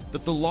wrote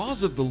that the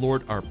laws of the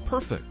Lord are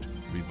perfect,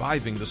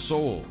 reviving the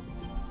soul.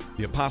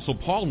 The Apostle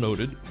Paul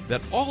noted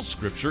that all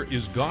Scripture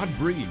is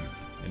God-breathed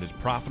and is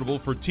profitable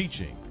for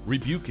teaching,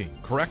 rebuking,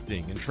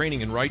 correcting, and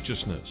training in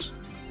righteousness.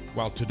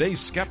 While today's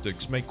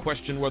skeptics may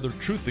question whether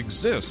truth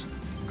exists,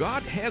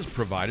 God has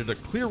provided a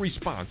clear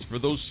response for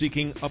those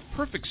seeking a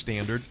perfect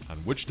standard on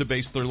which to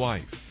base their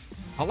life.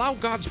 Allow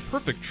God's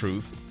perfect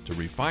truth to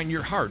refine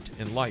your heart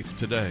and life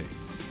today.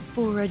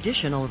 For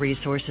additional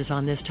resources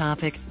on this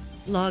topic,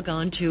 log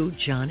on to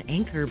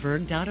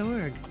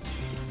johnankerberg.org.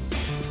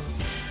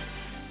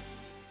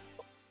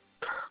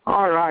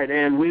 All right,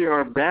 and we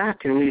are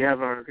back, and we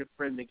have our good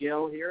friend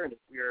Miguel here, and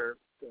we are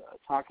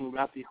talking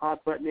about the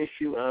hot-button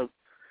issue of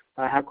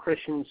how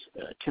Christians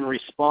can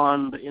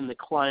respond in the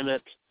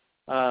climate,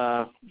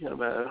 some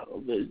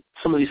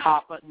of these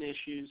hot-button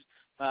issues.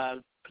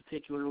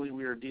 Particularly,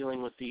 we are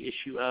dealing with the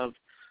issue of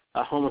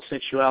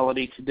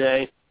homosexuality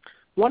today.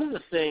 One of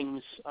the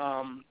things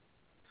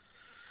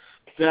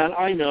that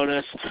I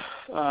noticed,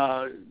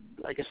 I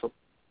guess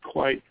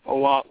quite a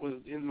lot,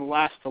 was in the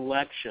last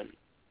election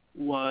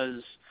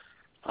was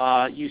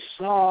you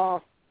saw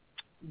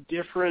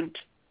different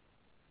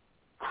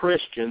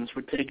Christians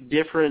would take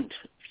different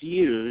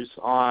views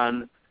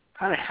on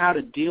kind of how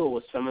to deal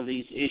with some of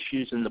these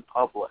issues in the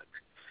public,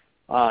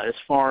 as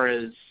far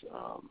as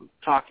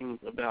talking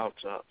about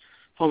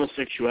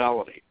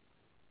homosexuality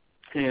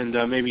and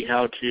maybe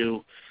how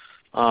to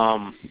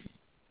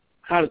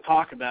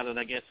talk about it,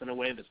 I guess, in a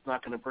way that's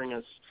not going to bring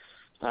us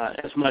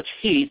as much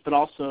heat, but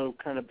also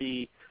kind of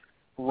be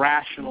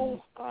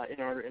rational in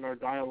our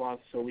dialogue,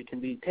 so we can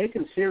be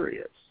taken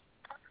serious.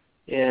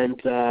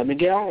 And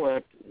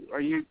Miguel,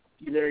 are you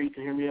there? You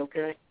can hear me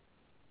okay?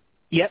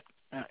 Yep,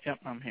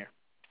 I'm here.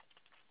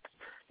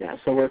 Yeah,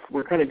 so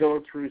we're kind of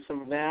going through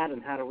some of that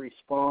and how to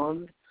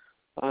respond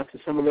to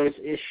some of those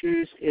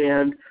issues.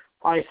 And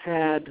I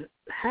had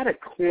a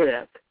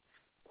clip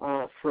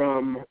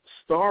from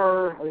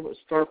I think it was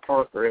Star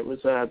Parker. It was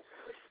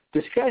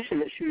discussion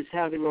that she was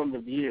having on The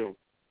View,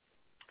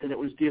 and it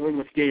was dealing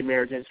with gay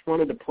marriage. I just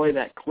wanted to play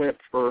that clip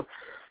for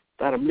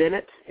about a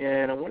minute,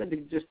 and I wanted to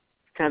just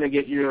kind of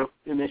get your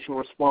initial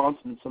response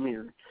and some of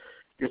your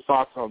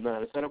thoughts on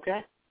that. Is that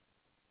okay?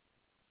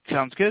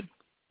 Sounds good.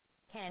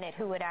 Candidate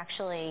who would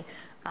actually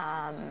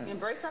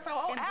embrace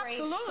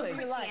absolutely.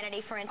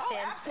 Christianity, for instance. Oh,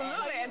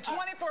 absolutely. And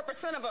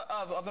 24%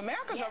 of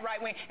Americans are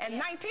right-wing, and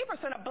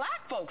 19% of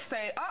black folks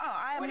say,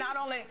 I am not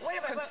only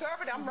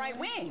conservative, I'm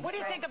right-wing. What do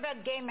you think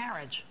about gay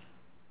marriage?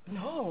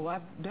 No,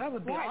 that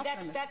would be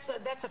awesome.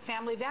 That's a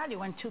family value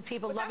when two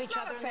people love each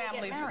other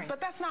and they get married.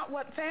 But that's not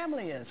what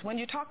family is. When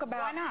you talk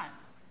about... Why not?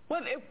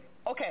 Well,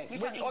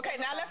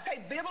 now let's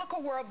take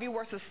biblical worldview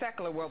versus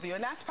secular worldview,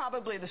 and that's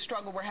probably the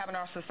struggle we're having in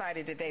our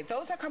society today.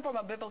 Those that come from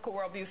a biblical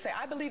worldview say,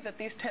 I believe that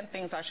these 10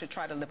 things I should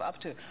try to live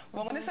up to.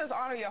 Well, when it says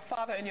honor your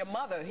father and your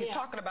mother, he's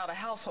talking about a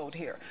household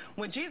here.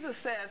 When Jesus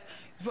says,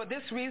 for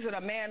this reason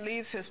a man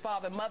leaves his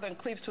father and mother and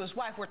cleaves to his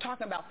wife, we're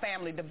talking about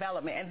family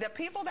development. And the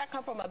people that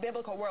come from a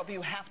biblical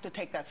worldview have to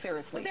take that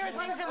seriously. But there are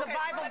things in the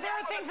Bible. There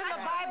are things in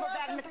the Bible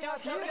that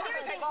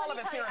take all of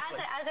it seriously.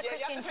 As a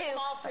Christian too,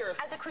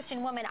 as a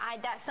Christian woman,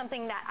 that's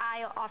something that I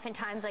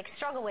oftentimes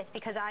struggle with,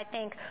 because I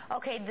think,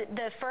 okay,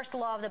 the first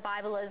law of the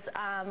Bible is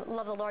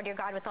love the Lord your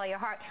God with all your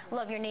heart,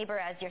 love your neighbor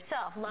as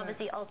yourself. Love is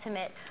the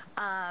ultimate,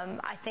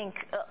 I think,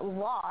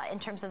 law in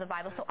terms of the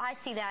Bible. So I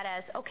see that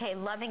as, okay,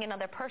 loving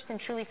another person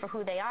truly for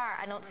who they are.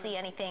 I don't see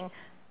anything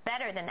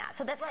better than that.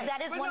 So that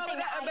is one thing.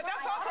 But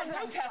that's also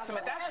New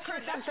Testament. That's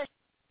Christian.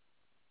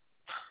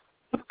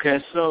 Okay,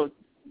 so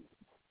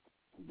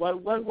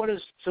what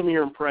is some of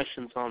your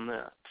impressions on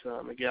that,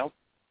 Miguel?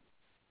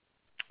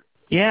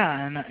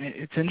 Yeah, and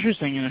it's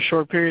interesting. In a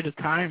short period of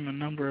time, a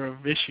number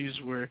of issues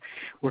were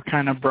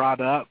kind of brought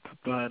up.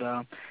 But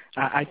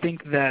I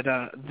think that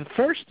the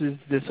first is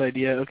this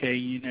idea, okay,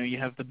 you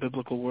have the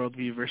biblical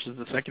worldview versus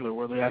the secular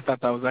worldview. I thought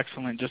that was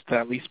excellent just to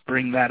at least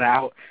bring that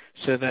out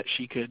so that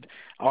she could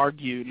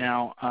argue.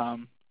 Now,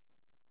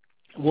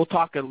 we'll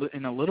talk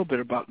in a little bit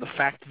about the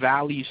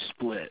fact-value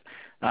split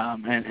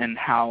and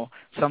how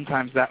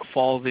sometimes that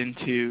falls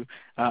into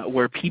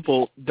where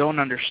people don't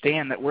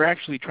understand that we're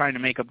actually trying to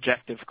make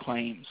objective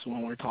claims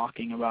when we're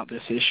talking about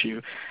this issue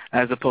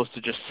as opposed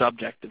to just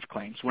subjective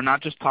claims. We're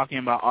not just talking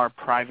about our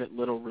private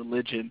little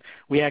religion.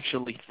 We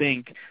actually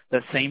think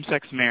that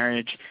same-sex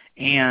marriage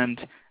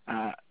and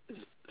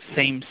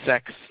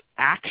same-sex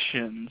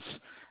actions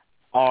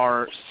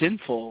are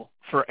sinful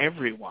for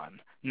everyone,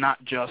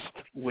 not just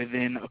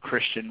within a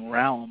Christian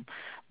realm.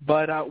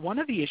 But one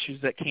of the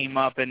issues that came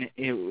up, and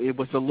it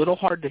was a little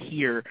hard to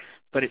hear,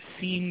 but it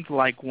seemed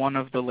like one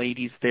of the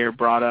ladies there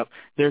brought up,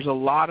 there's a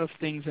lot of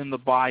things in the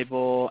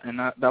Bible, and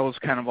that was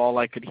kind of all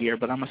I could hear,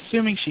 but I'm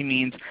assuming she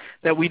means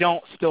that we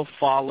don't still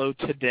follow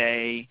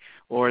today,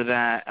 or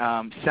that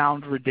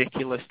sound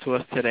ridiculous to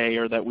us today,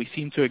 or that we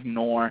seem to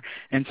ignore.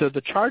 And so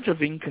the charge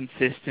of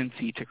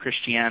inconsistency to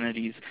Christians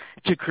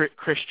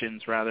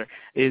rather,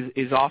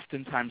 is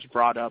oftentimes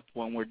brought up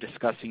when we're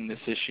discussing this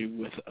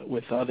issue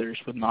with others,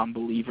 with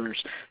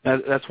non-believers.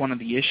 That's one of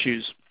the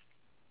issues.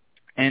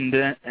 And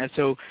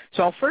so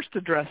I'll first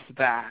address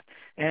that.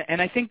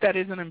 And I think that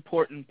is an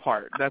important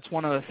part. That's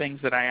one of the things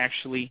that I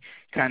actually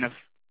kind of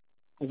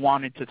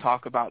wanted to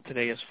talk about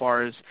today as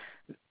far as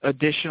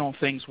additional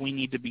things we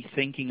need to be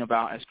thinking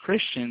about as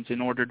Christians in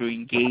order to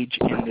engage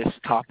in this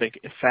topic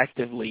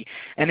effectively.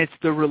 And it's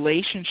the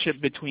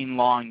relationship between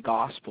law and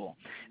gospel.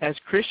 As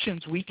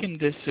Christians, we can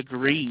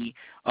disagree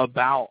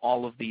about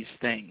all of these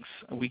things.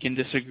 We can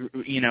disagree,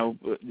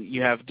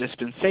 you have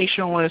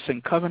dispensationalists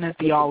and covenant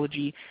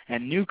theology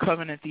and new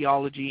covenant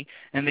theology,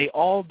 and they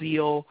all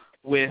deal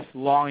with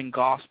law and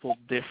gospel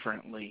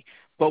differently.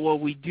 But what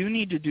we do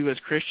need to do as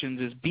Christians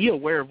is be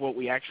aware of what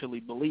we actually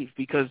believe,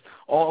 because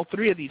all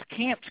three of these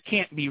camps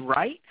can't be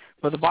right,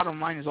 but the bottom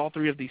line is all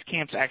three of these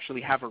camps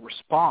actually have a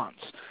response,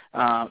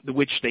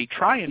 which they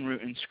try and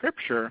root in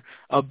Scripture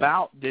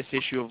about this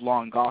issue of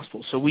law and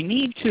gospel. So we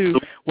need to,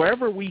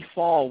 wherever we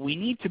fall, we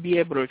need to be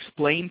able to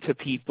explain to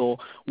people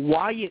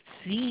why it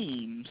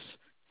seems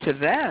to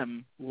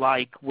them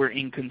like we're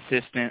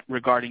inconsistent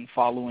regarding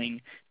following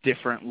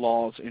different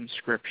laws in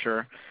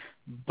Scripture,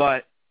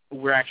 but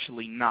we're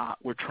actually not.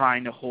 We're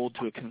trying to hold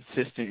to a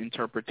consistent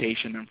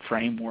interpretation and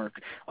framework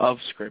of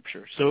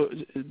Scripture. So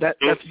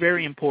that's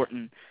very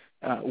important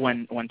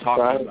when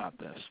talking about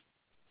this.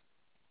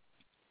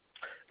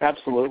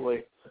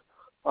 Absolutely.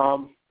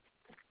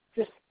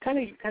 Just kind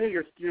of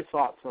your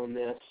thoughts on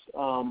this.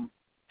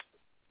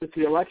 With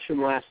the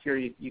election last year,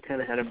 you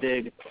kind of had a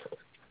big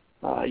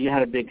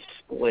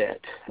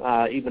split,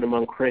 even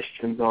among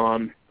Christians,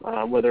 on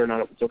whether or not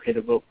it was okay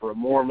to vote for a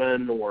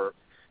Mormon or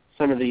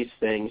some of these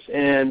things.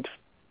 And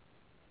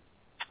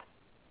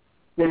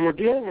when we're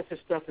dealing with this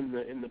stuff in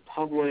the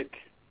public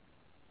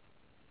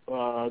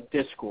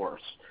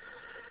discourse,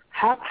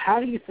 how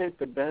do you think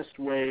the best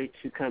way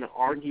to kind of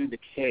argue the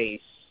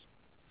case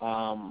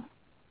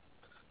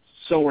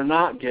so we're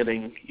not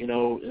getting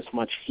as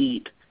much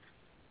heat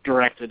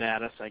directed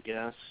at us, I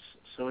guess,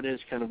 so it is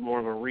kind of more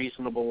of a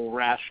reasonable,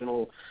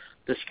 rational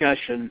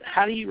discussion,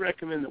 how do you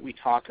recommend that we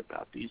talk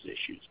about these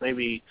issues?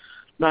 Maybe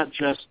not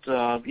just,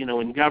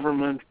 in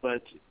government,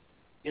 but,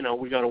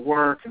 we go to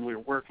work and we're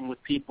working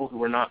with people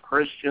who are not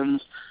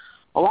Christians.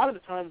 A lot of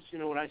the times,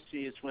 what I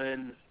see is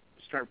when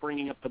you start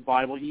bringing up the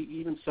Bible, you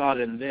even saw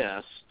it in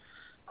this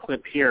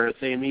clip here,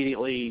 they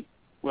immediately,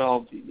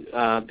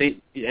 they,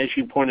 as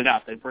you pointed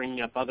out, they're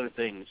bringing up other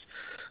things.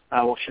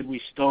 Should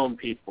we stone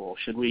people?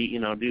 Should we,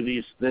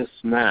 do this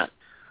and that?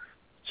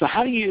 So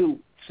how do you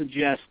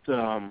suggest,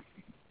 or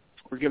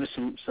give us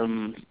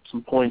some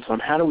points on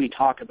how do we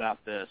talk about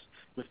this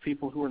with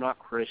people who are not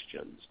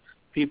Christians,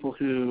 people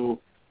who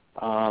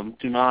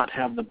do not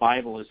have the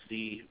Bible as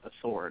the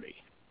authority?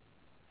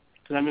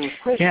 Because, with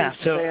Christians,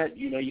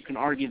 you can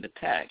argue the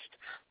text,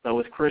 but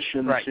with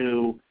Christians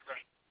who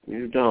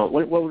don't,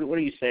 what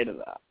do you say to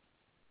that?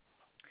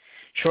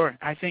 Sure.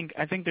 I think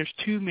there's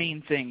two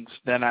main things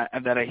that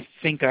I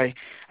think I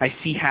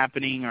see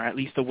happening, or at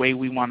least the way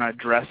we want to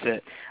address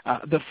it.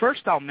 The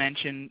first I'll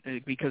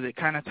mention, because it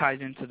kind of ties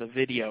into the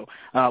video.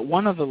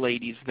 One of the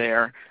ladies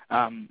there,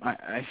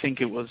 I think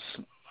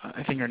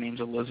her name's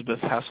Elizabeth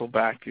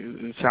Hasselbeck.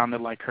 It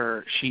sounded like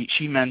her.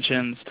 She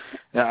mentions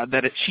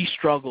that she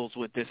struggles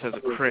with this as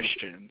a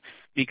Christian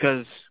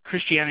because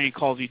Christianity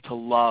calls you to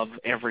love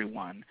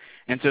everyone.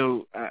 And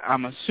so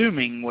I'm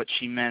assuming what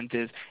she meant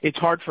is it's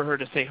hard for her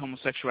to say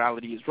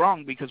homosexuality is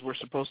wrong because we're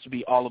supposed to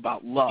be all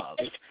about love.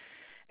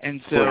 And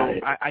so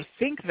I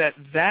think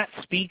that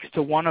speaks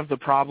to one of the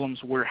problems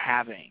we're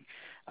having.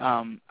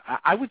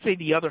 I would say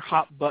the other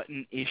hot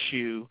button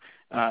issue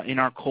in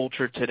our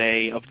culture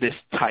today of this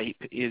type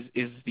is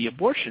the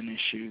abortion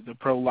issue, the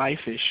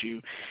pro-life issue,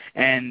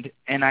 and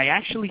I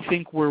actually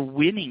think we're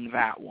winning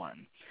that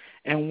one.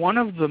 And one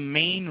of the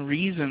main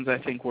reasons I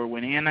think we're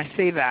winning, and I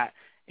say that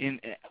in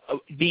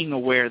being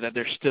aware that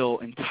there's still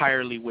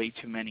entirely way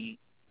too many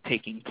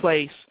taking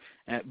place,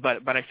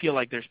 but I feel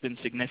like there's been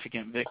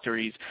significant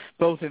victories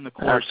both in the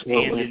course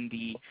and in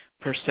the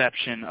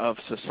perception of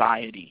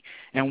society.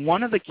 And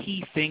one of the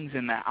key things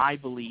in that, I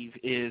believe,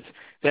 is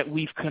that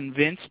we've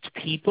convinced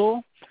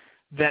people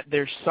that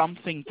there's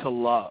something to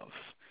love,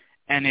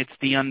 and it's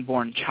the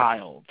unborn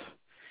child.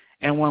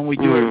 And when we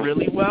do it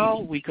really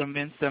well, we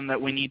convince them that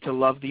we need to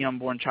love the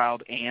unborn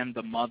child and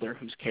the mother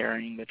who's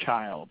carrying the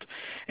child.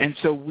 And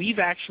so we've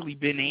actually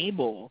been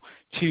able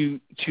to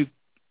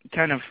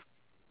kind of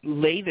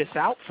lay this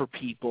out for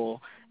people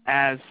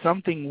as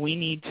something we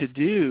need to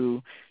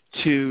do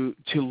to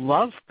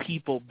love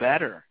people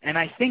better. And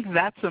I think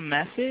that's a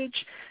message,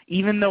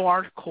 even though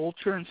our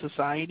culture and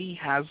society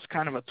has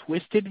kind of a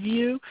twisted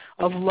view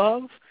of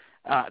love,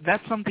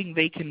 that's something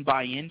they can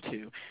buy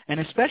into. And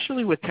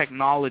especially with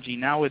technology,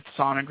 now with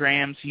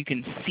sonograms, you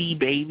can see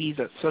babies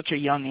at such a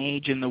young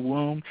age in the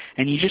womb,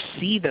 and you just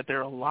see that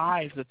they're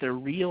alive, that they're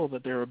real,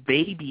 that they're a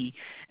baby.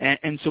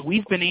 And so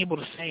we've been able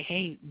to say,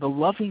 hey, the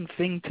loving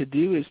thing to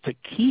do is to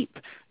keep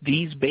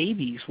these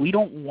babies. We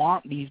don't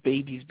want these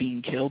babies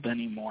being killed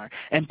anymore.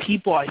 And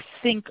people, I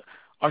think,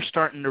 are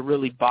starting to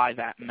really buy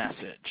that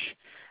message,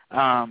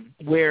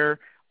 where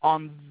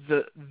on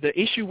the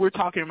issue we're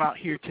talking about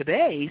here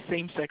today,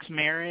 same-sex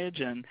marriage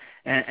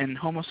and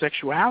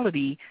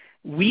homosexuality,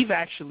 we've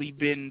actually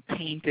been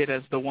painted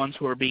as the ones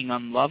who are being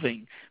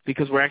unloving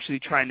because we're actually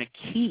trying to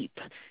keep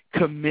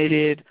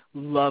committed,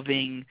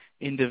 loving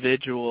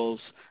individuals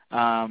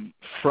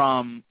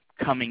from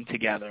coming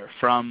together,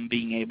 from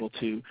being able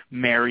to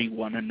marry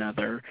one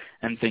another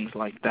and things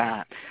like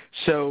that.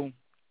 So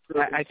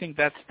I think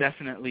that's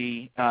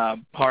definitely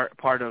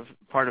part of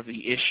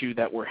the issue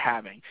that we're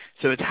having.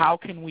 So it's how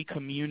can we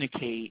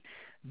communicate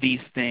these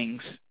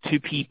things to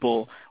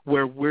people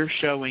where we're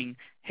showing,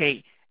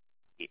 hey,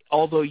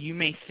 although you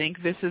may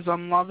think this is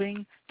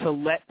unloving, to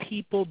let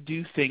people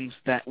do things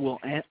that will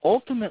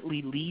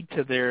ultimately lead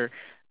to their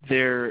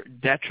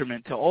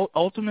detriment, to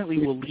ultimately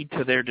will lead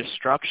to their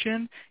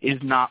destruction, is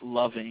not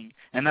loving.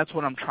 And that's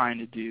what I'm trying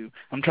to do.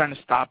 I'm trying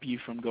to stop you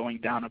from going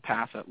down a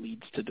path that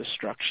leads to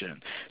destruction.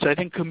 So I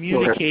think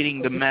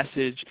communicating the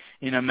message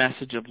in a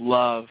message of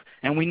love,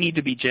 and we need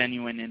to be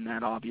genuine in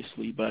that,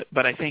 obviously,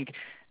 but I think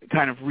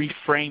kind of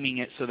reframing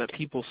it so that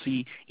people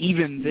see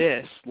even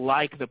this,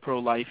 like the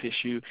pro-life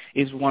issue,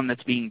 is one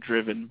that's being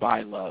driven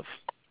by love.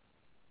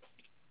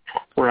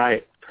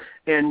 Right.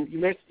 And you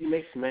make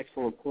some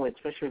excellent points,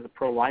 especially with the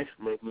pro-life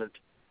movement.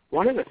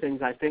 One of the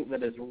things I think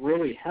that has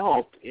really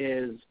helped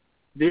is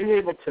being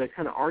able to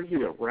kind of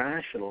argue it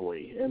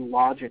rationally and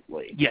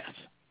logically. Yes.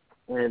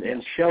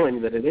 And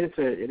showing that it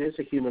is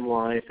a human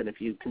life, and if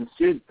you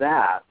concede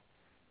that,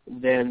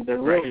 then there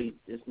really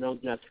is no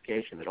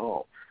justification at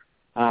all.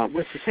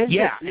 With the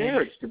same-sex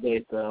marriage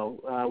debate, though,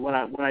 what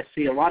I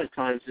see a lot of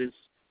times is,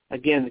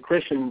 again,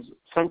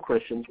 some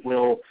Christians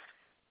will.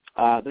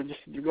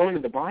 They're going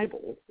to the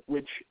Bible,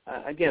 which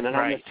again, I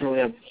don't necessarily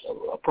have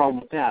a problem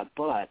with that,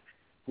 but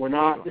we're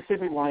not. This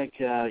isn't like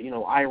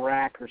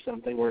Iraq or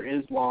something where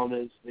Islam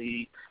is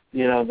the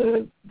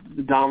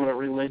dominant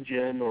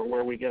religion or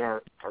where we get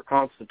our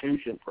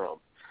Constitution from.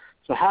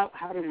 So how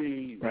do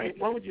we?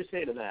 What would you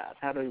say to that?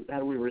 How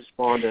do we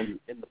respond in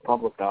the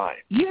public eye?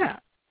 Yeah.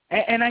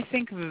 And I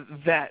think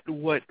that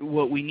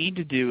what we need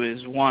to do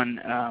is,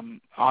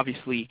 one,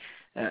 obviously,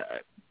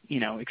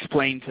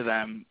 explain to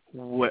them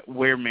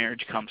where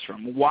marriage comes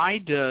from. Why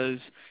does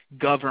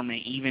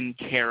government even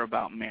care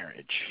about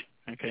marriage?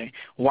 Okay,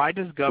 why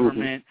does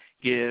government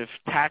give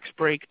tax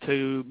break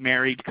to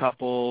married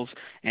couples,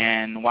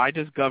 and why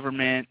does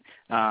government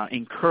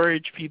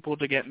encourage people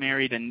to get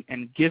married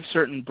and give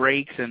certain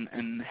breaks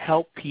and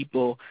help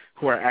people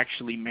who are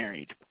actually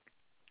married?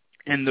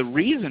 And the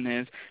reason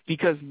is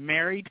because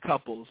married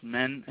couples,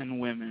 men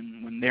and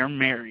women, when they're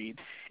married,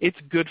 it's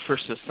good for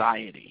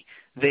society.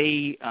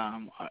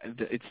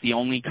 It's the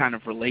only kind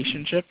of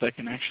relationship that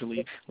can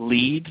actually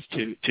lead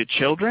to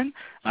children.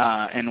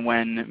 And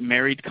when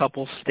married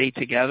couples stay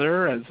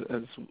together, as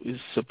is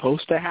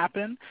supposed to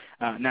happen,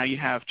 now you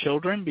have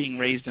children being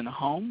raised in a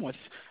home with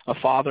a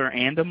father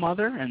and a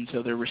mother, and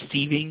so they're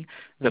receiving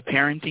the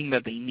parenting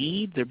that they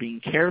need. They're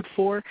being cared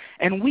for.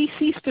 And we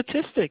see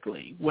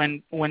statistically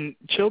when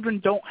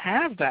children don't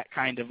have that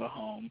kind of a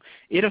home,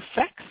 it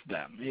affects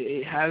them.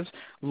 It has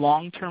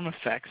long-term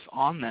effects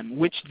on them,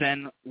 which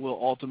then will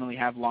ultimately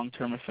have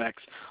long-term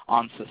effects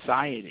on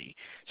society.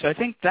 So I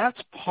think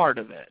that's part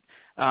of it.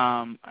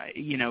 So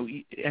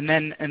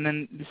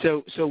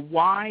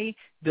why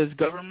does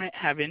government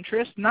have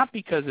interest? Not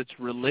because it's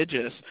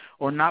religious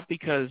or not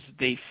because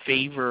they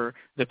favor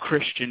the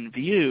Christian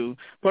view,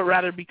 but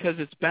rather because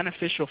it's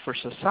beneficial for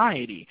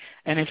society.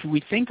 And if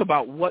we think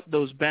about what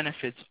those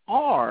benefits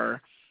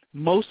are,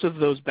 most of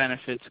those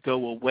benefits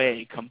go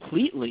away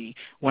completely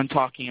when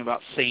talking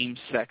about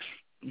same-sex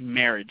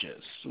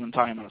marriages, when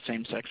talking about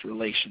same-sex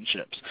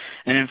relationships.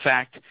 And in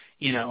fact,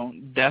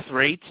 death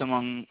rates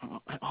among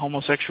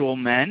homosexual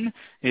men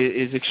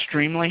is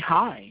extremely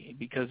high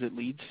because it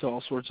leads to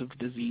all sorts of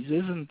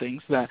diseases and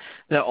things that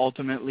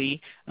ultimately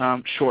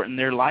shorten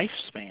their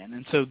lifespan.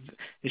 And so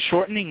the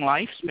shortening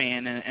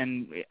lifespan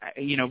and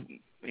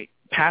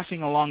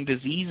passing along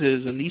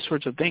diseases and these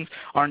sorts of things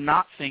are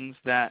not things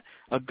that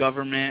a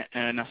government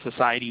and a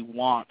society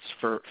wants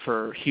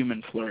for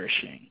human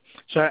flourishing.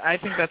 So I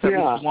think that's at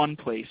least one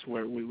place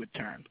where we would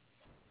turn.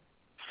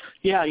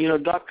 Yeah,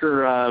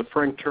 Dr.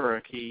 Frank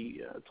Turek,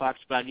 he talks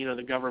about,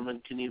 the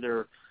government can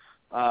either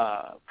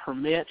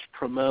permit,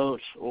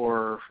 promote,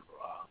 or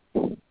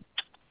I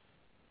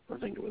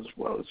think it was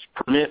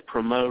permit,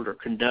 promote, or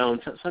condone,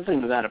 something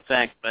to that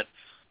effect. But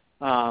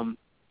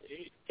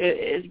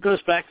it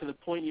goes back to the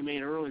point you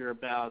made earlier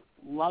about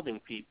loving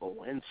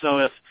people. And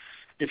so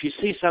if you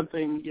see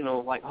something,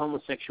 like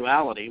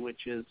homosexuality,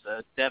 which is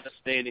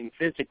devastating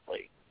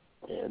physically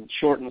and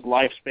shortens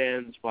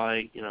lifespans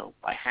by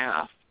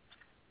half,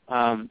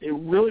 it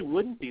really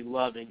wouldn't be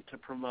loving to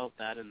promote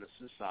that in the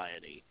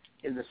society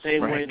in the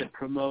same way that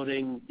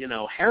promoting,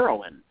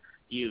 heroin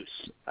use,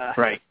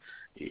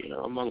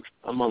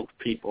 amongst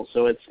people.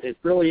 So it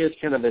really is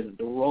kind of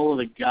the role of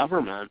the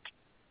government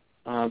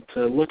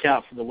to look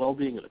out for the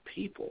well-being of the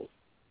people.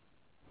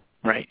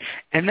 Right.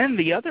 And then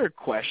the other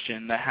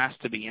question that has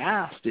to be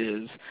asked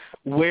is,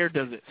 where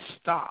does it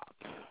stop?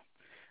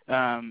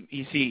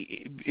 You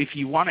see, if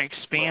you want to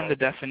expand the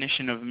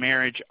definition of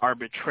marriage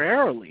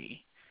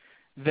arbitrarily,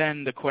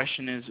 then the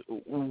question is,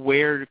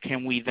 where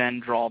can we then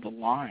draw the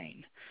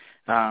line?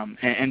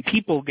 And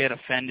people get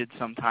offended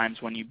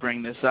sometimes when you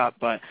bring this up,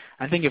 but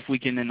I think if we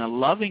can, in a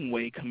loving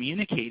way,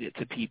 communicate it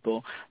to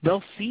people,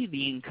 they'll see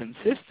the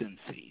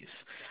inconsistencies.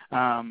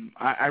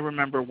 I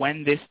remember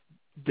when this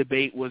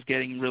debate was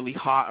getting really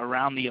hot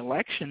around the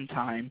election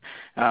time,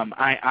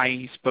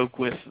 I spoke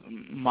with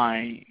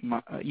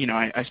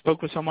I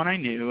spoke with someone I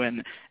knew,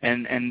 and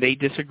they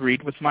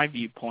disagreed with my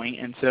viewpoint,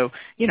 and so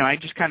I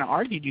just kind of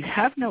argued, you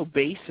have no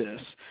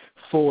basis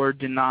for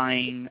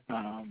denying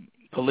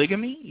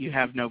polygamy, you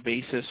have no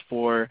basis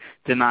for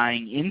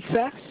denying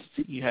incest,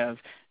 you have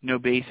no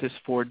basis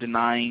for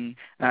denying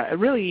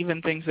really even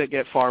things that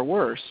get far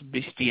worse,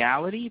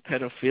 bestiality,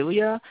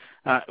 pedophilia.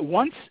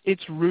 Once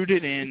it's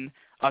rooted in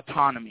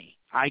autonomy,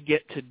 I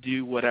get to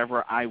do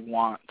whatever I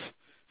want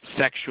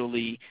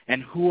sexually,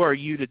 and who are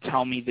you to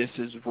tell me this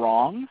is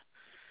wrong?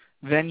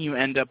 Then you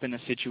end up in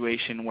a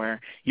situation where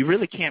you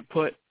really can't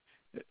put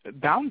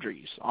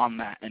boundaries on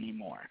that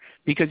anymore,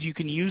 because you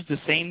can use the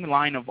same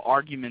line of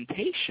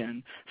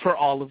argumentation for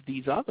all of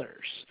these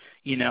others.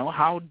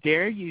 How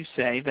dare you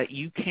say that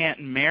you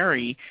can't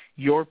marry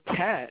your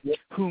pet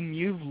whom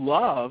you've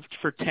loved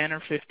for 10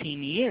 or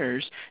 15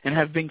 years and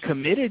have been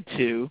committed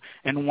to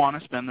and want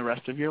to spend the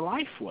rest of your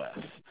life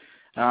with?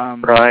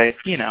 Right.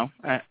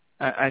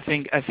 I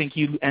think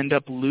you end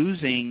up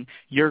losing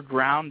your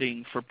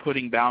grounding for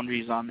putting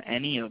boundaries on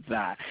any of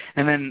that.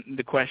 And then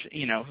the question,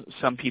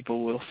 some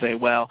people will say,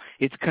 well,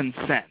 it's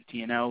consent.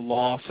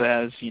 Law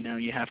says,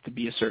 you have to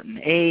be a certain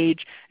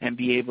age and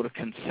be able to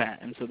consent.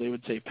 And so they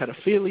would say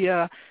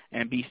pedophilia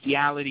and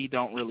bestiality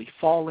don't really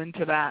fall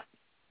into that.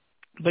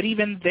 But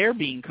even they're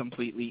being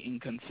completely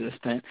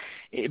inconsistent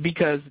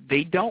because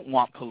they don't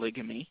want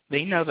polygamy.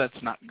 They know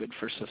that's not good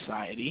for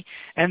society.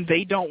 And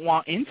they don't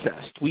want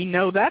incest. We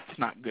know that's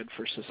not good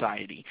for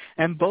society.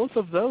 And both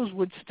of those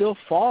would still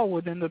fall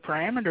within the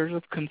parameters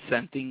of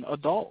consenting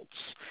adults.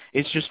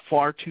 It's just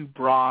far too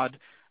broad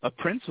a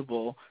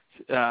principle,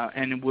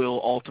 and it will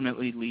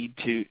ultimately lead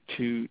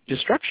to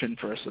destruction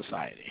for a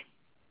society.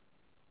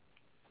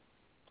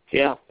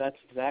 Yeah, that's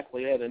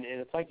exactly it, and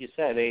it's like you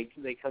said, they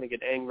kind of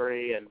get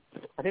angry, and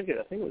I think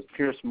it was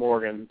Piers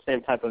Morgan,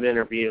 same type of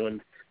interview,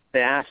 and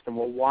they asked him,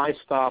 well, why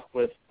stop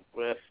with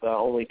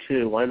only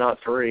 2? Why not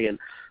 3? And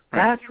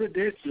that's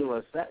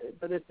ridiculous.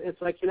 But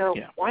it's like,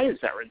 why is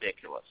that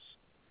ridiculous?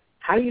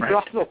 How do you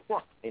draw the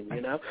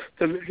line?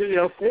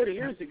 So 40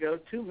 years ago,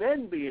 2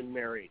 men being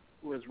married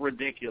was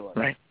ridiculous.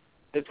 Right.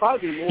 It'd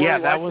probably be more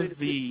likely to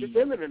see 2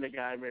 women and a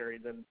guy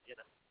married than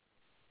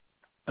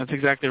That's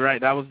exactly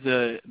right. That was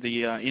the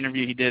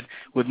interview he did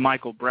with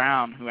Michael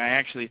Brown, who I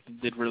actually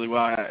did really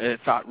well. I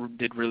thought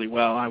did really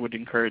well. I would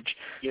encourage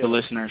the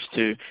listeners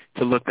to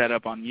look that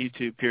up on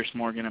YouTube, Piers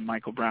Morgan and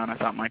Michael Brown. I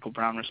thought Michael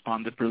Brown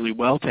responded really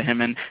well to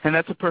him, and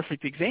that's a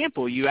perfect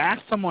example. You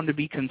ask someone to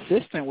be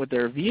consistent with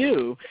their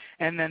view,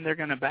 and then they're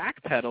going to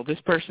backpedal. This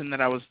person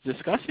that I was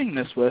discussing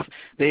this with,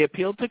 they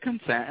appealed to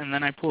consent, and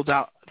then I pulled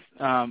out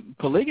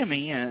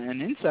polygamy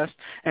and incest,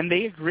 and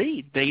they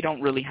agreed. They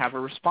don't really have a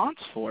response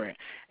for it.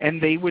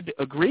 And they would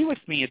agree with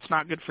me it's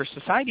not good for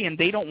society, and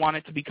they don't want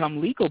it to become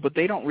legal, but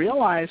they don't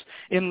realize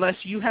unless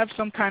you have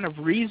some kind of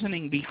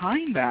reasoning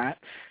behind that,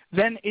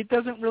 then it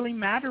doesn't really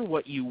matter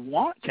what you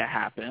want to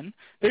happen.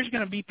 There's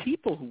going to be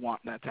people who want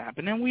that to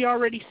happen, and we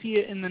already see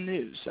it in the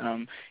news.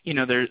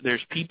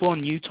 There's people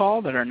in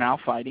Utah that are now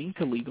fighting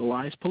to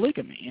legalize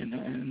polygamy,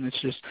 and it's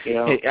just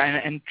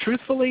and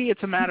truthfully,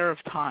 it's a matter of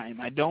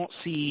time. I don't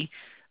see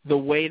the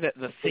way that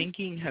the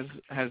thinking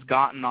has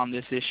gotten on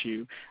this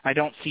issue. I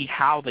don't see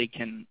how they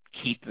can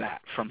keep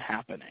that from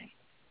happening.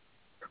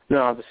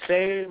 No, the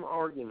same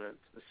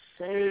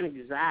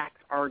exact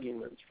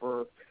arguments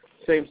for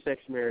same-sex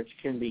marriage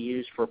can be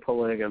used for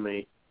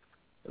polygamy.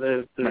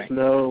 There's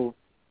no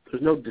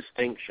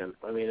distinction.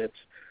 I mean,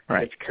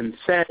 it's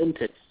consent.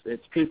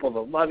 It's people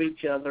that love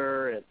each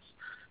other. It's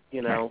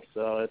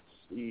so it's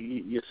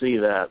you see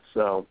that.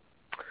 So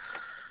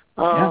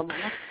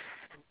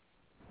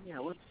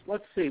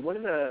let's see. One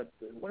of the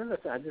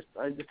I just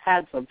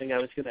had something I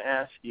was going to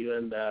ask you,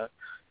 and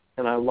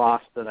I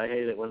lost it. I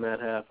hate it when that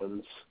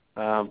happens.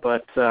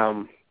 But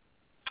let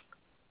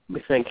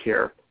me think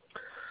here.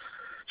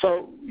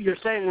 So you're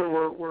saying when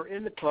we're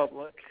in the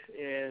public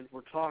and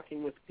we're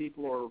talking with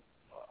people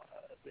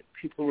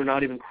who are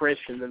not even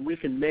Christian, then we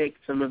can make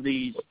some of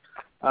these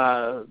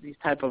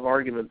type of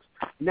arguments.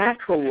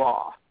 Natural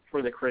law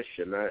for the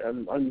Christian.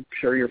 I'm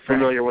sure you're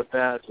familiar with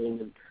that.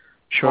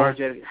 Sure.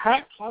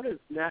 How does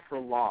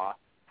natural law?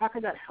 How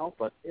can that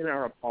help us in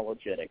our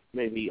apologetics,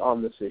 maybe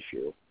on this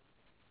issue?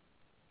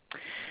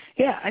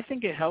 Yeah, I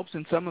think it helps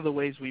in some of the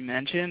ways we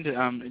mentioned,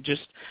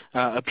 just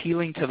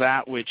appealing to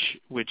that which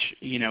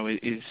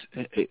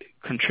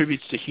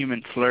contributes to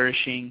human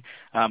flourishing.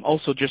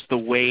 Also, just the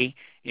way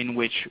in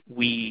which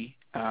we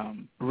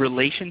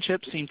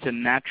relationships seem to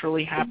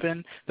naturally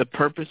happen, the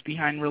purpose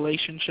behind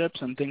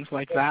relationships and things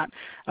like that.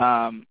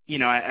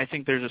 I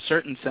think there's a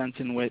certain sense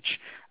in which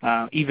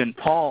even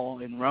Paul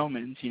in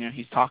Romans,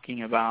 he's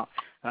talking about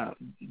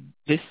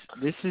this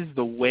is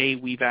the way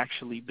we've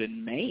actually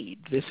been made.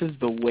 This is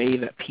the way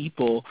that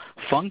people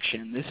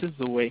function. This is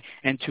the way,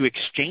 and to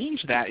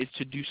exchange that is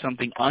to do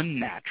something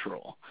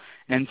unnatural.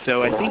 And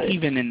so I think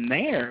even in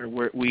there,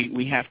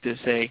 we have to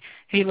say,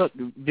 hey, look,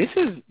 this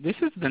is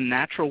the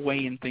natural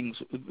way in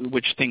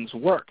which things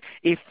work.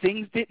 If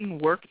things didn't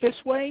work this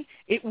way,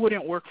 it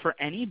wouldn't work for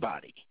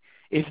anybody.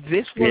 If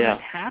this wasn't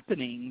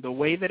happening the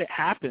way that it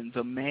happens,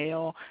 a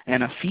male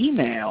and a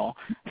female,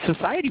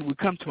 society would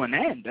come to an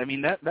end. I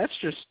mean, that's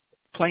just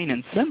plain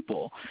and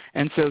simple.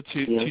 And so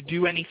to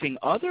do anything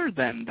other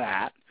than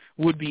that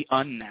would be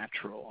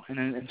unnatural.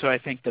 And so I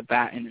think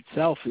that in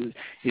itself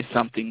is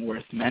something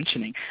worth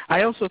mentioning.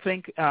 I also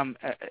think,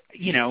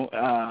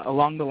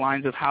 along the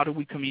lines of how do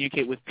we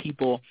communicate with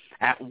people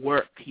at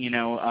work,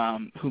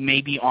 who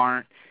maybe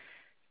aren't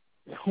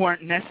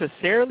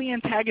necessarily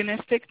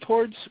antagonistic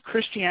towards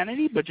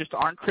Christianity, but just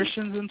aren't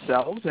Christians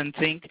themselves, and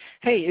think,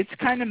 hey, it's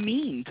kind of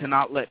mean to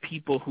not let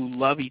people who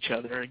love each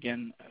other,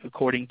 again,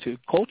 according to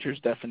culture's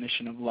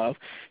definition of love,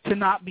 to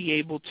not be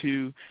able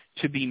to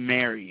be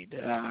married,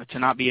 to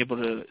not be able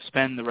to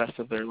spend the rest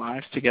of their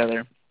lives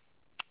together.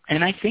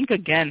 And I think,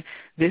 again,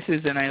 this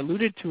is, and I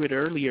alluded to it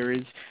earlier,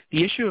 is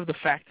the issue of the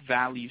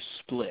fact-value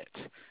split.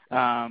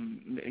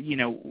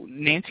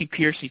 Nancy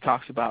Pearcey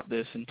talks about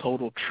this in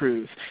Total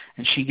Truth,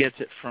 and she gets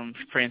it from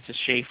Francis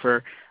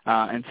Schaeffer,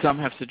 and some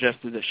have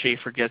suggested that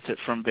Schaeffer gets it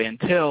from Van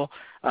Til.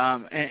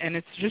 And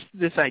it's just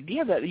this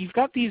idea that you've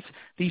got these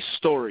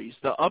stories,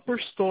 the upper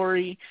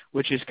story,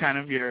 which is kind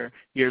of your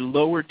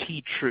lower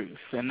T truth,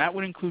 and that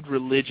would include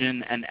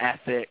religion and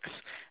ethics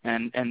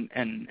and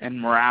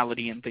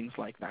morality and things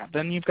like that.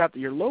 Then you've got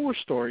your lower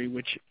story,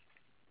 which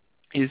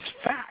is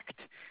fact.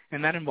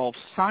 and that involves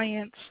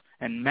science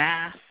and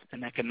math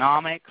and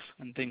economics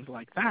and things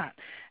like that.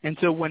 And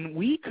so when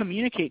we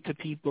communicate to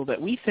people that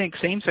we think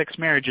same-sex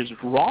marriage is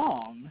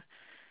wrong,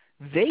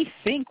 they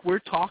think we're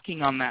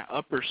talking on that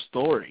upper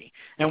story.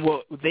 And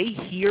what they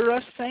hear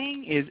us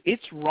saying is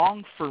it's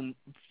wrong from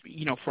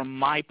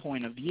my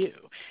point of view.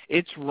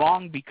 It's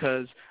wrong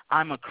because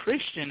I'm a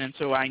Christian and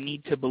so I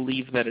need to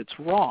believe that it's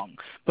wrong.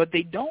 But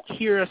they don't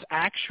hear us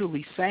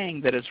actually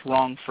saying that it's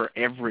wrong for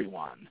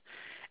everyone.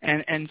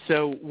 And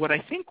so what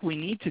I think we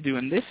need to do,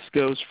 and this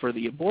goes for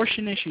the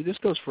abortion issue, this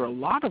goes for a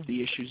lot of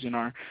the issues in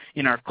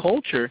our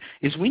culture,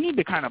 is we need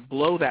to kind of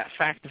blow that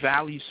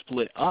fact-value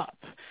split up.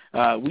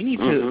 We need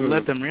to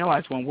let them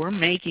realize when we're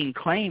making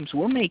claims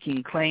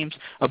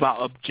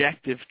about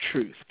objective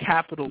truth.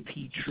 Capital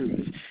T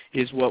truth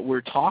is what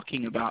we're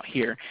talking about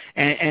here.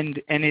 And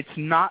it's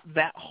not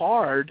that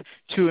hard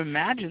to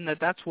imagine that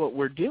that's what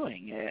we're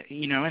doing.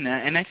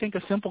 And I think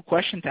a simple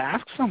question to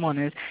ask someone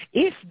is,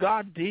 if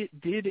God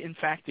did in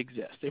fact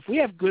exist, if we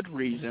have good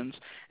reasons,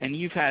 and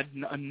you've had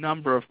a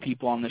number of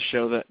people on the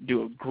show that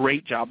do a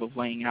great job of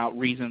laying out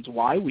reasons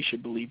why we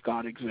should believe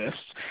God exists,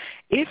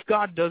 if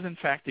God does in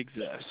fact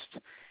exist,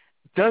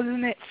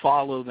 doesn't it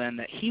follow then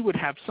that he would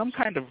have some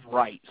kind of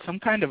right, some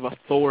kind of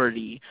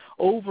authority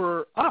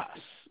over us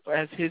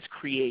as his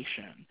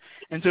creation?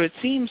 And so it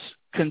seems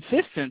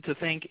consistent to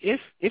think if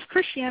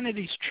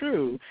Christianity is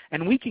true,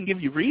 and we can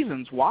give you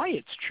reasons why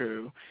it's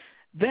true,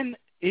 then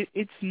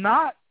it's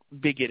not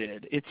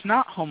bigoted, it's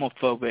not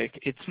homophobic,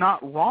 it's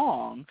not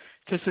wrong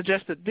to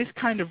suggest that this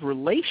kind of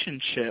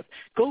relationship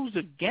goes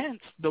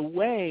against the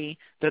way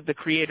that the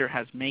Creator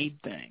has made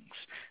things.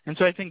 And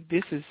so I think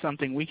this is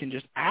something we can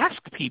just ask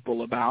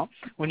people about.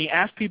 When you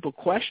ask people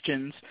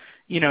questions,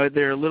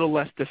 they're a little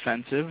less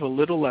defensive, a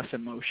little less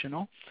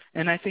emotional,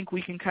 and I think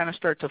we can kind of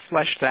start to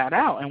flesh that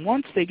out. And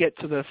once they get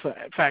to the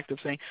fact of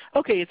saying,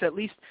 okay, it's at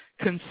least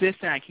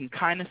consistent, I can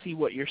kind of see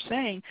what you're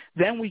saying,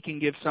 then we can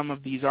give some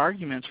of these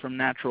arguments from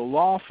natural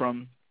law,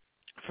 from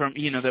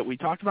that we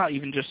talked about,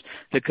 even just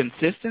the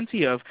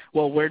consistency of,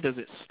 well, where does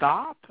it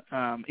stop?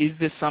 Is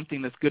this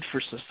something that's good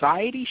for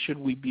society? Should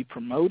we be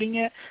promoting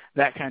it?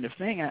 That kind of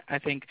thing. I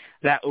think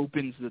that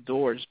opens the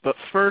doors. But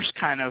first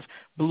kind of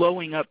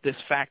blowing up this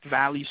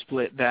fact-value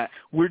split that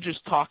we're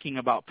just talking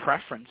about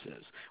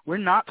preferences. We're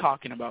not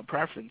talking about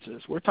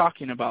preferences. We're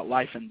talking about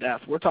life and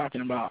death. We're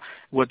talking about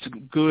what's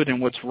good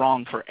and what's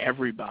wrong for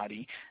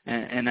everybody.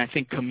 And I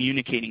think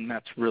communicating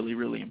that's really,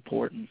 really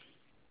important.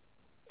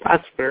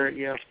 That's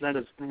yes, that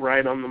is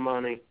right on the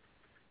money.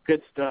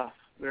 Good stuff.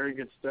 Very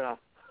good stuff.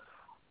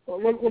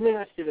 Well, let me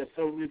ask you this.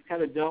 So we've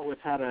kind of dealt with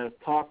how to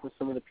talk with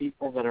some of the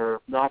people that are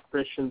not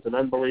Christians and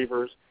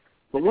unbelievers.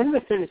 But one of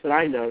the things that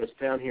I noticed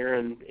down here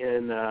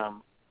in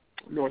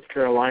North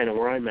Carolina,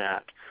 where I'm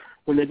at,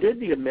 when they did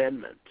the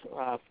amendment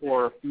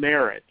for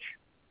marriage,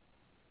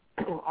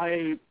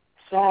 I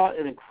saw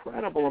an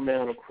incredible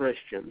amount of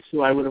Christians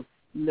who I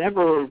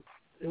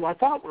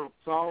thought were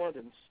solid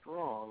and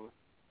strong,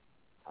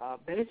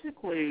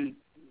 basically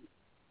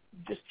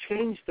just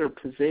change their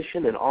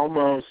position and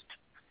almost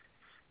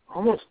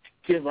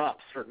give up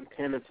certain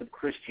tenets of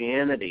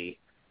Christianity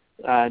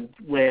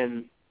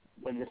when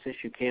this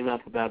issue came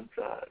up about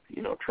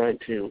trying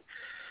to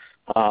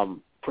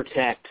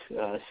protect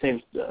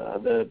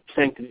the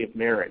sanctity of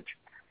marriage.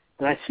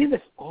 And I see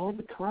this all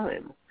the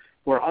time,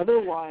 where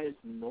otherwise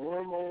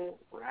normal,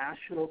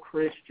 rational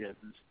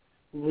Christians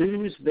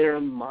lose their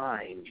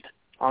mind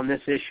on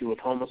this issue of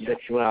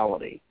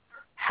homosexuality.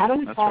 How do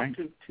we talk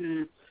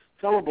to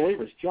fellow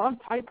believers? John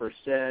Piper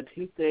said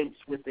he thinks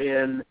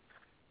within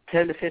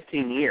 10 to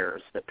 15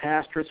 years that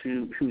pastors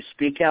who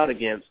speak out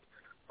against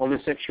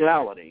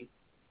homosexuality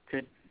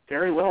could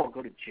very well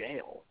go to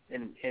jail.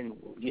 And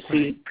you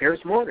see Piers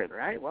Morgan,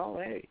 right? Well,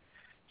 hey,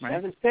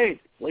 7 states,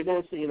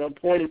 legal,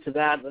 pointing to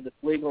that it's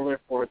legal,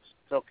 therefore it's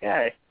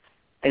okay.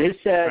 And he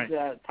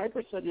said,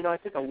 Piper said, I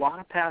think a lot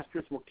of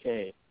pastors will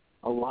cave.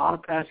 A lot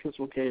of pastors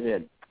will cave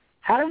in.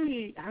 How do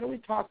we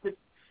talk with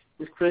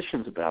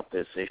Christians about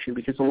this issue?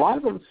 Because a lot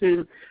of them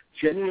seem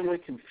genuinely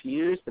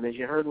confused, and as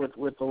you heard with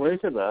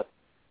Elizabeth,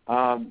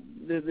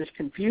 there's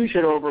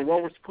confusion over,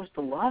 well, we're supposed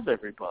to love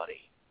everybody.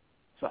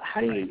 So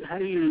how do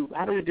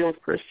we deal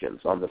with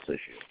Christians on this issue?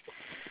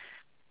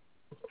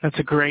 That's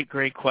a great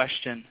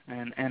question,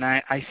 and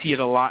I see it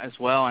a lot as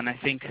well. And I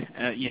think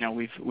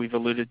we've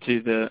alluded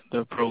to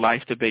the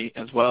pro-life debate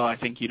as well. I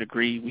think you'd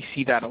agree. We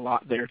see that a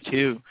lot there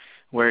too,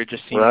 where it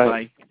just seems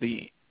like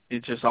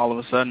it's just all of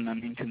a sudden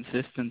an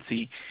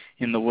inconsistency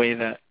in the way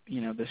that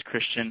this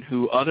Christian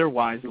who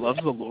otherwise loves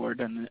the Lord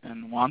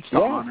and wants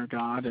to honor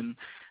God and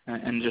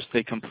just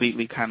they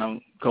completely kind of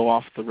go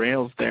off the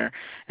rails there.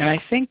 And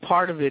I think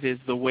part of it is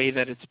the way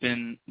that it's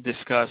been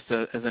discussed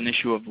as an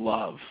issue of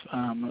love,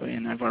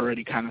 and I've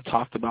already kind of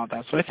talked about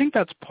that. So I think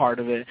that's part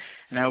of it,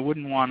 and I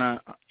wouldn't want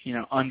to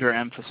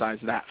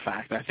underemphasize that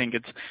fact. I think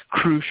it's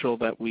crucial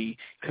that we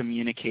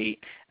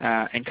communicate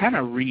and kind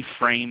of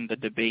reframe the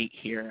debate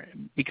here,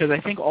 because I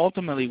think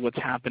ultimately what's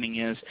happening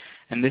is,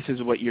 and this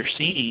is what you're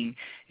seeing,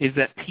 is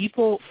that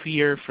people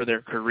fear for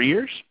their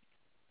careers,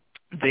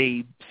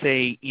 they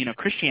say,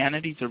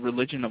 Christianity is a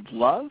religion of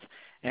love,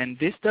 and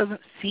this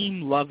doesn't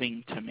seem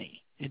loving to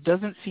me. It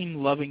doesn't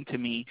seem loving to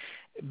me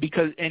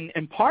because,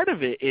 and part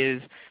of it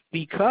is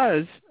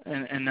because,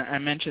 and I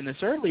mentioned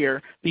this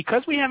earlier,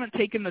 because we haven't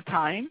taken the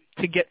time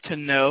to get to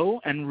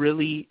know and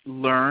really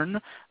learn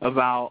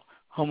about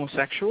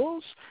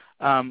homosexuals,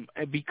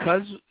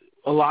 because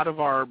a lot of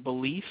our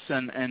beliefs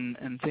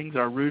and things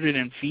are rooted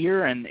in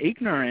fear and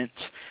ignorance.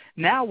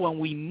 Now when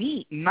we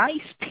meet nice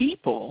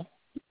people,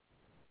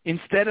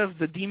 instead of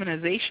the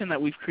demonization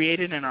that we've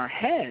created in our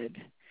head,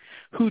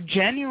 who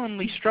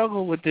genuinely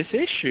struggle with this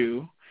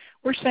issue,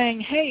 we're saying,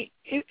 hey,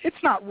 it's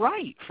not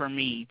right for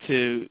me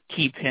to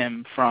keep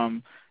him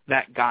from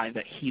that guy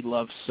that he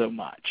loves so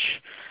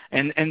much.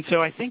 And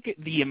so I think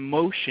the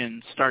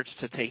emotion starts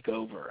to take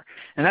over.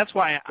 And that's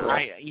why as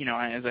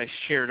I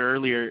shared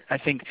earlier, I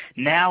think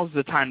now's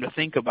the time to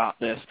think about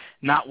this,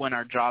 not when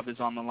our job is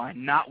on the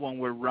line, not when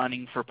we're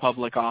running for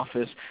public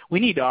office. We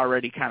need to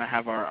already kind of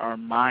have our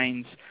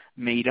minds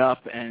made up,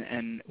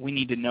 and we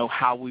need to know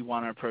how we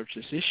want to approach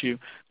this issue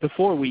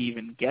before we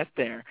even get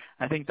there.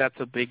 I think that's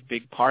a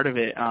big part of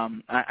it.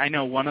 I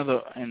know one of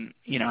the, and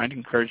I'd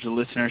encourage the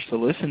listeners to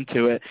listen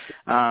to it.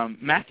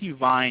 Matthew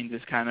Vines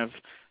is kind of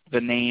the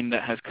name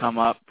that has come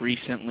up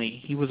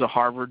recently. He was a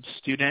Harvard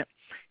student.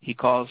 He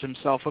calls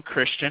himself a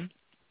Christian,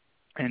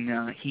 and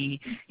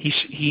he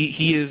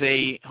is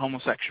a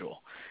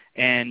homosexual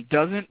and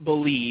doesn't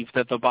believe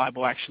that the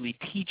Bible actually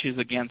teaches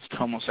against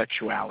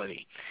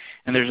homosexuality.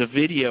 And there's a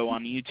video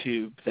on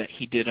YouTube that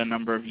he did a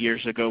number of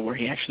years ago where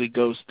he actually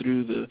goes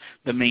through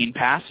the main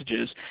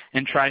passages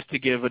and tries to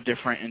give a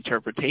different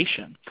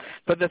interpretation.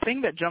 But the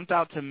thing that jumped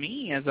out to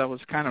me as I was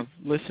kind of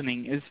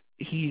listening is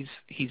he's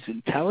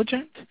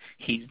intelligent,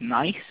 he's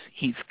nice,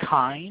 he's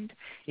kind.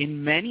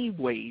 In many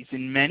ways,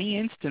 in many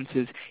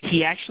instances,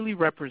 he actually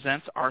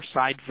represents our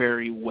side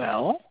very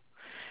well.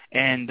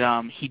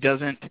 And he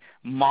doesn't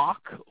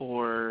mock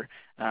or,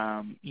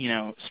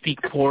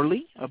 speak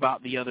poorly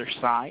about the other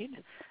side.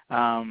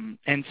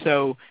 And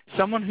so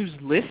someone who's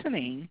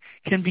listening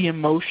can be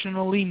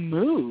emotionally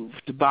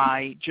moved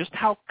by just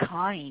how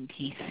kind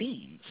he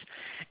seems.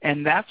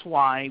 And that's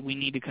why we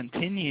need to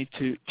continue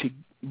to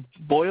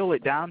boil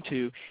it down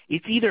to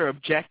it's either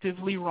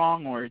objectively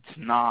wrong or it's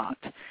not.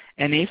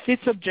 And if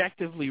it's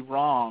objectively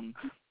wrong,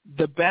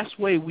 the best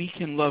way we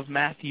can love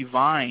Matthew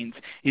Vines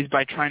is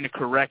by trying to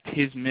correct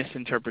his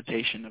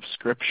misinterpretation of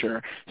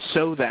Scripture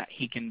so that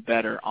he can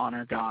better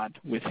honor God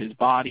with his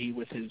body,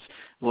 with his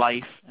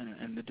life,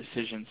 and the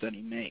decisions that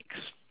he makes.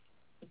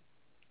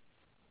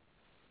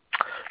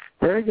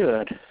 Very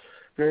good.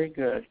 Very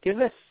good. Give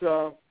us,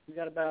 we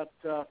got about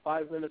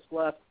 5 minutes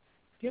left.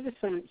 Give us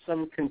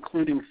some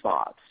concluding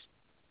thoughts.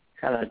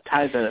 Kind of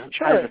tie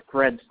the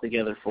threads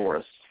together for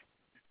us.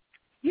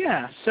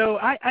 Yeah, so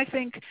I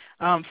think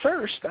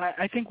first,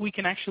 I think we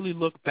can actually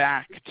look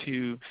back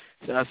to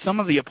some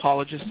of the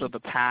apologists of the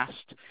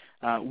past.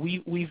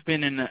 We've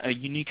been in a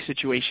unique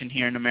situation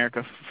here in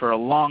America for a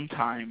long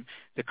time.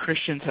 The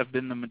Christians have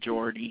been the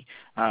majority.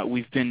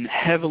 We've been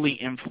heavily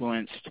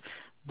influenced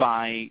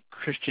by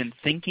Christian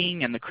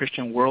thinking and the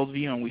Christian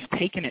worldview, and we've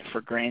taken it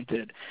for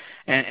granted.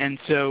 And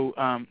so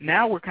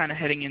now we're kind of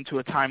heading into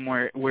a time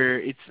where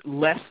it's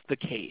less the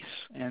case.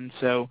 And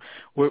so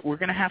we're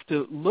going to have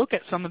to look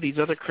at some of these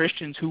other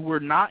Christians who were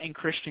not in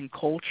Christian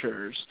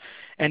cultures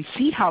and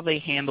see how they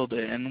handled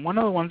it. And one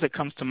of the ones that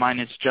comes to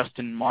mind is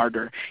Justin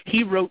Martyr.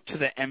 He wrote to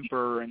the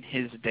emperor in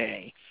his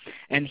day,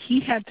 and he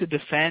had to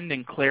defend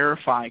and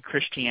clarify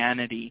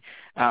Christianity.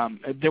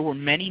 There were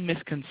many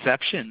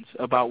misconceptions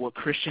about what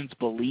Christians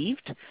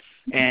believed,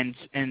 and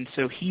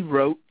so he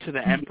wrote to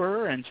the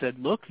emperor and said,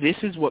 look, this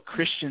is what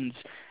Christians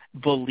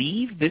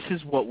believe, this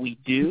is what we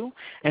do.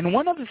 And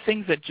one of the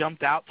things that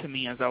jumped out to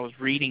me as I was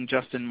reading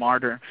Justin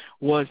Martyr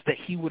was that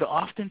he would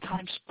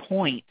oftentimes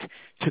point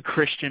to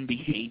Christian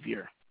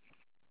behavior.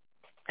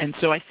 And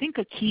so I think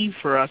a key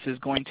for us is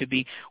going to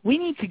be we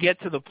need to get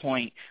to the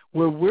point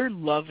where we're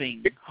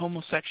loving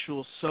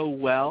homosexuals so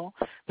well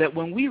that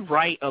when we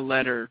write a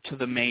letter to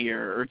the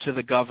mayor or to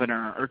the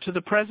governor or to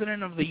the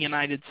president of the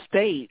United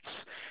States,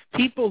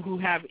 people who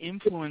have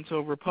influence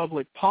over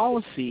public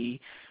policy,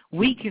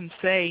 we can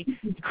say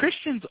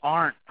Christians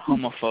aren't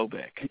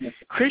homophobic.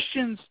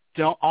 Christians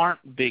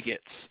aren't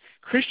bigots.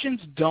 Christians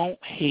don't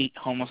hate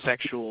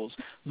homosexuals.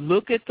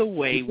 Look at the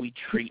way we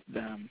treat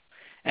them.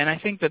 And I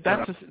think that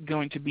that's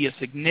going to be a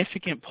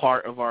significant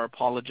part of our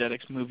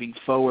apologetics moving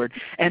forward.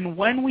 And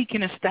when we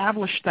can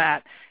establish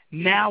that,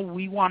 now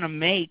we want to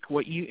make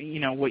what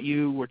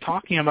you were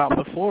talking about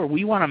before.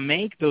 We want to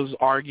make those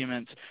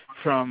arguments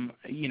from,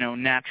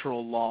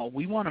 natural law.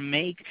 We want to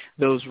make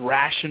those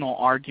rational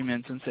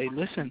arguments and say,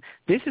 listen,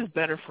 this is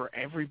better for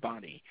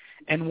everybody.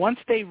 And once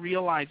they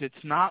realize it's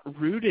not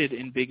rooted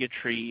in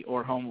bigotry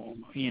or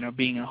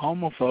being a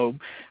homophobe,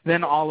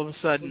 then all of a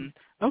sudden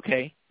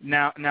okay,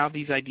 now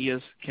these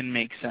ideas can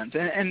make sense.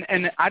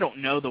 And I don't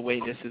know the way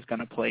this is going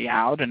to play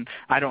out, and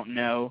I don't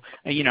know,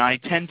 I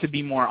tend to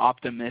be more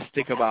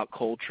optimistic about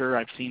culture.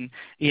 I've seen,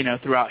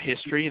 throughout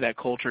history that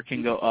culture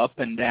can go up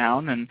and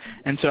down, and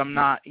so I'm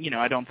not,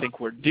 I don't think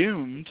we're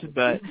doomed,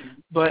 but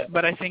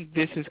I think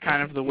this is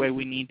kind of the way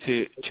we need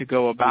to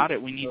go about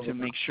it. We need to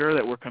make sure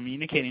that we're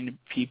communicating to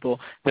people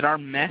that our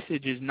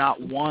message is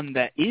not one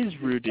that is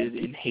rooted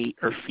in hate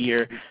or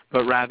fear,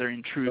 but rather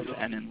in truth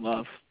and in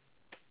love.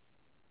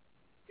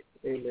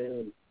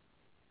 Amen.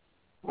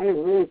 I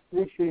really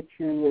appreciate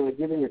you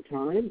giving your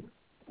time.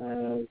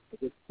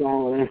 It's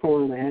all an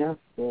hour and a half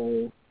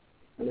and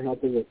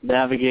helping us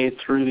navigate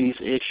through these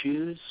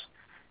issues.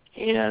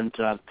 And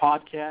the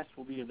podcast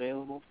will be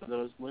available for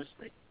those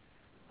listening.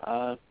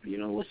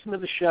 Listen to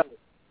the show.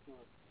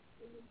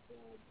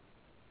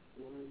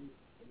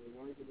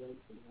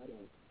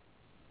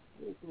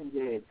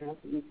 How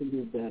we can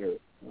do better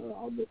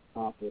on this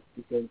topic,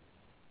 because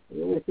I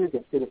really think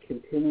it's going to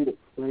continue to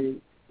crank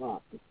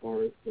up as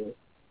far as the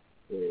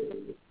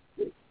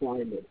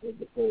climate of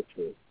the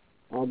culture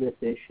on this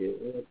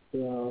issue.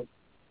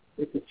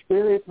 It's a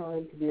scary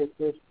time to be a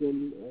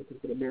Christian, I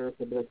think, in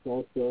America, but it's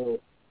also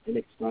an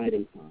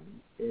exciting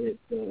time. And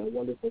it's a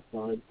wonderful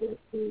time for us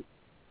to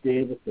be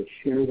able to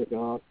share the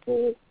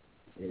gospel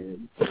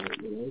and,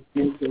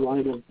 give the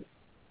light of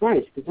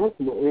Christ. Because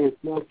ultimately,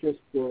 it's not just,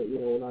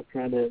 we're not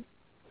trying to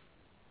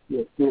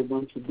do a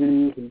bunch of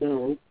do's and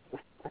don'ts.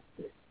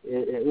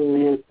 It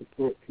really is to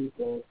point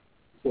people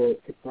to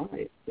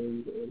Christ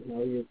and how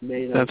He has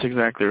made us. That's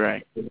exactly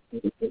right. To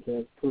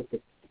have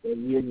perfect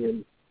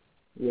union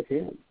with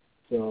Him.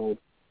 So,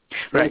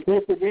 right.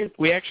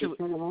 We actually.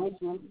 Go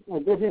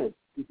ahead.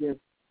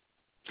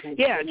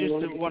 Yeah, just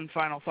one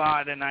final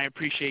thought, and I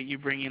appreciate you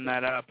bringing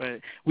that up.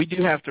 We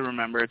do have to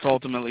remember it's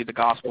ultimately the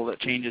gospel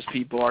that changes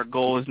people. Our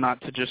goal is not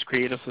to just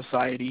create a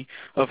society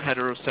of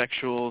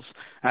heterosexuals.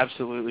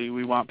 Absolutely,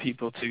 we want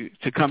people to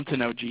come to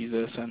know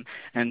Jesus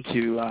and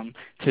to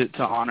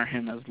honor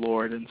Him as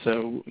Lord. And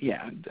so,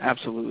 yeah,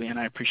 absolutely, and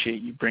I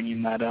appreciate you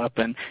bringing that up.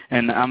 And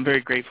I'm very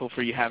grateful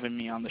for you having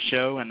me on the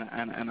show, and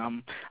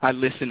I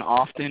listen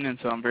often, and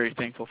so I'm very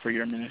thankful for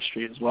your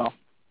ministry as well.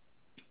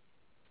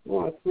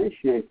 Well, I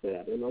appreciate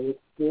that, and I look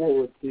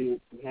forward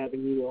to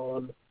having you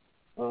on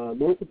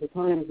multiple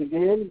times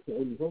again,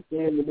 and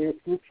hopefully in the near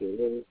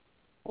future.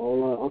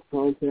 I'll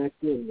contact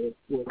you and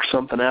we'll work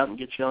something out and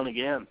get you on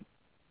again.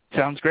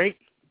 Sounds great.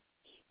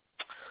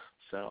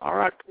 So, all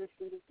right.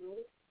 Appreciate it,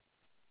 brother.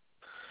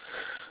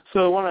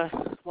 So I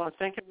want to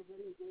thank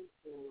everybody again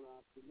for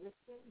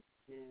listening,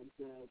 and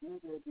we're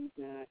going to be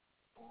back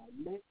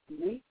next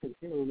week, and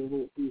here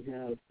what we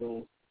have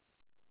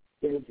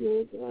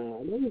scheduled.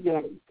 I know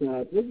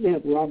we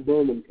have Rob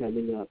Bowman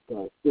coming up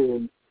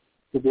soon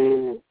to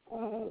do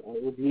a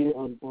review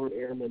on Bart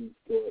Ehrman's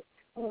book.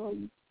 I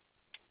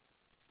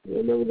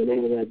remember the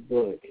name of that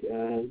book.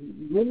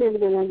 Remember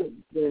the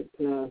one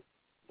that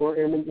Bart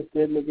Ehrman just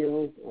did,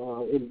 Miguel?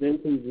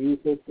 Inventing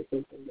Jesus or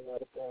something to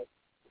that effect.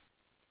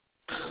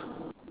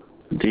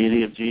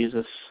 Deity of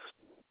Jesus.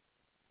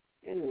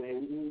 Anyway,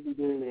 we'll be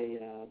doing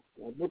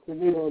a book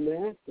review on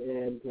that,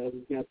 and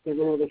we've got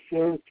several other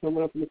shows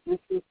coming up in the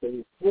future, so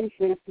we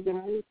appreciate you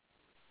guys.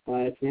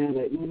 If you have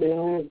an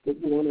email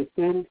that you want to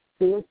send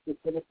to us,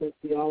 just send us at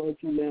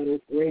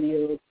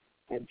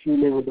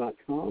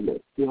theologymattersradio@gmail.com.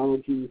 That's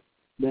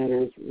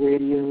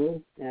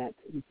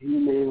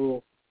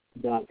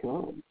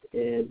theologymattersradio@gmail.com.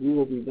 And we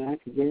will be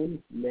back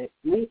again next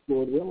week,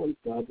 Lord willing.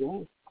 God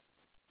bless.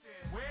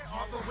 Where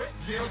are the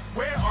Whitfields?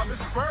 Where are the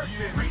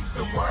Spurgeons? Preach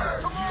the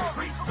word. Come on,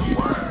 preach the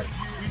word.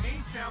 We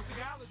need sound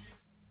theology.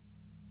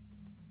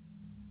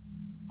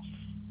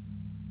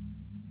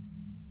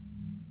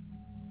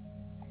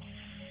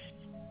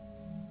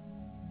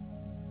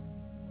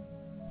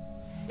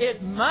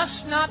 It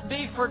must not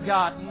be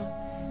forgotten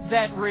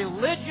that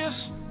religious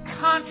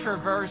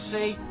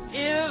controversy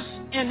is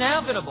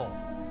inevitable,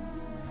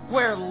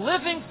 where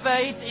living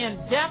faith in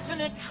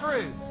definite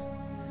truth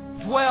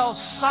dwells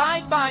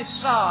side by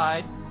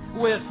side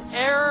with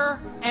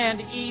error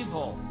and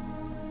evil.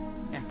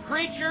 And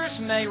preachers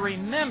may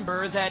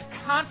remember that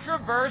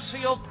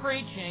controversial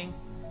preaching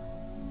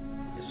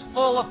is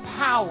full of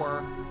power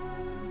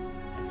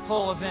and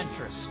full of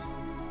interest.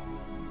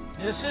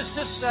 This is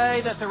to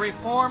say that the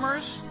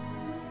Reformers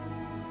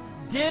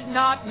did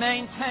not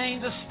maintain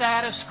the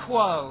status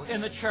quo in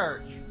the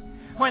church.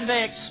 When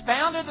they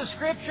expounded the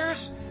Scriptures,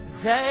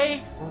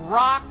 they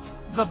rocked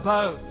the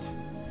boat.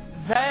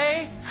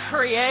 They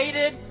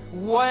created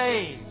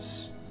waves.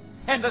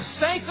 And the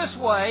safest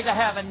way to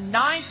have a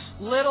nice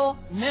little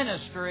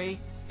ministry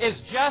is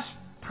just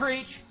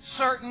preach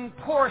certain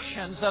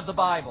portions of the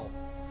Bible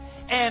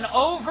and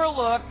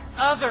overlook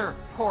other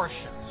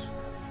portions.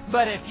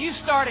 But if you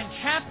start in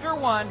chapter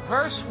 1,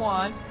 verse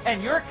 1,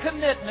 and your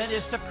commitment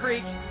is to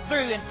preach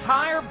through the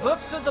entire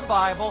books of the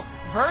Bible,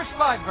 verse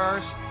by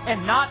verse,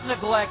 and not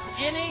neglect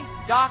any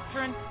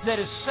doctrine that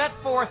is set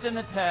forth in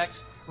the text,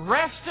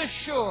 rest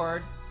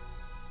assured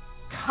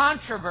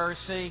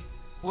controversy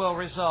will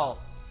result.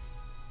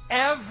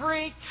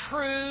 every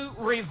true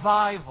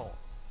revival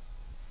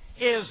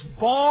is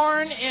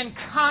born in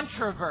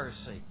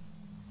controversy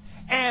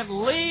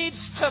and leads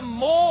to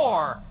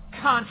more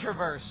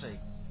controversy.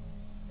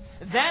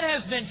 That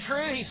has been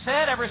true, he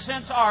said, ever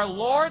since our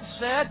Lord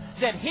said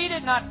that He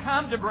did not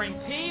come to bring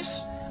peace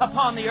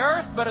upon the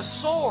earth, but a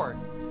sword.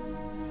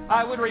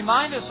 I would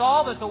remind us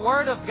all that the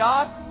Word of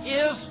God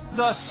is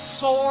the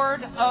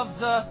sword of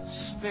the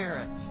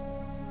Spirit.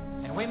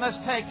 And we must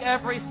take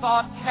every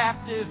thought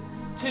captive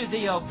to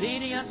the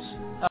obedience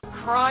of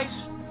Christ,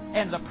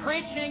 and the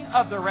preaching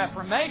of the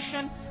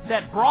Reformation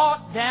that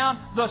brought down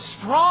the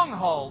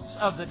strongholds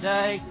of the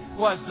day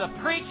was the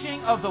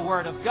preaching of the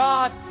Word of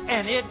God,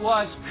 and it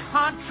was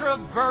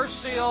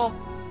controversial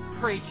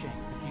preaching.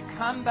 If you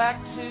come back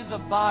to the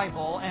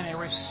Bible and a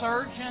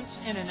resurgence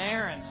in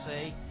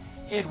inerrancy,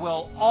 it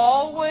will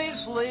always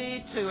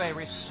lead to a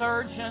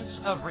resurgence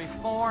of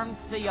Reformed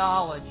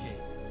theology.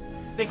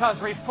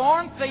 Because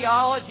Reformed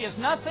theology is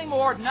nothing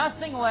more,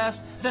 nothing less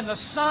than the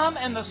sum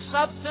and the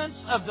substance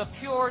of the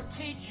pure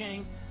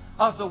teaching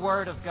of the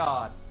Word of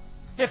God.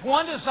 If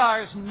one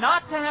desires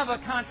not to have a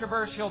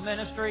controversial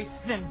ministry,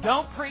 then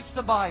don't preach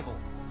the Bible.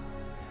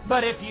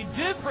 But if you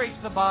do preach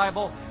the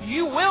Bible,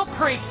 you will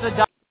preach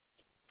the